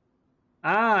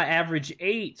 Ah, average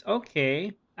 8.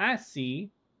 Okay, I see.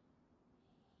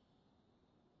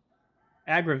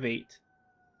 Aggravate.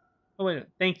 Oh, wait,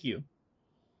 thank you.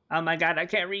 Oh my god, I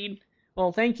can't read.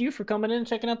 Well, thank you for coming in and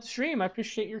checking out the stream. I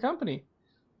appreciate your company.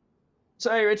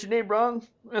 Sorry, I wrote your name wrong.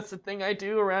 That's the thing I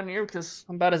do around here because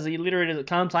I'm about as illiterate as it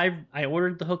comes. I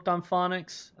ordered the Hooked on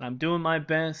Phonics, and I'm doing my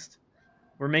best.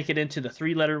 We're making it into the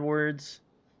 3-letter words.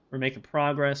 We're making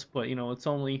progress, but you know it's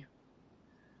only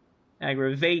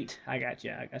aggravate. I got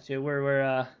you.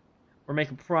 We're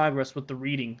making progress with the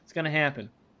reading. It's gonna happen.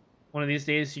 One of these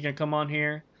days you're gonna come on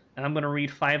here, and I'm gonna read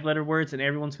 5-letter words, and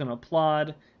everyone's gonna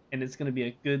applaud, and it's gonna be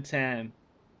a good time.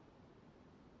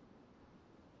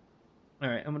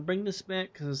 Alright, I'm gonna bring this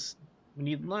back because we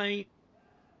need light.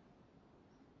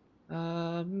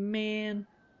 Man.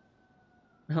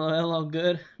 Hello,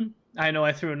 good. I know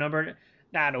I threw a number.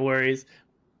 Nah, no worries.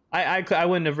 I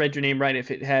wouldn't have read your name right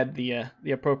if it had the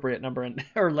appropriate number in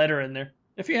or letter in there.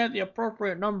 If you had the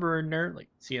appropriate number in there, like,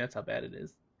 see, that's how bad it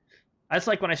is. That's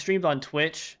like when I streamed on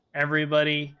Twitch.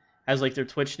 Everybody has like their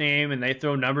Twitch name and they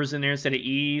throw numbers in there instead of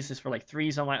E's. It's for like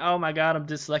 3s. I'm like, oh my god, I'm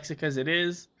dyslexic as it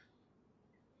is.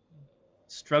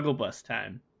 Struggle bus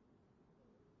time.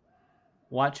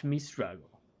 Watch me struggle.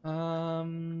 I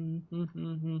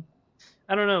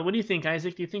don't know. What do you think,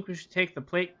 Isaac? Do you think we should take the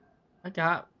plate? I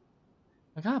got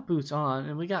boots on,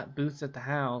 and we got boots at the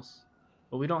house,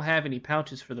 but we don't have any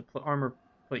pouches for the armor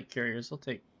plate carriers.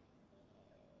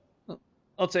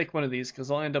 I'll take one of these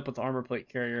because I'll end up with the armor plate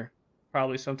carrier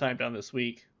probably sometime down this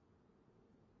week,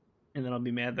 and then I'll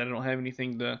be mad that I don't have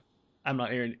anything to. I'm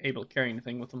not able to carry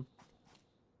anything with them.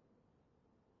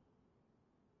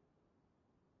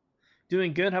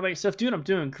 Doing good. How about yourself, dude? I'm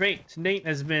doing great. Tonight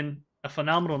has been a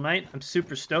phenomenal night. I'm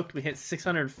super stoked. We hit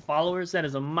 600 followers. That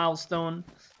is a milestone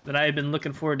that I have been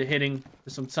looking forward to hitting for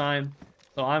some time.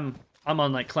 So I'm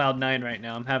on like cloud 9 right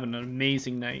now. I'm having an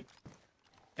amazing night.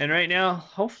 And right now,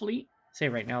 hopefully, say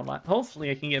right now a lot.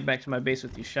 Hopefully, I can get back to my base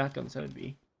with these shotguns. That would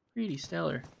be pretty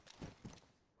stellar.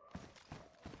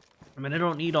 I mean, I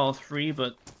don't need all 3,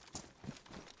 but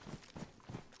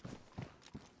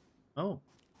oh.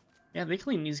 Yeah, they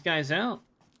clean these guys out.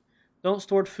 Don't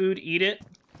store food, eat it.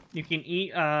 You can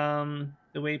eat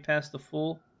the way past the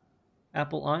full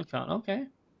Apple icon. Okay,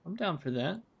 I'm down for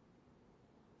that.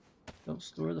 Don't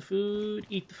store the food,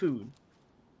 eat the food.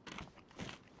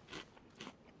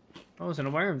 I wasn't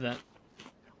aware of that.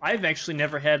 I've actually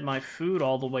never had my food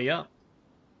all the way up.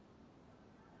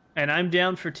 And I'm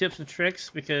down for tips and tricks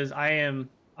because I'm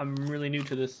really new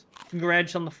to this.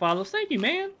 Congrats on the follows. Thank you,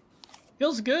 man.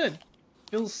 Feels good.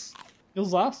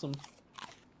 Feels awesome.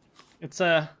 It's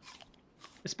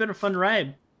been a fun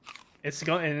ride. It's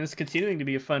continuing to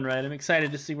be a fun ride. I'm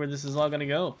excited to see where this is all gonna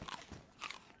go.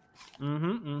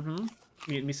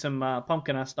 Get me some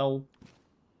pumpkin I stole.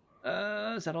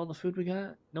 Is that all the food we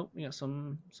got? Nope, we got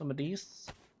some of these.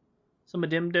 Some of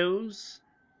them doughs.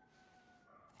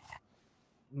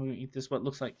 I'm gonna eat this what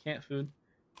looks like cat food.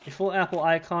 A full Apple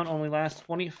icon only lasts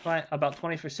about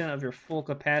 20% of your full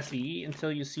capacity. Eat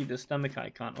until you see the stomach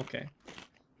icon. Okay.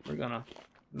 We're gonna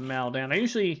mow down. I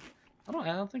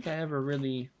don't think I ever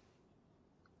really...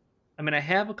 I mean, I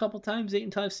have a couple times ate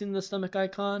until I've seen the stomach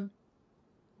icon,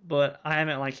 but I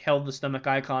haven't, like, held the stomach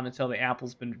icon until the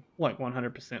apple's been, like,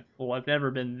 100% full. I've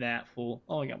never been that full.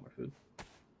 Oh, I got more food.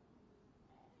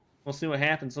 We'll see what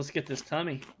happens. Let's get this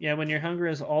tummy. Yeah, when your hunger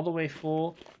is all the way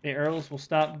full, the arrows will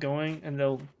stop going and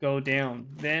they'll go down.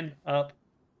 Then up,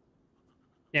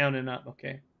 down and up.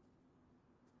 Okay.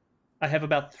 I have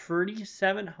about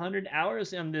 3,700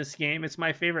 hours in this game. It's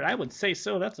my favorite. I would say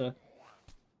so. That's a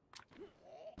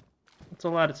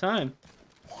lot of time.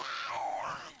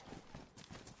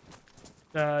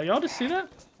 Y'all just see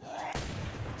that?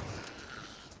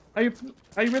 Are you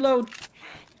reload?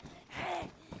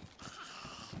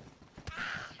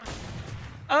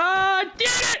 I did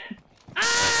it!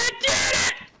 I did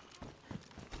it!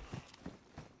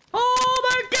 Oh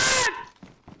my god!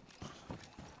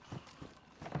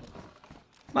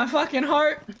 My fucking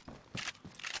heart.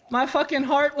 My fucking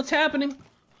heart, what's happening?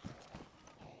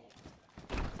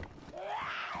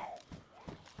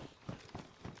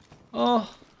 Oh.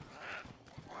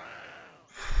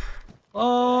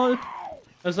 Oh,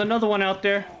 there's another one out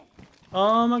there.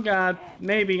 Oh my god.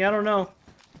 Maybe, I don't know.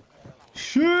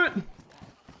 Shit!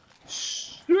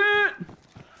 Shit!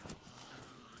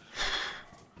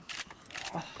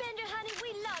 Bender, honey,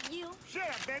 we love you.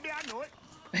 Yeah, baby, I know it.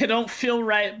 It don't feel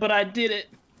right, but I did it.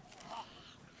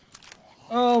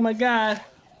 Oh my god.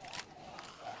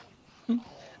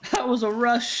 That was a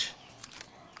rush.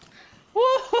 Woo!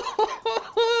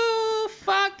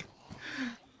 Fuck!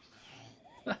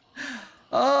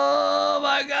 Oh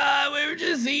my god, we were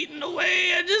just eating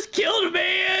away. I just killed a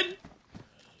man.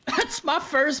 That's my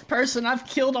first person I've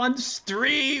killed on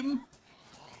stream.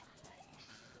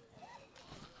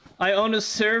 I own a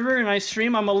server and I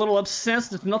stream. I'm a little obsessed.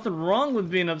 There's nothing wrong with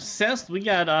being obsessed. I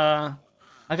got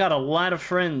a lot of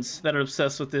friends that are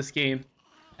obsessed with this game.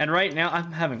 And right now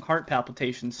I'm having heart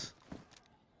palpitations.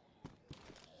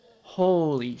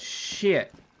 Holy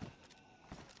shit.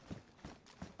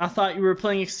 I thought you were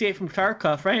playing Escape from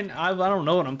Tarkov, right? I don't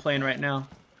know what I'm playing right now.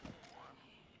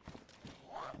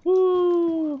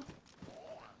 Woo!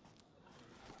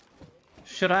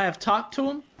 Should I have talked to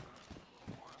him?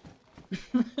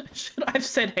 Should I have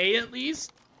said hey at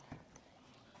least?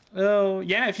 Oh,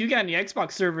 yeah, if you got any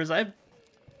Xbox servers, I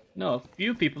know a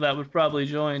few people that would probably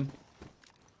join.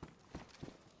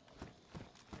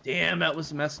 Damn, that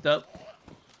was messed up.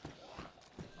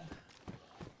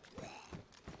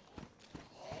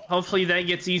 Hopefully that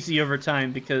gets easy over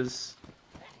time, because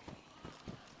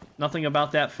nothing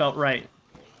about that felt right.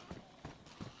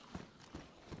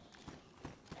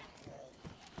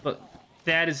 But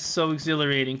that is so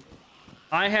exhilarating.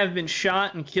 I have been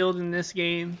shot and killed in this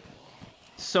game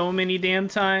so many damn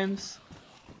times.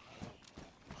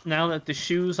 Now that the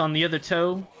shoe's on the other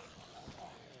toe,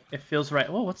 it feels right.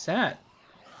 Oh, what's that?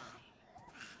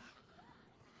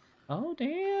 Oh,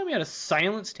 damn, he had a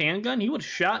silenced handgun? He would have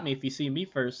shot me if he seen me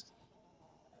first.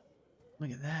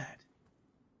 Look at that.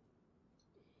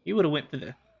 He would have went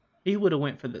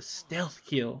for the stealth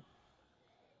kill.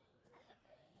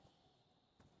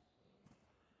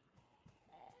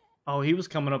 Oh, he was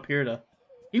coming up here to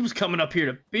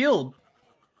build.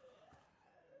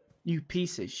 You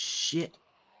piece of shit.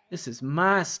 This is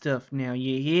my stuff now,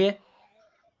 you hear?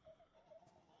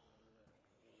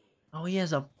 Oh, he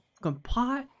has a fucking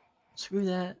pot? Screw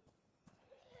that.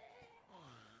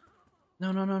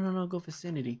 No, go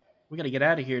vicinity. We gotta get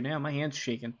out of here now. My hand's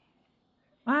shaking.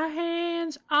 My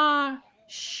hands are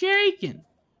shaking.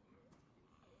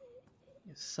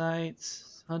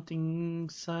 Sights, hunting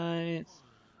sights.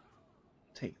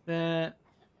 Take that.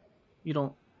 You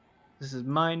don't. This is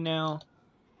mine now.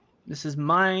 This is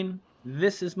mine.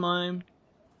 This is mine.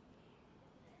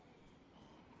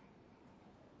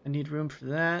 I need room for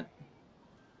that.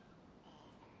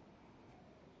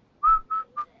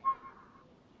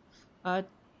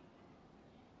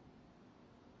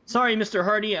 Sorry, Mr.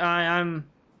 Hardy. I'm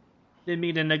didn't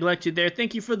mean to neglect you there.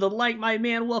 Thank you for the like, my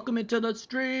man. Welcome into the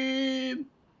stream.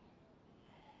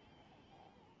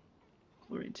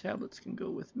 Chlorine tablets can go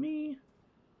with me.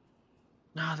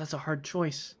 Ah, that's a hard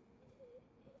choice.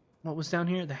 What was down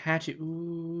here? The hatchet.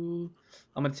 Ooh.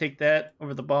 I'm gonna take that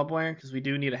over the barbed wire because we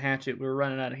do need a hatchet. We're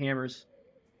running out of hammers.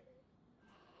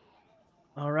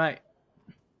 All right.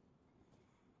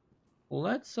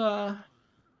 Let's what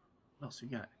else we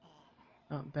got?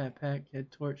 Oh, backpack, head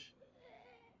torch,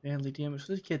 badly damaged.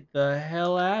 Let's get the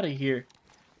hell out of here.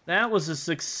 That was a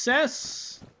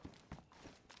success.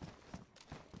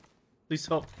 Please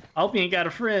hope. I hope he ain't got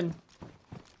a friend.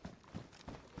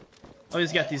 Oh,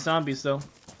 he's got these zombies though.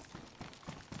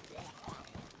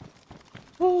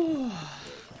 Ooh.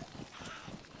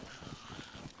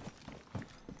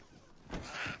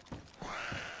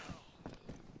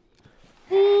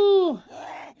 Ooh.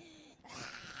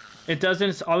 It doesn't.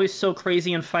 It's always so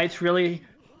crazy in fights, really.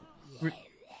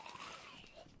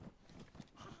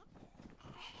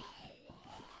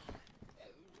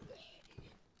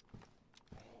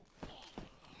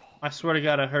 I swear to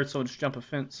God, I heard someone just jump a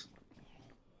fence.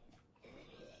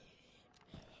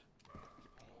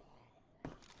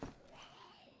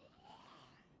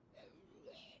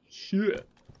 Shit.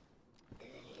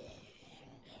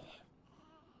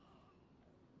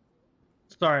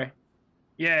 Sorry.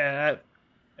 Yeah,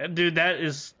 dude, that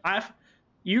is...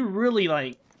 You really,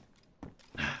 like...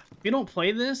 If you don't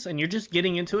play this and you're just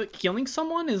getting into it, killing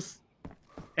someone is...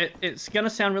 It's gonna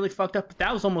sound really fucked up, but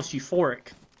that was almost euphoric.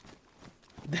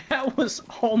 That was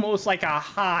almost like a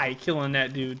high, killing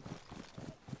that dude.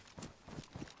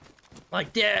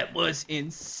 Like, that was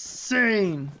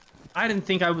insane. I didn't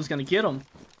think I was gonna get him.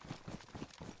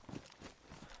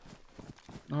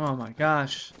 Oh my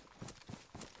gosh.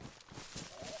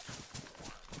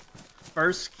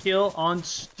 First kill on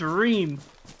stream.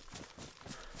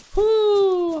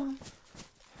 Whoo!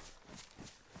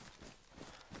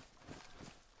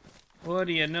 What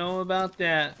do you know about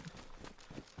that?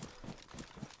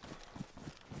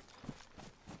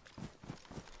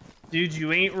 Dude,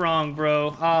 you ain't wrong,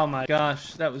 bro. Oh my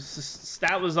gosh, that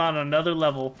was on another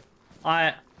level.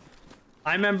 I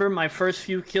remember my first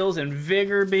few kills and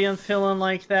Vigor being feeling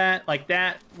like that. Like,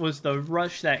 that was the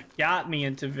rush that got me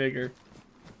into Vigor.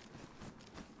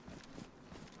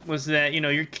 Was that, you know,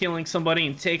 you're killing somebody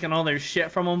and taking all their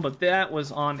shit from them, but that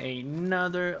was on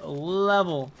another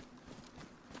level.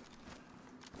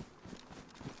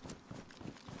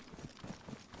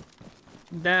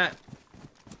 That...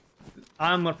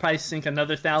 I'm gonna probably sink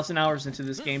another 1,000 hours into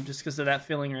this game just because of that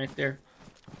feeling right there.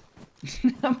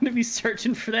 I'm gonna be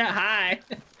searching for that high.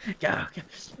 Can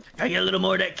I get a little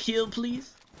more of that kill,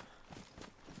 please?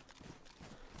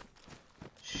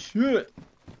 Shit.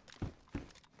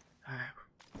 Alright.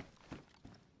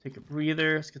 Take a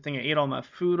breather. It's a good thing I ate all my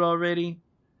food already.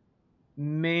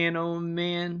 Man, oh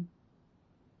man.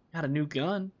 Got a new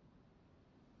gun.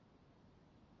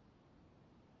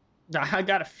 I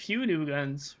got a few new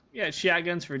guns. Yeah,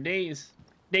 shotguns for days.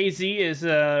 DayZ is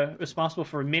responsible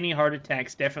for many heart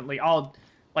attacks, definitely.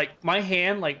 Like, my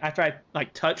hand, like, after I,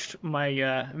 like, touched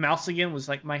my mouse again, was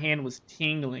like, my hand was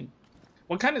tingling.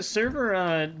 What kind of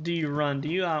server do you run? Do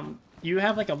you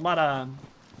have, like, a lot of...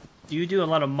 Do you do a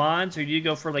lot of mods, or do you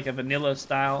go for, like, a vanilla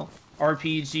style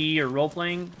RPG or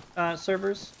role-playing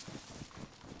servers?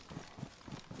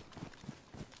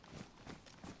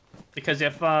 Because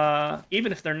if,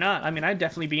 even if they're not, I mean, I'd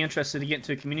definitely be interested to get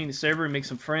into a community server and make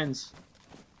some friends.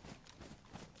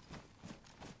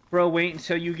 Bro, wait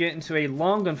until you get into a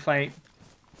long gun fight.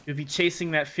 You'll be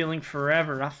chasing that feeling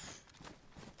forever.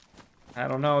 I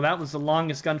don't know, that was the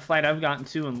longest gunfight I've gotten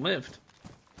to and lived.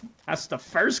 That's the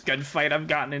first gunfight I've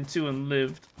gotten into and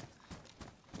lived.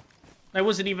 That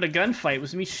wasn't even a gunfight, it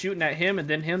was me shooting at him and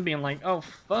then him being like, oh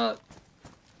fuck.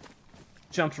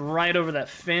 Jumped right over that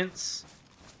fence.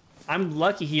 I'm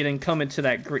lucky he didn't come into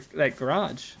that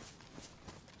garage.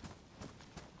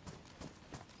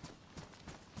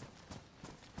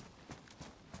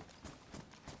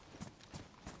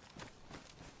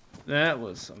 That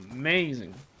was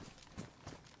amazing.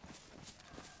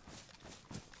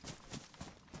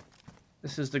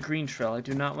 This is the green trail. I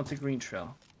do not want the green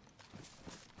trail.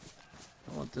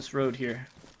 I want this road here.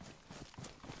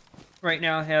 Right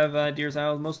now I have Deer's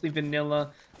Isle, mostly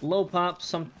vanilla, low pop,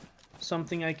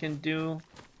 something I can do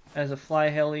as a fly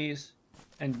helis,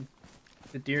 and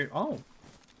the deer. Oh,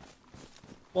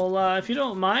 well, if you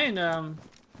don't mind,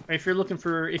 if you're looking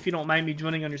for, if you don't mind me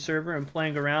joining on your server and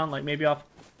playing around, like maybe off,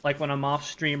 like when I'm off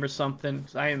stream or something,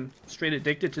 'cause I am straight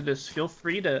addicted to this. Feel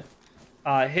free to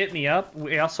hit me up.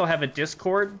 We also have a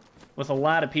Discord with a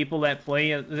lot of people that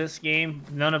play this game.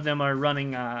 None of them are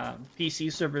running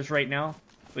PC servers right now,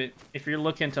 but if you're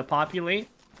looking to populate,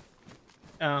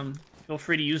 feel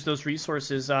free to use those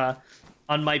resources.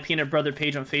 On my Peanut Brother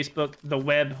page on Facebook, the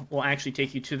web will actually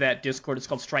take you to that Discord. It's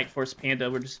called Strike Force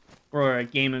Panda. We're a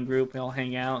gaming group. We all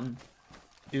hang out and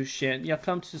do shit. Y'all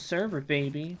come to server,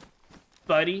 baby.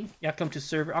 Buddy, y'all come to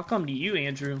server. I'll come to you,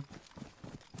 Andrew.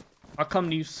 I'll come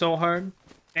to you so hard.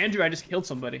 Andrew, I just killed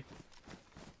somebody.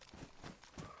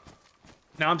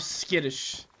 Now I'm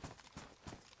skittish.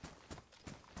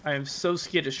 I am so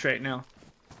skittish right now.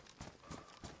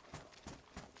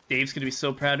 Dave's gonna be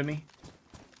so proud of me.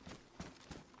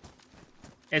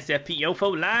 SFPO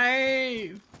for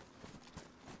life!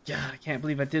 God, I can't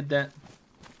believe I did that.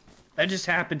 That just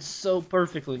happened so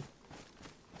perfectly.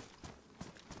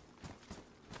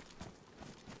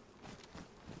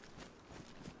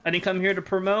 I didn't come here to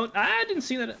promote. I didn't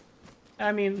see that.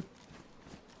 I mean,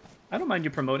 I don't mind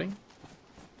you promoting.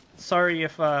 Sorry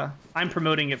if I'm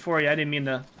promoting it for you. I didn't mean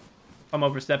to come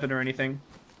overstep it or anything.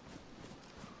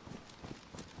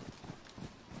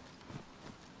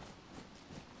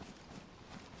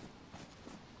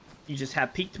 You just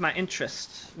have piqued my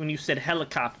interest when you said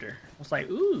helicopter. I was like,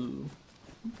 ooh.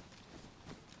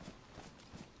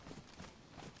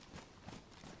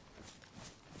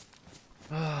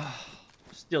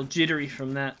 Still jittery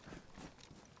from that.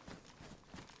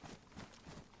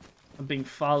 I'm being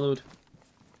followed.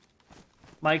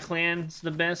 My clan's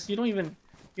the best. You're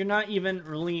not even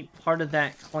really part of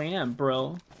that clan,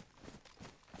 bro.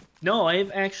 No,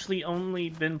 I've actually only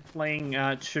been playing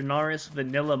Chernarus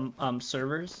vanilla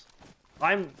servers.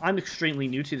 I'm extremely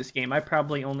new to this game. I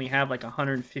probably only have like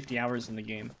 150 hours in the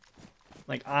game.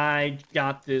 Like, I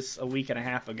got this a week and a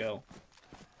half ago.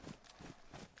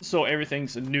 So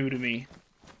everything's new to me.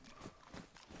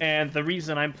 And the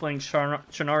reason I'm playing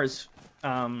Chernarus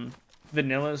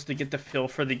vanillas to get the feel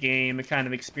for the game and kind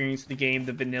of experience the game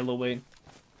the vanilla way.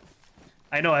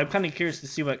 I know, I'm kind of curious to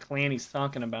see what clan he's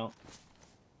talking about.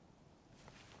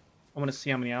 I want to see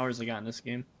how many hours I got in this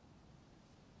game.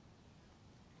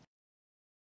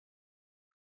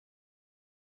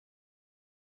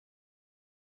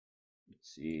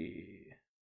 Let's see.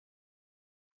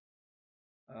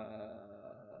 The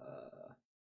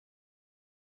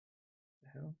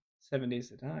hell? 7 days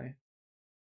to die.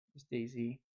 It's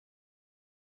Daisy.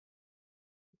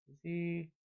 Daisy.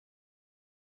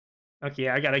 Okay,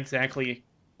 I got exactly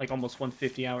like almost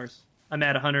 150 hours. I'm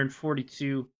at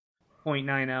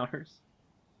 142.9 hours.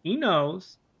 He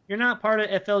knows. You're not part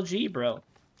of FLG, bro.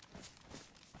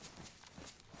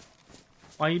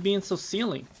 Why are you being so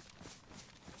silly?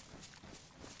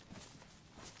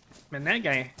 Man, that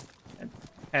guy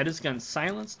had his gun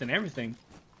silenced and everything.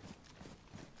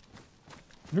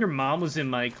 Your mom was in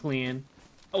my clan.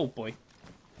 Oh, boy.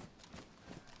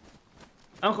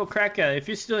 Uncle Kraka, if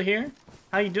you're still here,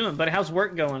 how you doing, buddy? How's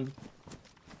work going?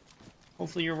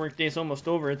 Hopefully your work day's almost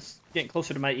over. It's getting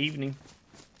closer to my evening.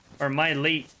 Or my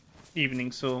late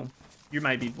evening, so you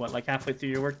might be, what, like halfway through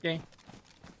your work day?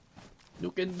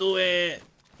 You can do it!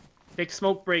 Take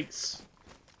smoke breaks.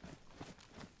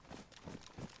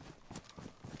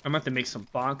 I'm about to make some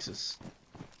boxes.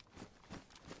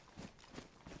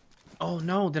 Oh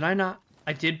no, did I not?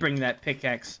 I did bring that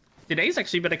pickaxe. Today's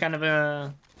actually been a kind of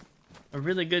a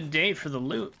really good day for the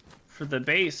loot. For the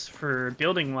base, for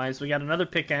building wise. We got another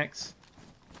pickaxe,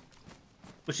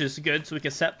 which is good, so we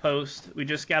can set post. We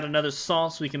just got another saw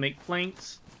so we can make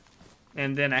planks.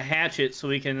 And then a hatchet so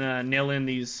we can nail in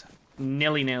these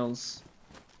naily nails.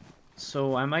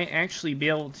 So I might actually be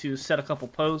able to set a couple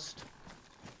posts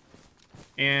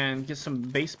and get some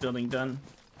base building done.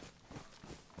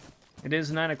 It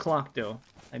is 9 o'clock though.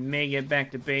 I may get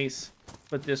back to base,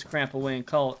 put this crap away, and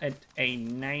call it a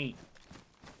night.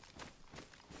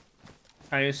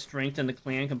 Highest strength in the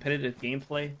clan, competitive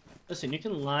gameplay. Listen, you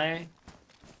can lie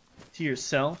to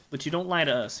yourself, but you don't lie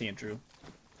to us, Andrew.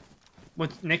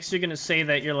 What next? You're gonna say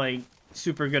that you're like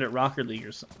super good at Rocket League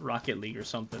or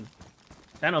something.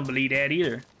 I don't believe that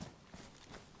either.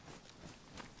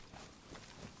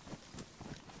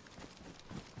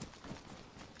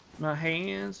 My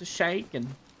hands are shaking,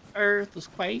 earth is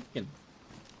quaking.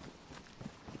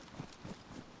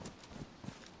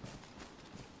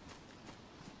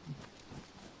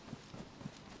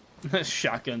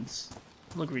 Shotguns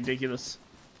look ridiculous.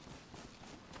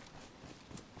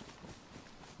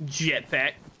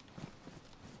 Jetpack.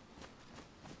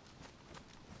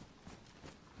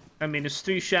 I mean, there's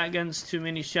 3 shotguns, too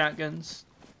many shotguns.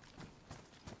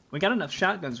 We got enough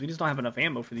shotguns, we just don't have enough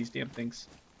ammo for these damn things.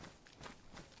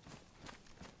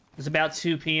 It's about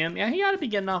 2 p.m. Yeah, he ought to be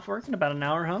getting off work in about an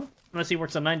hour, huh? Unless he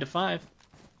works a 9 to 5.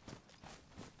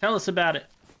 Tell us about it,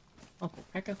 Uncle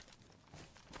Pekka.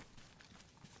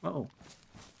 Uh-oh.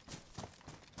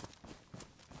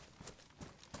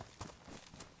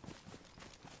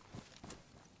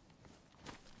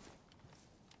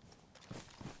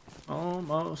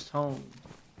 Almost home.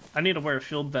 I need to wear a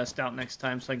field vest out next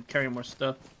time so I can carry more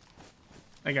stuff.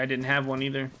 Like I didn't have one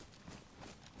either.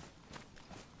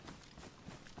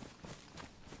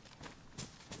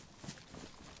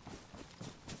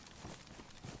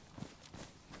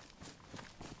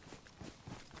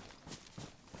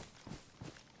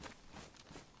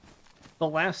 The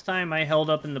last time I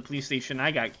held up in the police station, I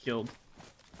got killed.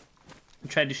 I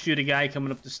tried to shoot a guy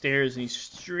coming up the stairs, and he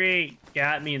straight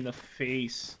got me in the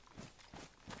face.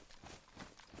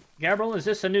 Gabriel, is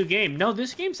this a new game? No,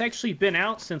 this game's actually been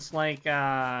out since, like,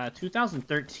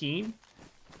 2013.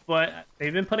 But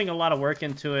they've been putting a lot of work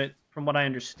into it, from what I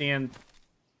understand.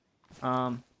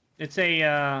 It's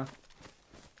a,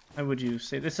 how would you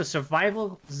say? This is a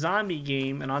survival zombie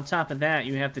game, and on top of that,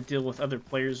 you have to deal with other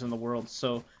players in the world.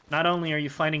 So, not only are you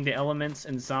fighting the elements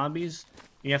and zombies,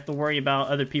 you have to worry about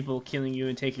other people killing you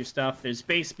and take your stuff. There's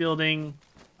base building.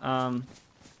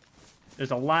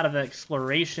 There's a lot of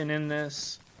exploration in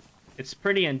this. It's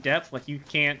pretty in-depth. Like, you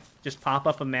can't just pop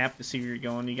up a map to see where you're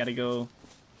going. You gotta go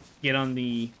get on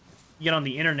the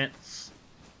internet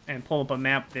and pull up a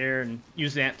map there and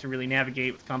use that to really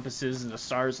navigate with compasses and the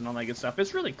stars and all that good stuff.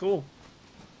 It's really cool.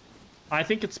 I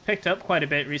think it's picked up quite a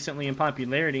bit recently in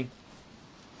popularity.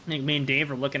 I think me and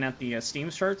Dave are looking at the Steam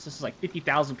charts. This is like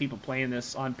 50,000 people playing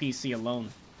this on PC alone.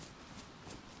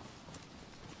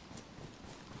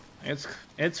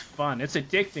 It's fun. It's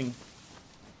addicting.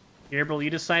 Gabriel, you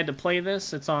decide to play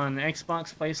this. It's on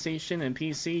Xbox, PlayStation, and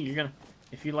PC. You're gonna,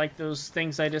 if you like those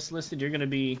things I just listed, you're gonna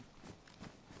be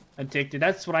addicted.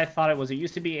 That's what I thought it was. It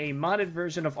used to be a modded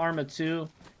version of Arma 2.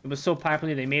 It was so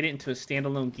popular they made it into a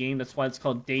standalone game. That's why it's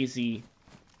called DayZ.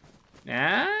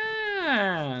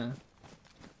 Ah,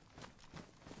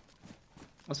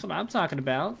 that's what I'm talking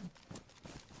about.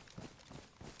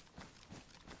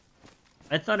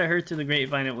 I thought I heard through the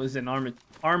grapevine it was an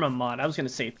Arma mod. I was gonna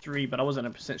say 3, but I wasn't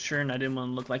 100% sure, and I didn't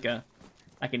want to look like an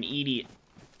idiot.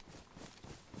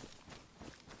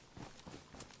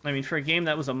 I mean, for a game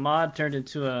that was a mod turned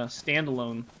into a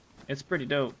standalone, it's pretty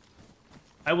dope.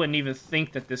 I wouldn't even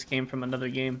think that this came from another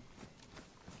game.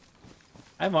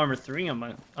 I have Arma 3 on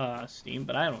my Steam,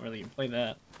 but I don't really even play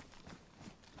that.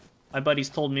 My buddies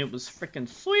told me it was freaking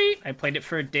sweet. I played it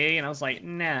for a day, and I was like,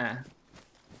 nah.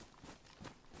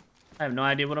 I have no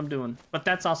idea what I'm doing. But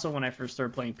that's also when I first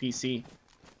started playing PC.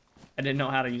 I didn't know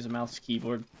how to use a mouse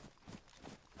keyboard.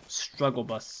 Struggle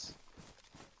bus.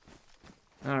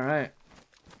 Alright.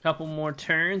 Couple more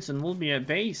turns, and we'll be at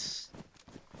base.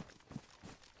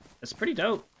 That's pretty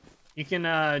dope. You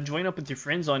can join up with your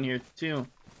friends on here, too.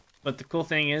 But the cool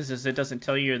thing is it doesn't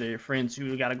tell you they're your friends.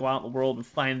 You gotta go out in the world and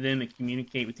find them and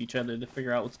communicate with each other to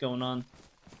figure out what's going on.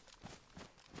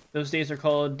 Those days are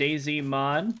called DayZ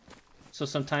mod. So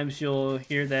sometimes you'll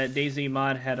hear that DayZ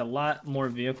mod had a lot more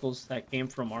vehicles that came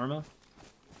from Arma.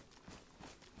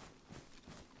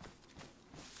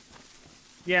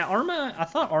 Yeah, Arma. I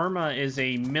thought Arma is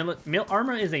a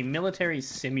military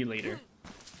simulator,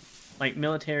 like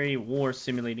military war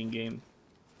simulating game.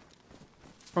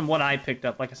 From what I picked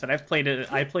up, like I said, I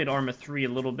played Arma 3 a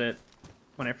little bit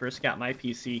when I first got my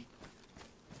PC.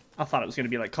 I thought it was gonna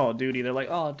be like Call of Duty. They're like,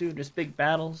 oh, dude, there's big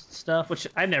battles and stuff, which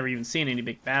I've never even seen any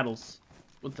big battles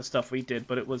with the stuff we did.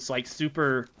 But it was like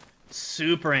super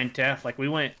in depth. Like we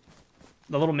went.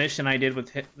 The little mission I did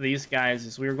with these guys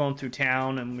is we were going through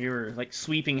town and we were like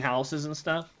sweeping houses and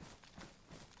stuff.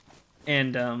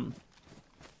 And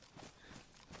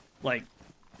like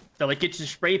they're like, get your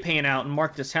spray paint out and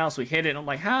mark this house. We hit it and I'm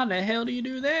like, how the hell do you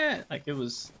do that? Like it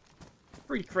was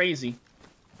pretty crazy.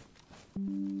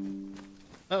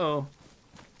 Uh-oh.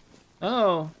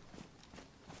 Oh.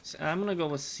 So I'm gonna go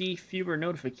with see fewer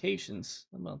notifications.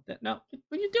 How about that? No,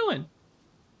 what are you doing?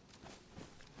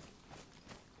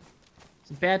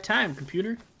 Bad time,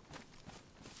 computer.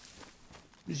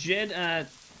 Jed,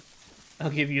 I'll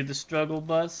give you the struggle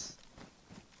bus.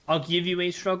 I'll give you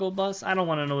a struggle bus? I don't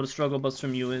want to know what a struggle bus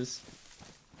from you is.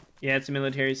 Yeah, it's a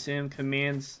military sim,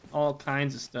 commands, all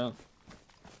kinds of stuff.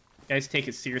 Guys take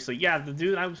it seriously. Yeah, the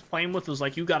dude I was playing with was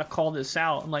like, you gotta call this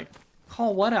out. I'm like,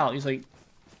 call what out? He's like,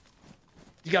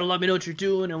 you gotta let me know what you're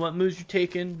doing and what moves you're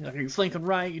taking. Like, are you flanking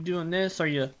right? You doing this? Are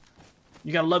you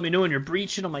gotta let me know when you're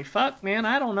breaching? I'm like, fuck, man,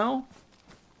 I don't know.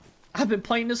 I've been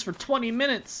playing this for 20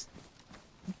 minutes.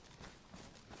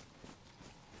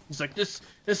 He's like, this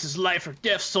is life or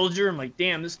death, soldier. I'm like,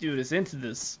 damn, this dude is into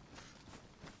this.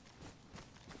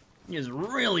 He is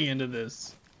really into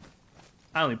this.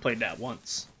 I only played that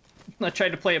once. I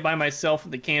tried to play it by myself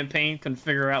in the campaign, couldn't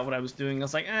figure out what I was doing. I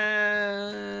was like,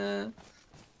 I'll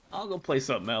go play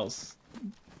something else.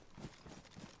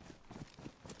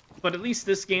 But at least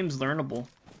this game's learnable.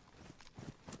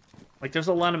 Like, there's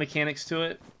a lot of mechanics to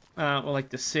it. Well, like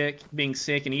being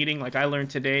sick and eating. Like I learned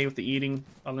today with the eating.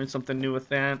 I learned something new with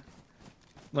that.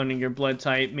 Learning your blood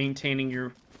type, maintaining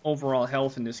your overall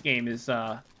health in this game is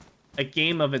a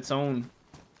game of its own.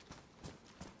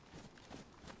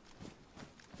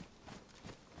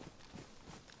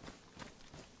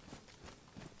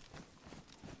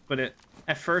 But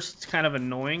at first it's kind of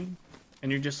annoying,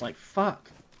 and you're just like,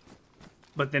 fuck.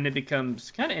 But then it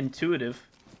becomes kind of intuitive,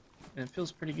 and it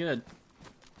feels pretty good.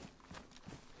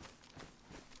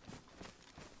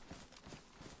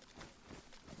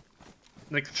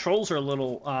 The controls are a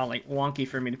little like wonky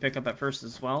for me to pick up at first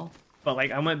as well. But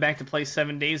like I went back to play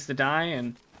 7 Days to Die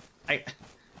and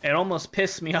it almost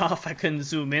pissed me off I couldn't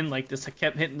zoom in like this. I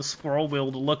kept hitting the scroll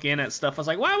wheel to look in at stuff. I was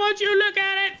like, why won't you look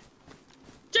at it?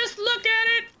 Just look at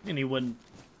it! And he wouldn't.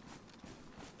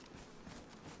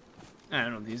 I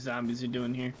don't know what these zombies are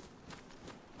doing here.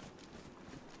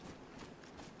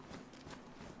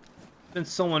 Been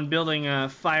someone building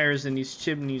fires in these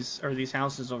chimneys or these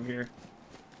houses over here.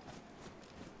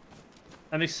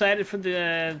 I'm excited for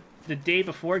the day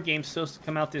before game's supposed to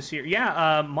come out this year.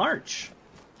 Yeah, March.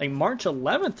 Like March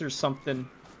 11th or something.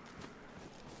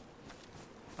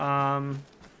 I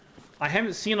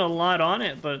haven't seen a lot on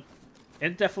it, but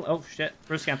it definitely... Oh, shit.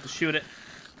 First gonna have to shoot it.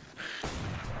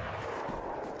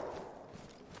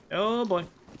 Oh, boy.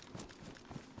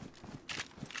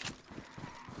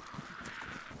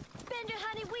 Bender,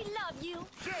 honey, we love you.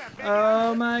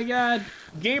 Oh, my God.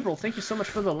 Gabriel, thank you so much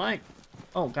for the like.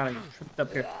 Oh, God, I tripped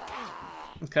up here.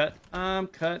 I'm cut. I'm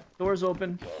cut. Doors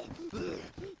open.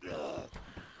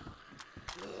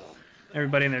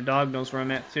 Everybody and their dog knows where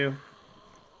I'm at, too.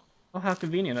 Oh, how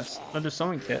convenient. Another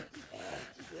sewing kit.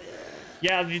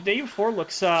 Yeah, the day before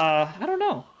looks, I don't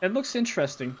know. It looks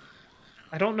interesting.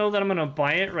 I don't know that I'm gonna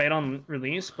buy it right on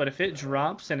release, but if it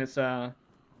drops and it's a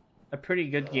pretty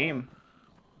good game,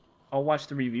 I'll watch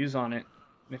the reviews on it.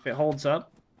 And if it holds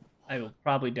up, I will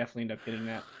probably definitely end up getting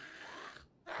that.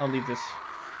 I'll leave this.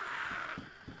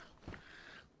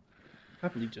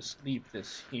 Probably just leave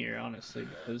this here, honestly,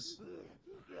 because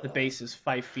the base is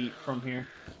 5 feet from here.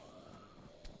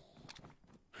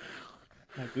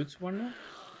 My boots worn out?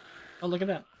 Oh, look at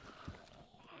that.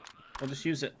 I'll just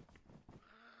use it.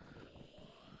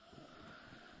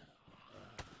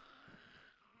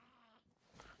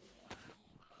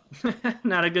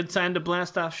 Not a good time to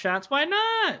blast off shots. Why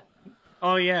not?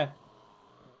 Oh, yeah.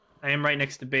 I am right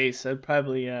next to base. I'd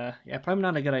probably, yeah, probably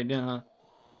not a good idea, huh?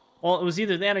 Well, it was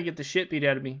either that or get the shit beat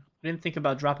out of me. I didn't think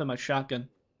about dropping my shotgun.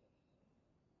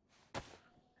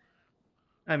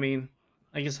 I mean,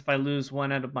 I guess if I lose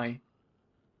one out of my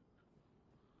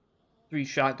 3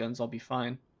 shotguns, I'll be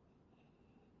fine.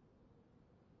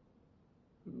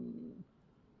 How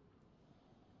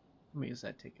many does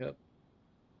that take up?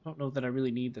 I don't know that I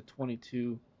really need the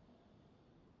 22.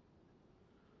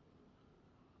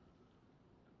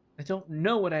 I don't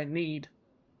know what I need.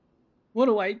 What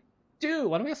do I do?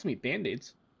 Why do I have so many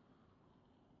band-aids?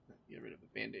 Get rid of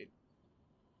a band-aid.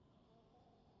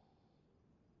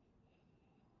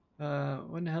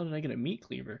 When the hell did I get a meat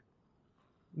cleaver?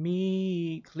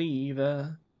 Meat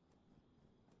cleaver.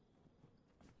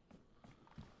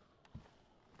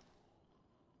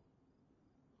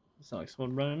 It's not like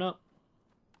someone running up.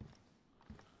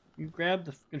 You grabbed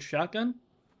the fucking shotgun?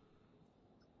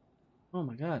 Oh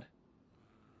my god.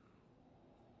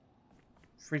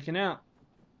 Freaking out.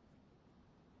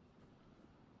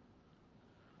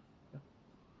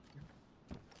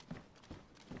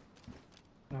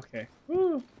 Okay.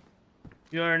 Woo.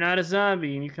 You are not a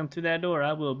zombie and you come through that door,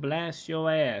 I will blast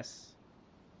your ass.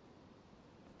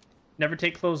 Never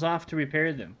take clothes off to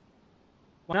repair them.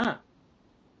 Why not?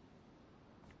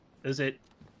 Does it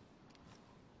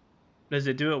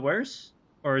do it worse?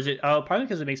 Or is it... Oh, probably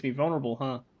because it makes me vulnerable,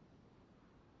 huh?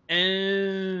 Okay,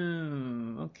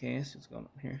 let's see what's going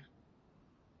on here.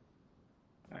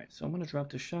 Alright, so I'm going to drop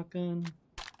the shotgun.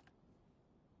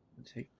 Take